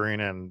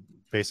evergreen, and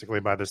basically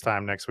by this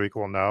time next week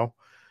we'll know.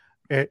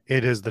 It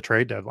is the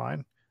trade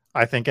deadline.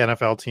 I think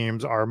NFL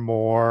teams are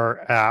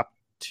more apt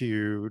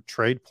to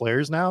trade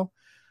players now.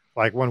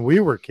 Like when we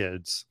were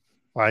kids,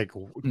 like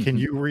can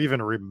you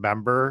even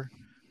remember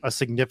a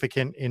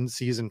significant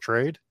in-season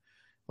trade?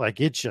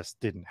 Like it just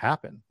didn't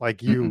happen.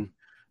 Like you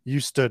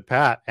stood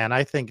pat. And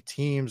I think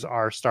teams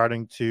are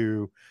starting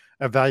to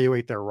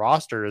evaluate their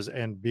rosters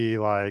and be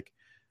like,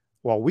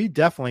 well, we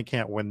definitely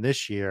can't win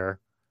this year.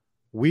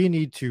 We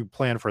need to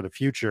plan for the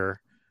future.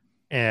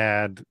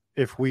 And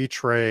if we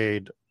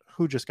trade,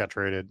 who just got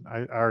traded?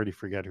 I already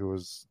forget who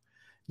was.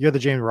 You had the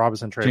James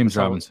Robinson trade.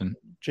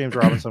 James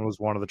Robinson was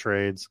one of the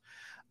trades.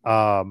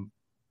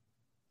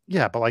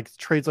 Yeah, but like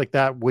trades like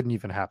that wouldn't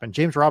even happen.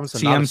 James Robinson,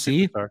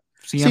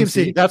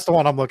 CMC, that's the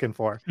one I'm looking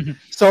for.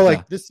 So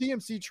like the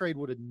CMC trade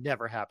would have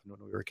never happened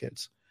when we were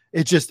kids.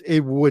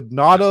 It would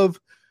not have,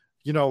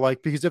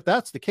 like, because if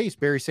that's the case,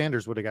 Barry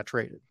Sanders would have got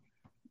traded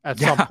at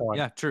some point.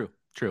 Yeah, true.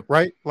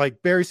 Right?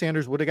 Like Barry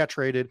Sanders would have got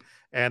traded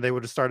and they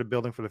would have started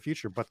building for the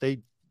future, but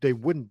they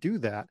wouldn't do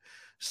that.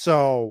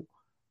 So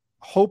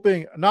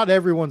hoping not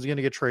everyone's going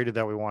to get traded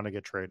that we want to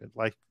get traded.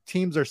 Like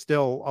teams are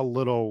still a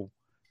little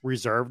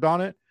reserved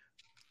on it,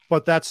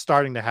 but that's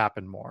starting to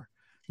happen more.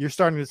 You're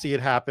starting to see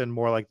it happen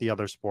more like the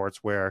other sports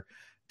where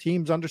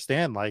teams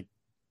understand, like,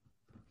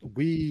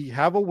 we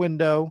have a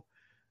window.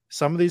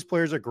 Some of these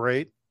players are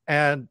great.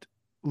 And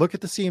look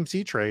at the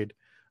CMC trade.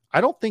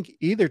 I don't think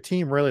either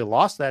team really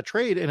lost that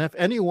trade. And if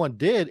anyone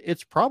did,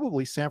 it's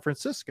probably San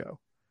Francisco.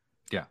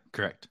 Yeah,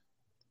 correct.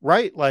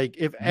 Right? Like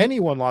if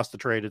anyone lost the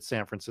trade, it's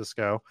San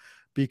Francisco,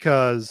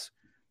 because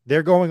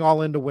they're going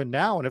all in to win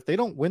now. And if they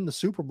don't win the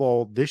Super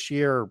Bowl this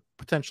year,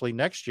 potentially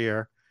next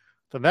year,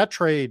 then that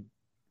trade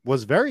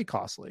was very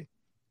costly.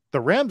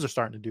 The Rams are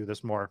starting to do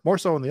this more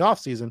so in the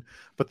offseason,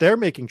 but they're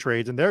making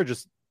trades and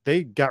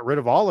they got rid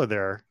of all of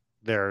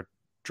their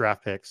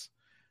draft picks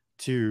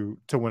to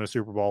win a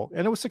Super Bowl.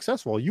 And it was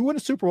successful. You win a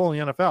Super Bowl in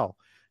the NFL,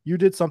 you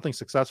did something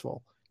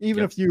successful,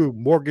 even if you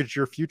mortgage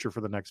your future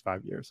for the next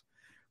 5 years.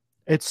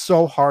 It's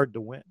so hard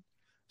to win.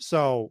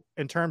 So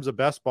in terms of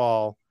best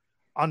ball,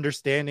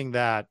 understanding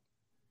that,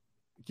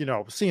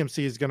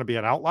 CMC is going to be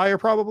an outlier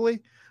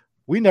probably.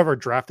 We never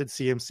drafted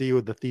CMC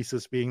with the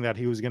thesis being that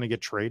he was going to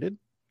get traded,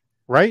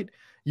 right?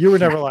 You were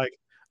never like,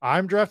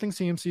 I'm drafting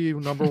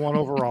CMC number 1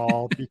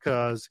 overall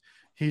because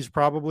he's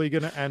probably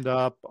going to end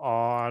up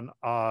on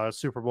a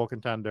Super Bowl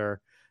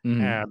contender,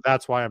 and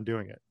that's why I'm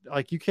doing it.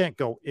 Like, you can't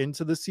go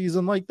into the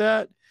season like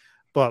that,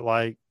 but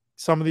like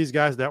some of these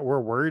guys that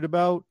we're worried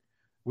about,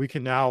 we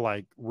can now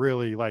like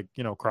really like,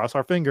 cross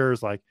our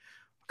fingers, like,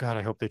 God,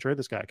 I hope they trade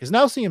this guy, because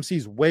now CMC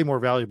is way more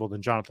valuable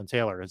than Jonathan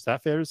Taylor. Is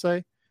that fair to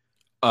say?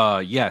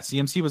 Yeah,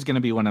 CMC was going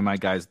to be one of my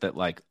guys that,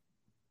 like,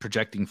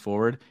 projecting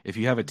forward, if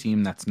you have a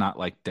team that's not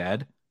like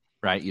dead,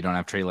 right? You don't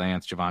have Trey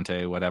Lance,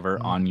 Javonte,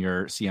 whatever on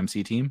your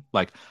CMC team.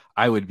 Like,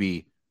 I would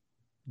be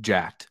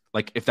jacked.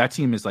 Like, if that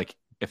team is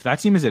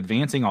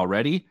advancing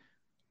already,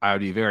 I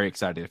would be very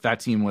excited. If that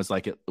team was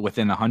like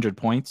within 100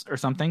 points or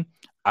something,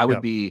 I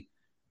would be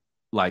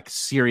like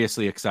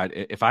seriously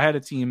excited. If I had a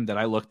team that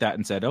I looked at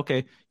and said,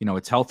 okay,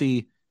 it's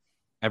healthy,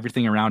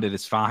 everything around it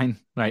is fine,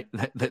 right?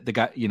 The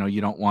guy,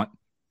 you don't want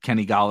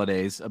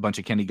a bunch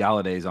of Kenny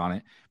Galladays on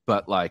it,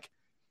 but like,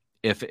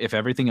 if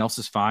everything else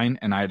is fine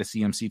and I had a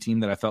CMC team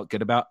that I felt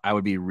good about, I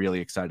would be really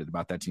excited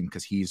about that team,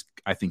 because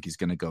I think he's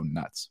going to go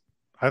nuts.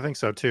 I think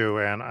so too,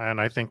 and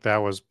I think that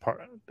was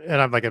part.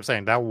 And I'm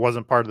saying, that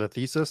wasn't part of the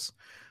thesis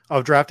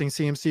of drafting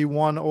CMC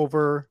 1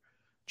 over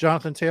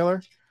Jonathan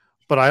Taylor.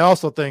 But I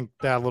also think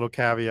that little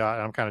caveat,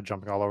 and I'm kind of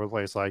jumping all over the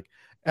place, like,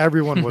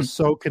 everyone was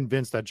so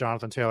convinced that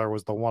Jonathan Taylor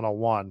was the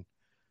 101,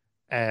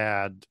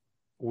 and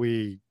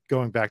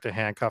going back to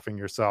handcuffing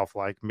yourself,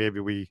 like, maybe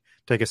we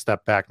take a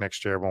step back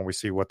next year when we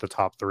see what the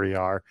top 3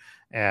 are,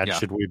 and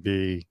should we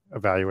be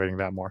evaluating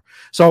that more?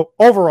 So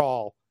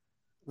overall,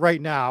 right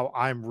now,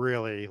 I'm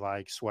really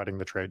like sweating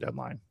the trade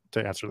deadline,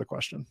 to answer the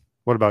question.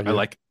 What about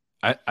you?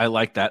 I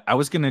like that. I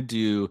was gonna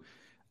do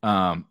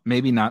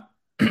maybe not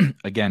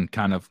again,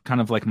 kind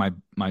of like my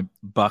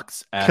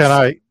Bucks.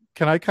 Can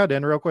I cut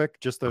in real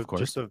quick?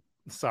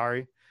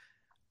 Sorry,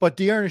 but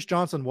Dearness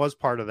Johnson was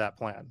part of that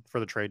plan for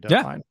the trade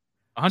deadline.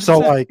 100%. So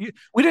like,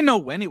 we didn't know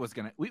when it was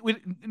gonna.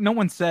 No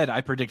one said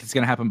I predict it's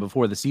gonna happen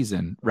before the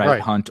season, right?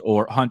 Hunt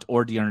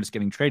or Dearness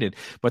getting traded.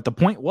 But the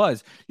point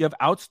was, you have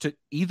outs to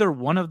either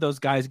one of those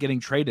guys getting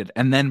traded,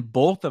 and then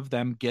both of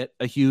them get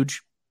a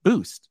huge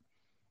boost.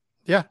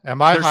 Yeah, and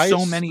there's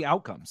so many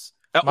outcomes.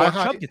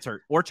 Chubb gets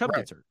hurt.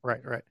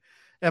 Right.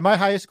 And my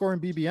highest scoring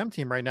BBM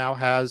team right now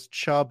has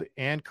Chubb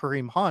and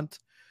Kareem Hunt,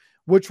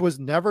 which was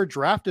never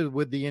drafted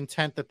with the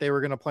intent that they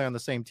were going to play on the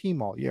same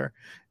team all year.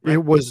 Right.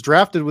 It was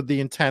drafted with the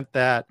intent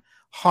that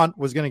Hunt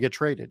was going to get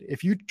traded.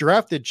 If you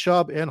drafted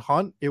Chubb and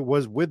Hunt, it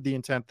was with the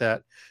intent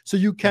that, so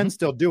you can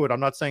still do it. I'm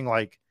not saying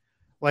like,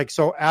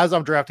 so as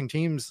I'm drafting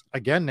teams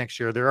again next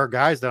year, there are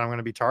guys that I'm going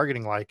to be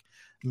targeting. Like,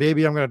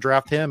 maybe I'm going to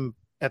draft him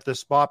at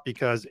this spot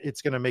because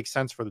it's going to make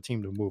sense for the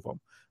team to move him.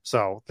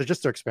 So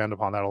just to expand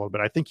upon that a little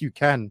bit, I think you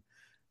can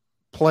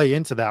play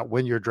into that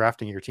when you're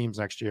drafting your teams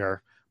next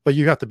year, but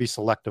you have to be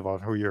selective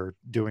on who you're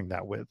doing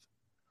that with.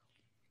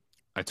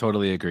 I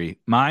totally agree.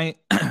 Like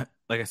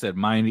I said,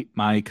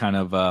 my kind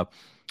of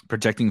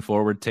projecting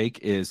forward take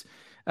is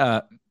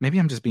maybe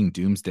I'm just being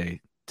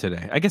doomsday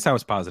today. I guess I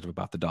was positive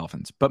about the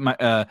Dolphins, but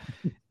my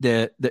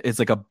it's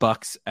like a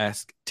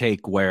Bucks-esque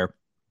take where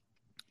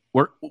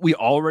we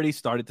already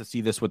started to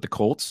see this with the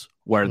Colts,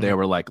 where they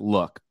were like,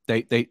 look,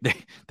 they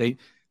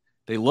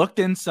looked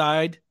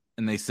inside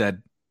and they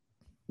said,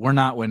 we're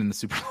not winning the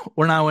Super Bowl.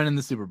 We're not winning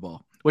the Super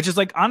Bowl, which is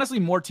like, honestly,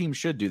 more teams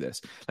should do this.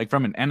 Like,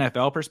 from an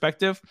NFL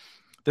perspective,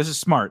 this is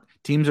smart.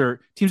 Teams are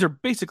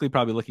basically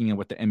probably looking at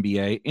what the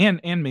NBA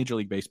and Major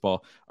League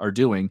Baseball are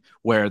doing,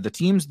 where the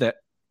teams that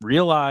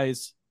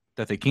realize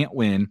that they can't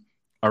win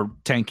are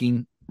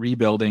tanking,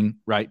 rebuilding,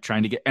 right?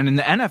 Trying to get, and in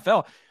the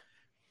NFL,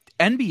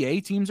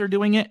 NBA teams are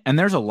doing it, and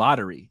there's a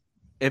lottery.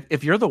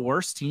 If you're the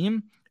worst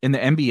team in the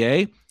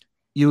NBA,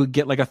 you would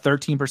get like a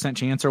 13%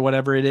 chance or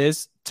whatever it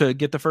is to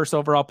get the first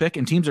overall pick,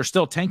 and teams are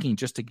still tanking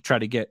just to try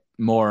to get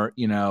more,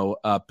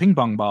 ping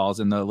pong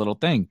balls in the little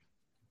thing.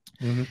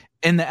 Mm-hmm.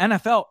 In the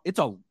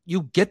NFL,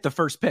 you get the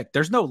first pick.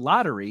 There's no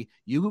lottery.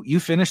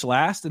 You finish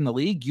last in the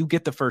league, you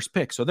get the first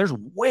pick. So there's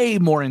way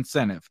more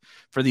incentive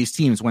for these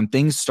teams when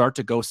things start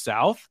to go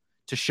south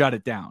to shut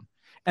it down.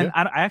 And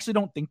I actually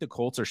don't think the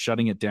Colts are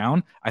shutting it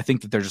down. I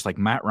think that they're just like,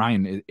 Matt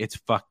Ryan,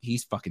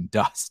 he's fucking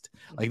dust.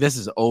 Like, this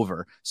is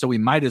over. So we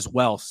might as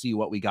well see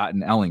what we got in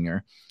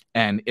Ellinger.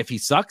 And if he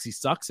sucks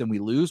and we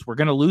lose, we're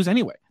going to lose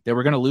anyway. They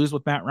were going to lose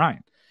with Matt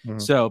Ryan. Mm-hmm.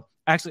 So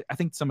actually, I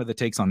think some of the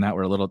takes on that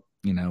were a little,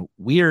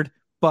 weird,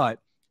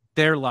 but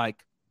they're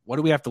like, what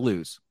do we have to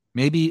lose?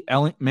 Maybe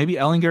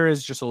Ellinger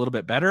is just a little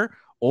bit better,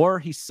 or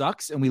he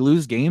sucks and we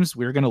lose games.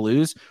 We're going to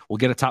lose. We'll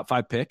get a top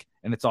 5 pick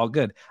and it's all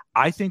good.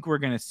 I think we're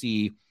going to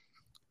see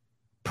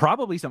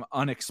probably some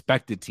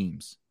unexpected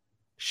teams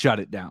shut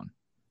it down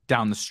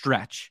the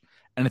stretch,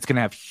 and it's going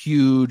to have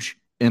huge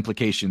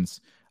implications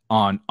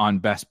on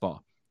best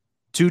ball.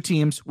 2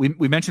 teams,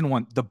 we mentioned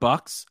one, the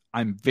Bucks.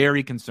 I'm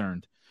very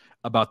concerned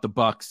about the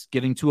Bucks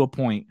getting to a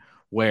point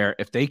where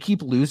if they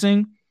keep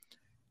losing,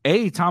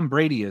 Tom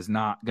Brady is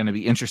not going to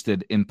be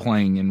interested in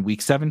playing in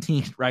week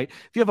 17, right?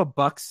 If you have a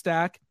Bucks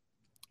stack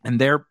and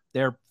they're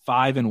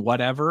 5 and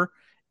whatever,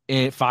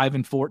 5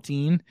 and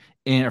 14,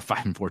 or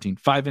 5 and 14,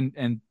 5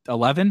 and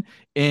 11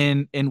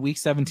 in week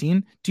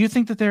 17. Do you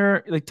think that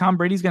they're like, Tom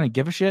Brady's going to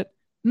give a shit?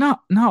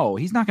 No,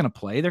 he's not going to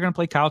play. They're going to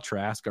play Kyle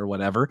Trask or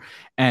whatever.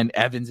 And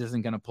Evans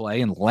isn't going to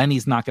play, and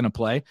Lenny's not going to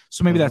play.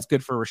 So maybe that's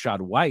good for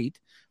Rachaad White,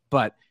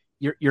 but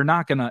you're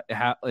not gonna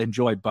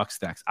enjoy Buck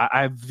stacks.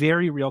 I have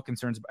very real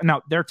concerns.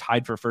 Now they're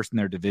tied for first in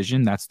their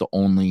division. That's the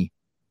only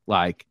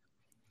like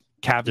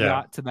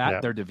caveat to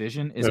that. Their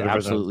division is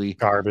absolutely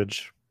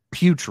garbage,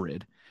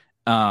 putrid.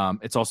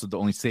 It's also the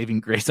only saving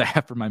grace I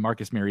have for my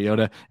Marcus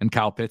Mariota and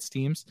Kyle Pitts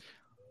teams.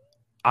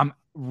 I'm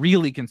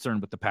really concerned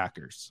with the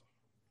Packers.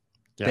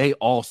 Yeah. They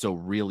also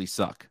really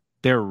suck.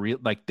 They're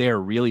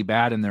really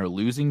bad and they're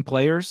losing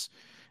players.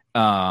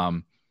 So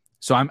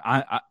and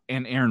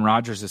Aaron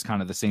Rodgers is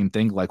kind of the same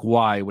thing. Like,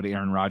 why would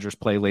Aaron Rodgers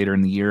play later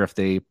in the year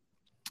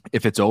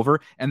if it's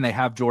over? And they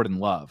have Jordan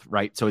Love,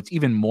 right? So it's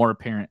even more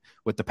apparent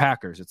with the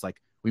Packers. It's like,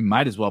 we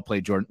might as well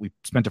play Jordan. We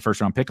spent a first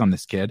round pick on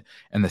this kid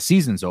and the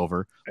season's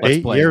over.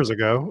 Let's 8 years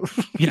ago.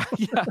 Yeah.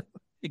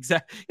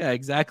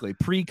 Exactly.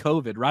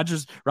 Pre-COVID,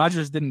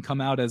 Rodgers didn't come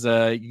out as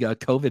a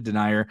COVID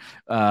denier,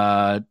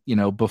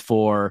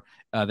 before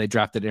they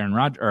drafted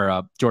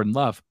Jordan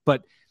Love,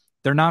 but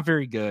they're not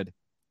very good.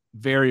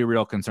 Very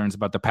real concerns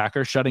about the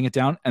Packers shutting it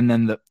down. And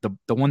then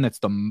the one that's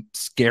the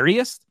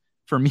scariest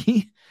for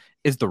me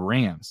is the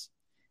Rams.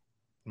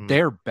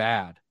 They're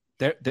bad.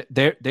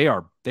 They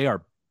are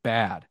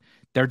bad.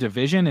 Their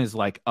division is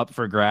like up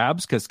for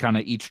grabs because kind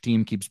of each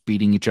team keeps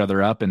beating each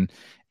other up and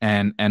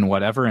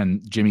whatever.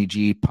 And Jimmy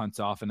G punts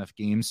off enough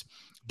games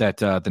that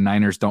the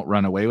Niners don't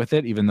run away with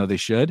it, even though they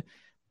should.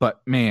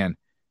 But man,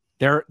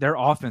 their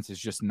offense is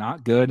just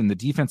not good, and the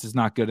defense is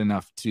not good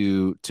enough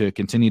to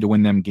continue to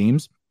win them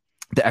games.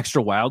 The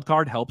extra wild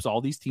card helps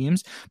all these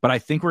teams, but I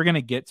think we're going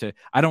to get to,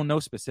 I don't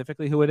know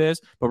specifically who it is,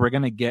 but we're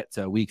going to get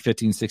to week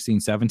 15, 16,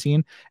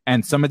 17.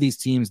 And some of these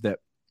teams that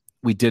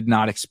we did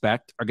not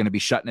expect are going to be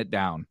shutting it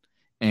down.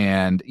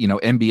 And,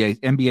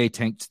 NBA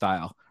tanked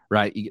style,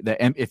 right?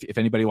 If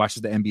anybody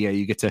watches the NBA,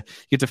 you get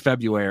to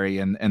February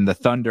and the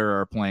Thunder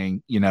are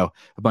playing, a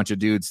bunch of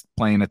dudes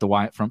playing at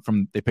the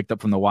from they picked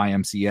up from the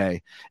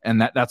YMCA.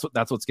 And that's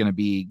what's going to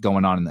be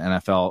going on in the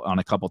NFL on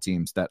a couple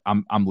teams that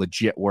I'm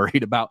legit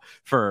worried about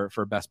for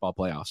best ball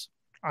playoffs.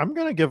 I'm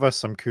going to give us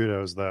some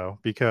kudos though,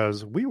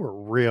 because we were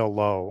real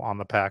low on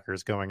the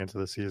Packers going into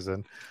the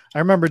season. I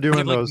remember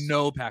doing those.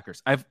 No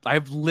Packers.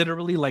 I've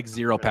literally like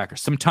zero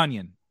Packers. Some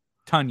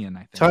Tunyon,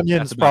 I think.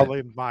 Tunyon's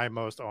probably my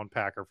most owned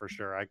Packer for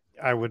sure.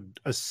 I would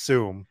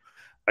assume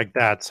like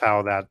that's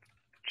how that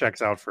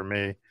checks out for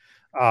me.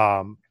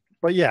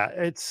 But yeah,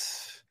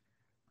 it's,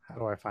 how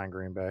do I find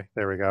Green Bay?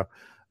 There we go.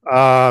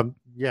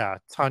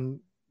 Tunyon.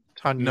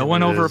 No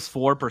one over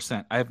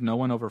 4%. I have no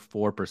one over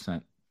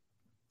 4%.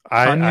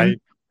 Tunyon,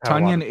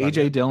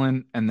 AJ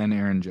Dillon, and then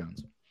Aaron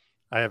Jones.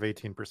 I have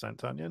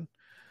 18%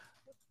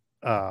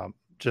 Tunyon.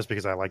 Just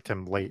because I liked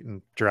him late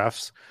in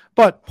drafts.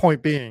 But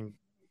point being,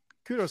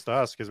 kudos to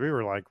us, because we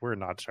were like, we're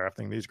not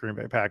drafting these Green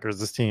Bay Packers.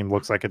 This team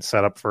looks like it's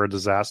set up for a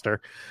disaster.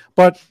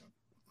 But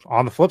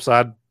on the flip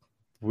side,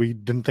 we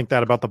didn't think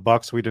that about the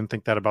Bucs. We didn't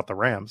think that about the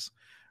Rams,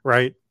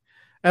 right?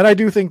 And I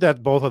do think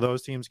that both of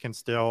those teams can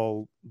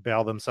still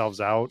bail themselves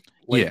out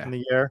late in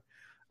the year.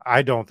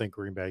 I don't think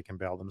Green Bay can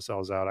bail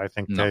themselves out. I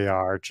think they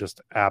are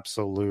just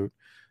absolute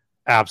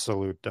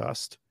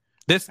dust.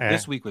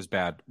 This week was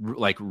bad,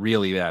 like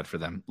really bad for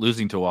them.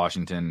 Losing to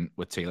Washington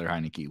with Taylor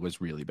Heineke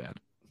was really bad.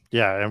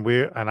 Yeah,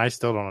 and I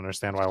still don't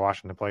understand why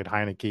Washington played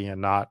Heineke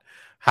and not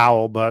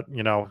Howell, but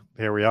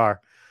here we are.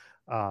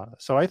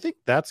 So I think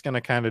that's going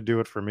to kind of do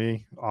it for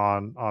me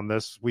on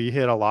this. We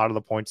hit a lot of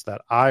the points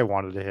that I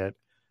wanted to hit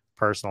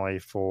personally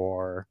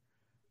for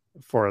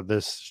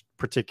this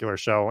particular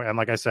show. And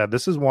like I said,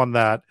 this is one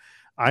that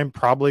I'm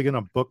probably going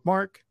to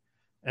bookmark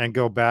and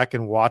go back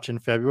and watch in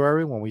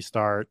February when we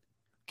start.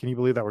 Can you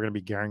believe that we're going to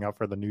be gearing up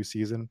for the new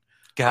season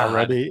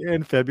already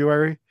in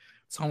February?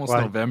 It's almost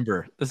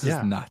November. This is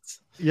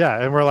nuts.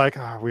 Yeah, and we're like,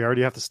 we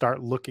already have to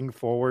start looking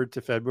forward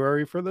to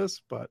February for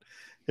this, but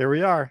here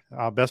we are.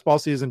 Best ball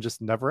season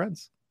just never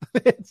ends.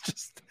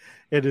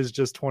 It is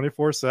just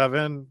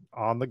 24/7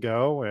 on the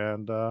go,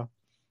 and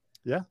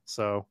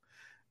So,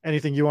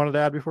 anything you wanted to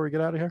add before we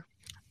get out of here?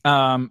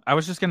 I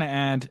was just going to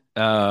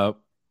add.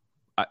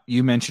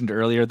 You mentioned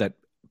earlier that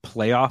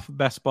playoff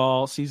best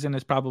ball season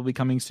is probably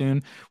coming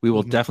soon. We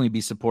will definitely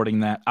be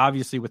supporting that,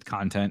 obviously with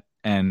content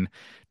and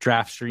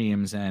draft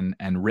streams and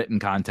written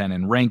content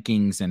and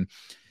rankings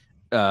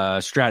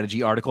and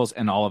strategy articles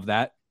and all of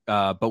that.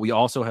 But we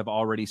also have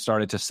already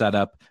started to set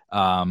up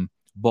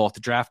both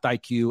Draft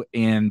IQ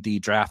and the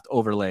draft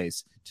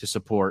overlays to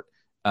support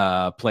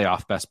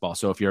playoff best ball.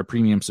 So if you're a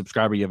premium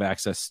subscriber, you have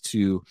access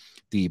to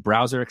the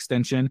browser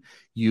extension.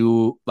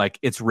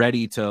 It's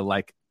ready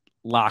to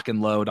lock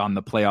and load on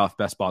the playoff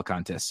best ball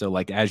contest. So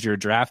as you're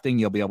drafting,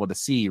 you'll be able to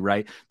see,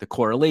 right, the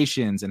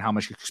correlations and how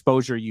much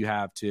exposure you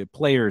have to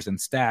players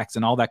and stacks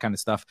and all that kind of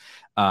stuff.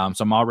 So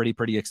I'm already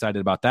pretty excited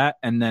about that.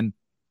 And then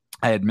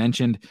I had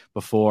mentioned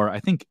before, I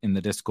think in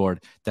the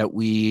Discord, that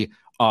we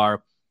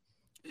are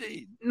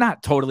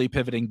not totally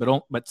pivoting,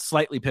 but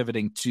slightly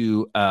pivoting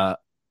to a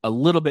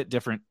little bit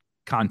different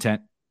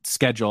content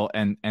schedule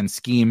and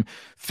scheme,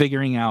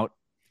 figuring out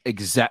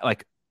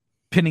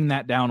pinning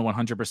that down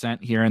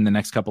 100% here in the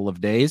next couple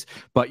of days.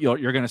 But you're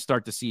going to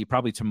start to see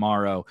probably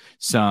tomorrow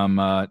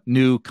some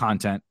new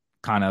content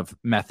kind of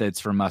methods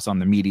from us on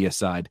the media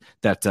side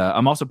that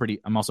I'm also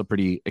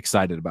pretty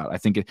excited about. I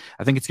think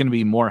it's going to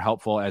be more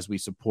helpful as we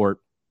support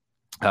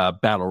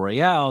battle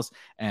royales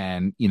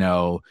and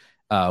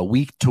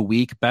week to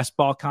week best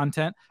ball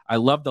content. I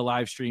love the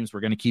live streams.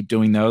 We're going to keep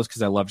doing those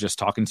because I love just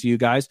talking to you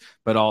guys,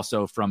 but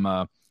also from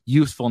a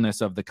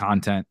usefulness of the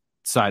content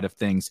side of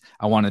things,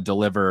 I want to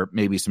deliver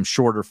maybe some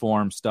shorter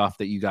form stuff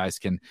that you guys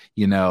can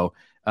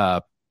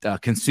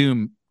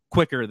consume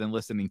quicker than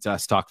listening to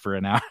us talk for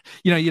an hour.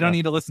 You don't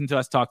need to listen to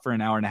us talk for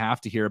an hour and a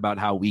half to hear about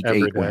how week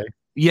every 8 day went.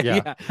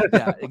 Yeah,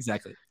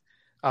 exactly.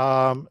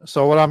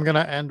 So what I'm going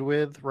to end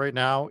with right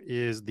now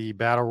is the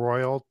battle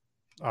royal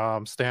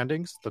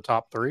standings, the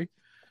top 3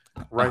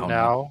 right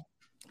now.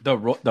 No. The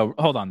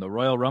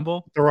Royal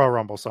Rumble. The Royal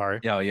Rumble.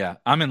 Sorry. Yeah.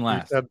 I'm in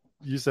last.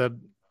 You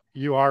said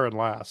you are in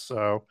last.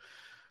 So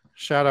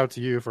shout out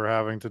to you for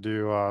having to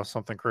do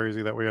something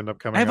crazy that we end up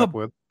coming up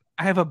with.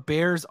 I have a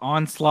Bears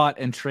onslaught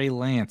and Trey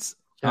Lance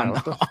on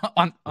this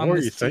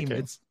team.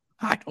 Thinking?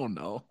 I don't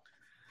know.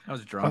 I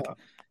was drunk.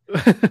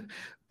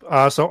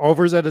 So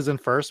Overzet is in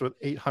first with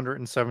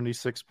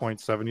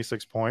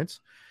 876.76 points.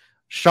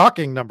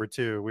 Shocking number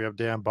 2, we have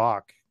Dan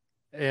Bach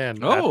and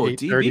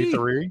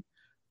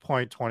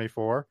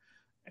 833.24.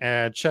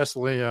 And Chess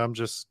Liam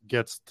just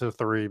gets to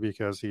 3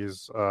 because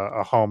he's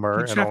a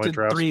homer and only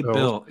drafts 3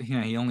 Bills.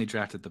 Yeah, he only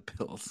drafted the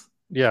Bills.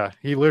 Yeah,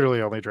 he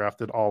literally only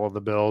drafted all of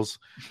the Bills,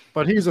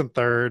 but he's in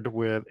third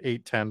with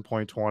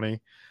 810.20.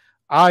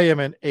 I am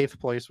in 8th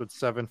place with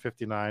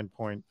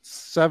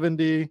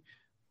 759.70.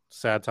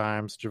 Sad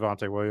times.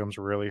 Javonte Williams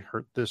really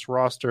hurt this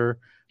roster,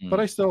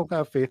 but I still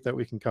have faith that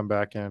we can come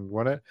back and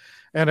win it.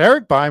 And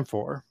Eric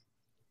Beimfor,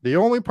 the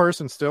only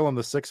person still in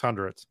the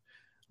 600s,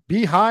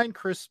 behind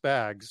Chris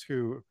Spags,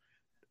 who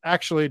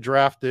actually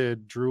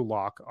drafted Drew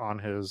Lock on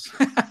his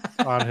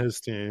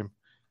team.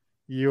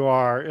 You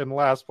are in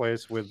last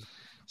place with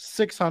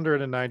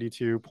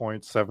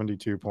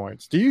 692.72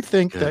 points. Do you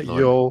think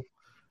you'll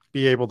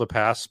be able to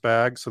pass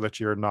Spags so that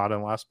you're not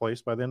in last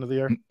place by the end of the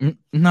year?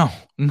 No.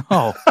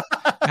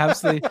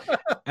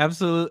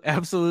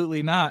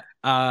 Absolutely not.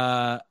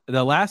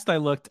 The last I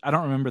looked, I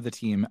don't remember the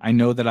team. I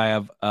know that I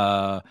have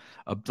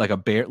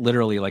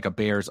literally a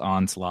Bears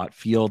onslaught.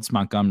 Fields,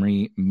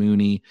 Montgomery,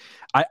 Mooney.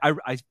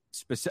 I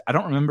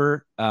don't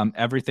remember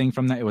everything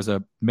from that. It was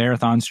a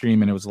marathon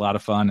stream and it was a lot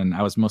of fun, and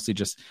I was mostly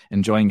just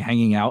enjoying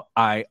hanging out.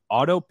 I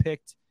auto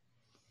picked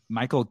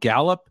Michael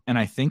Gallup and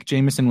I think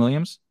Jamison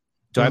Williams.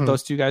 Do I have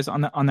those 2 guys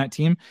on that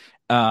team?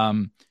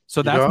 So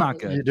that's not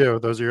good. You do.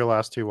 Those are your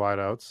last 2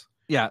 wideouts.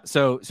 Yeah.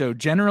 So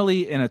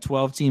generally in a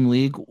 12-team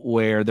league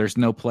where there's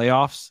no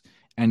playoffs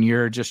and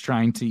you're just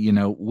trying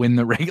to, win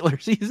the regular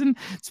season,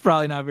 it's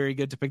probably not very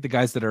good to pick the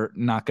guys that are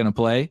not going to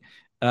play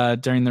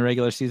during the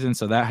regular season.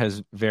 So that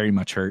has very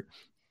much hurt.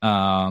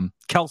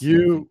 Kelsey.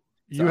 You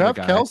have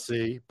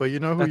Kelsey, but you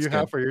know who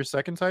have for your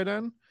second tight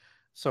end?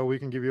 So we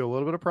can give you a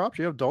little bit of props.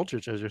 You have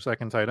Dulcich as your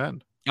second tight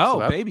end. Oh,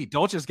 so baby.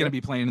 Dulcich is going to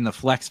be playing in the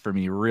flex for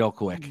me real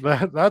quick.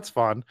 That's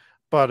fun.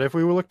 But if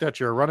we looked at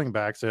your running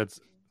backs, it's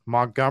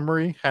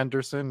Montgomery,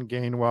 Henderson,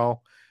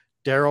 Gainwell,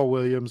 Darrell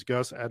Williams,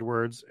 Gus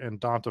Edwards, and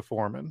Donta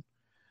Foreman.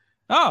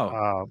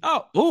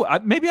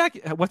 Maybe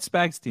what's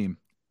Spags' team?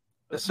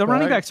 The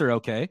running backs are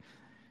okay.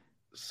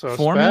 So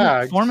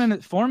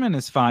Foreman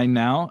is fine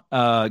now.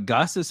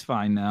 Gus is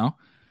fine now.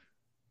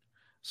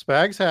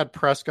 Spags had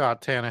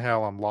Prescott,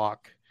 Tannehill, and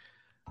Locke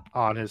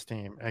on his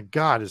team, and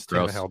God, is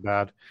Tannehill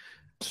bad.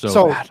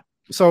 So bad.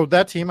 So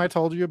that team I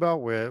told you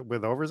about with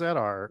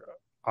Overzet,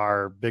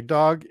 our big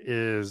dog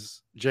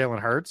is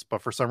Jalen Hurts,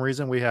 but for some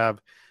reason we have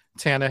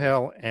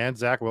Tannehill and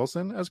Zach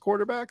Wilson as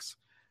quarterbacks,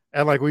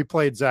 and we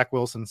played Zach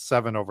Wilson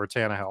 7 over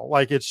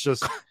Tannehill. It's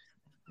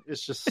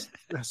just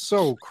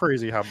so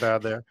crazy how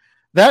bad they're.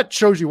 That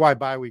shows you why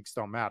bye weeks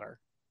don't matter,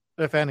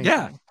 if anything.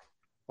 Yeah.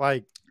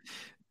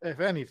 If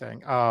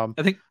anything, I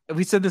think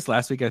we said this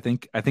last week. I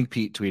think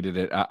Pete tweeted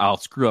it. I'll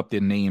screw up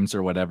the names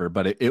or whatever,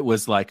 but it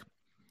was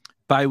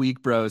bye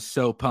week bros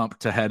so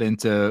pumped to head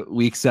into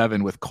week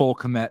 7 with Cole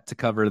Kmet to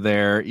cover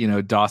their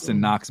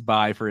Dawson Knox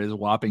bye for his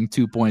whopping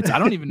 2 points. I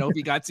don't even know if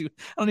he got 2.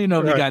 I don't even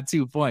know if he got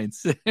 2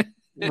 points.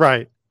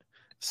 Right.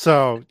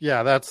 So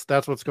yeah,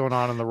 that's what's going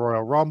on in the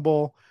Royal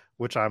Rumble,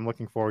 which I'm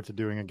looking forward to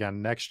doing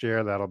again next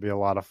year. That'll be a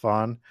lot of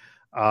fun.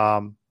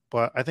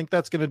 But I think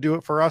that's going to do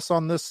it for us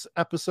on this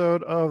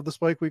episode of the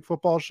Spike Week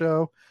Football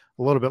Show.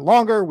 A little bit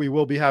longer. We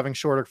will be having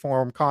shorter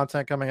form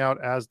content coming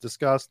out as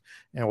discussed,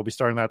 and we'll be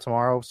starting that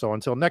tomorrow. So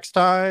until next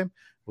time,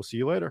 we'll see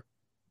you later.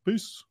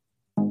 Peace.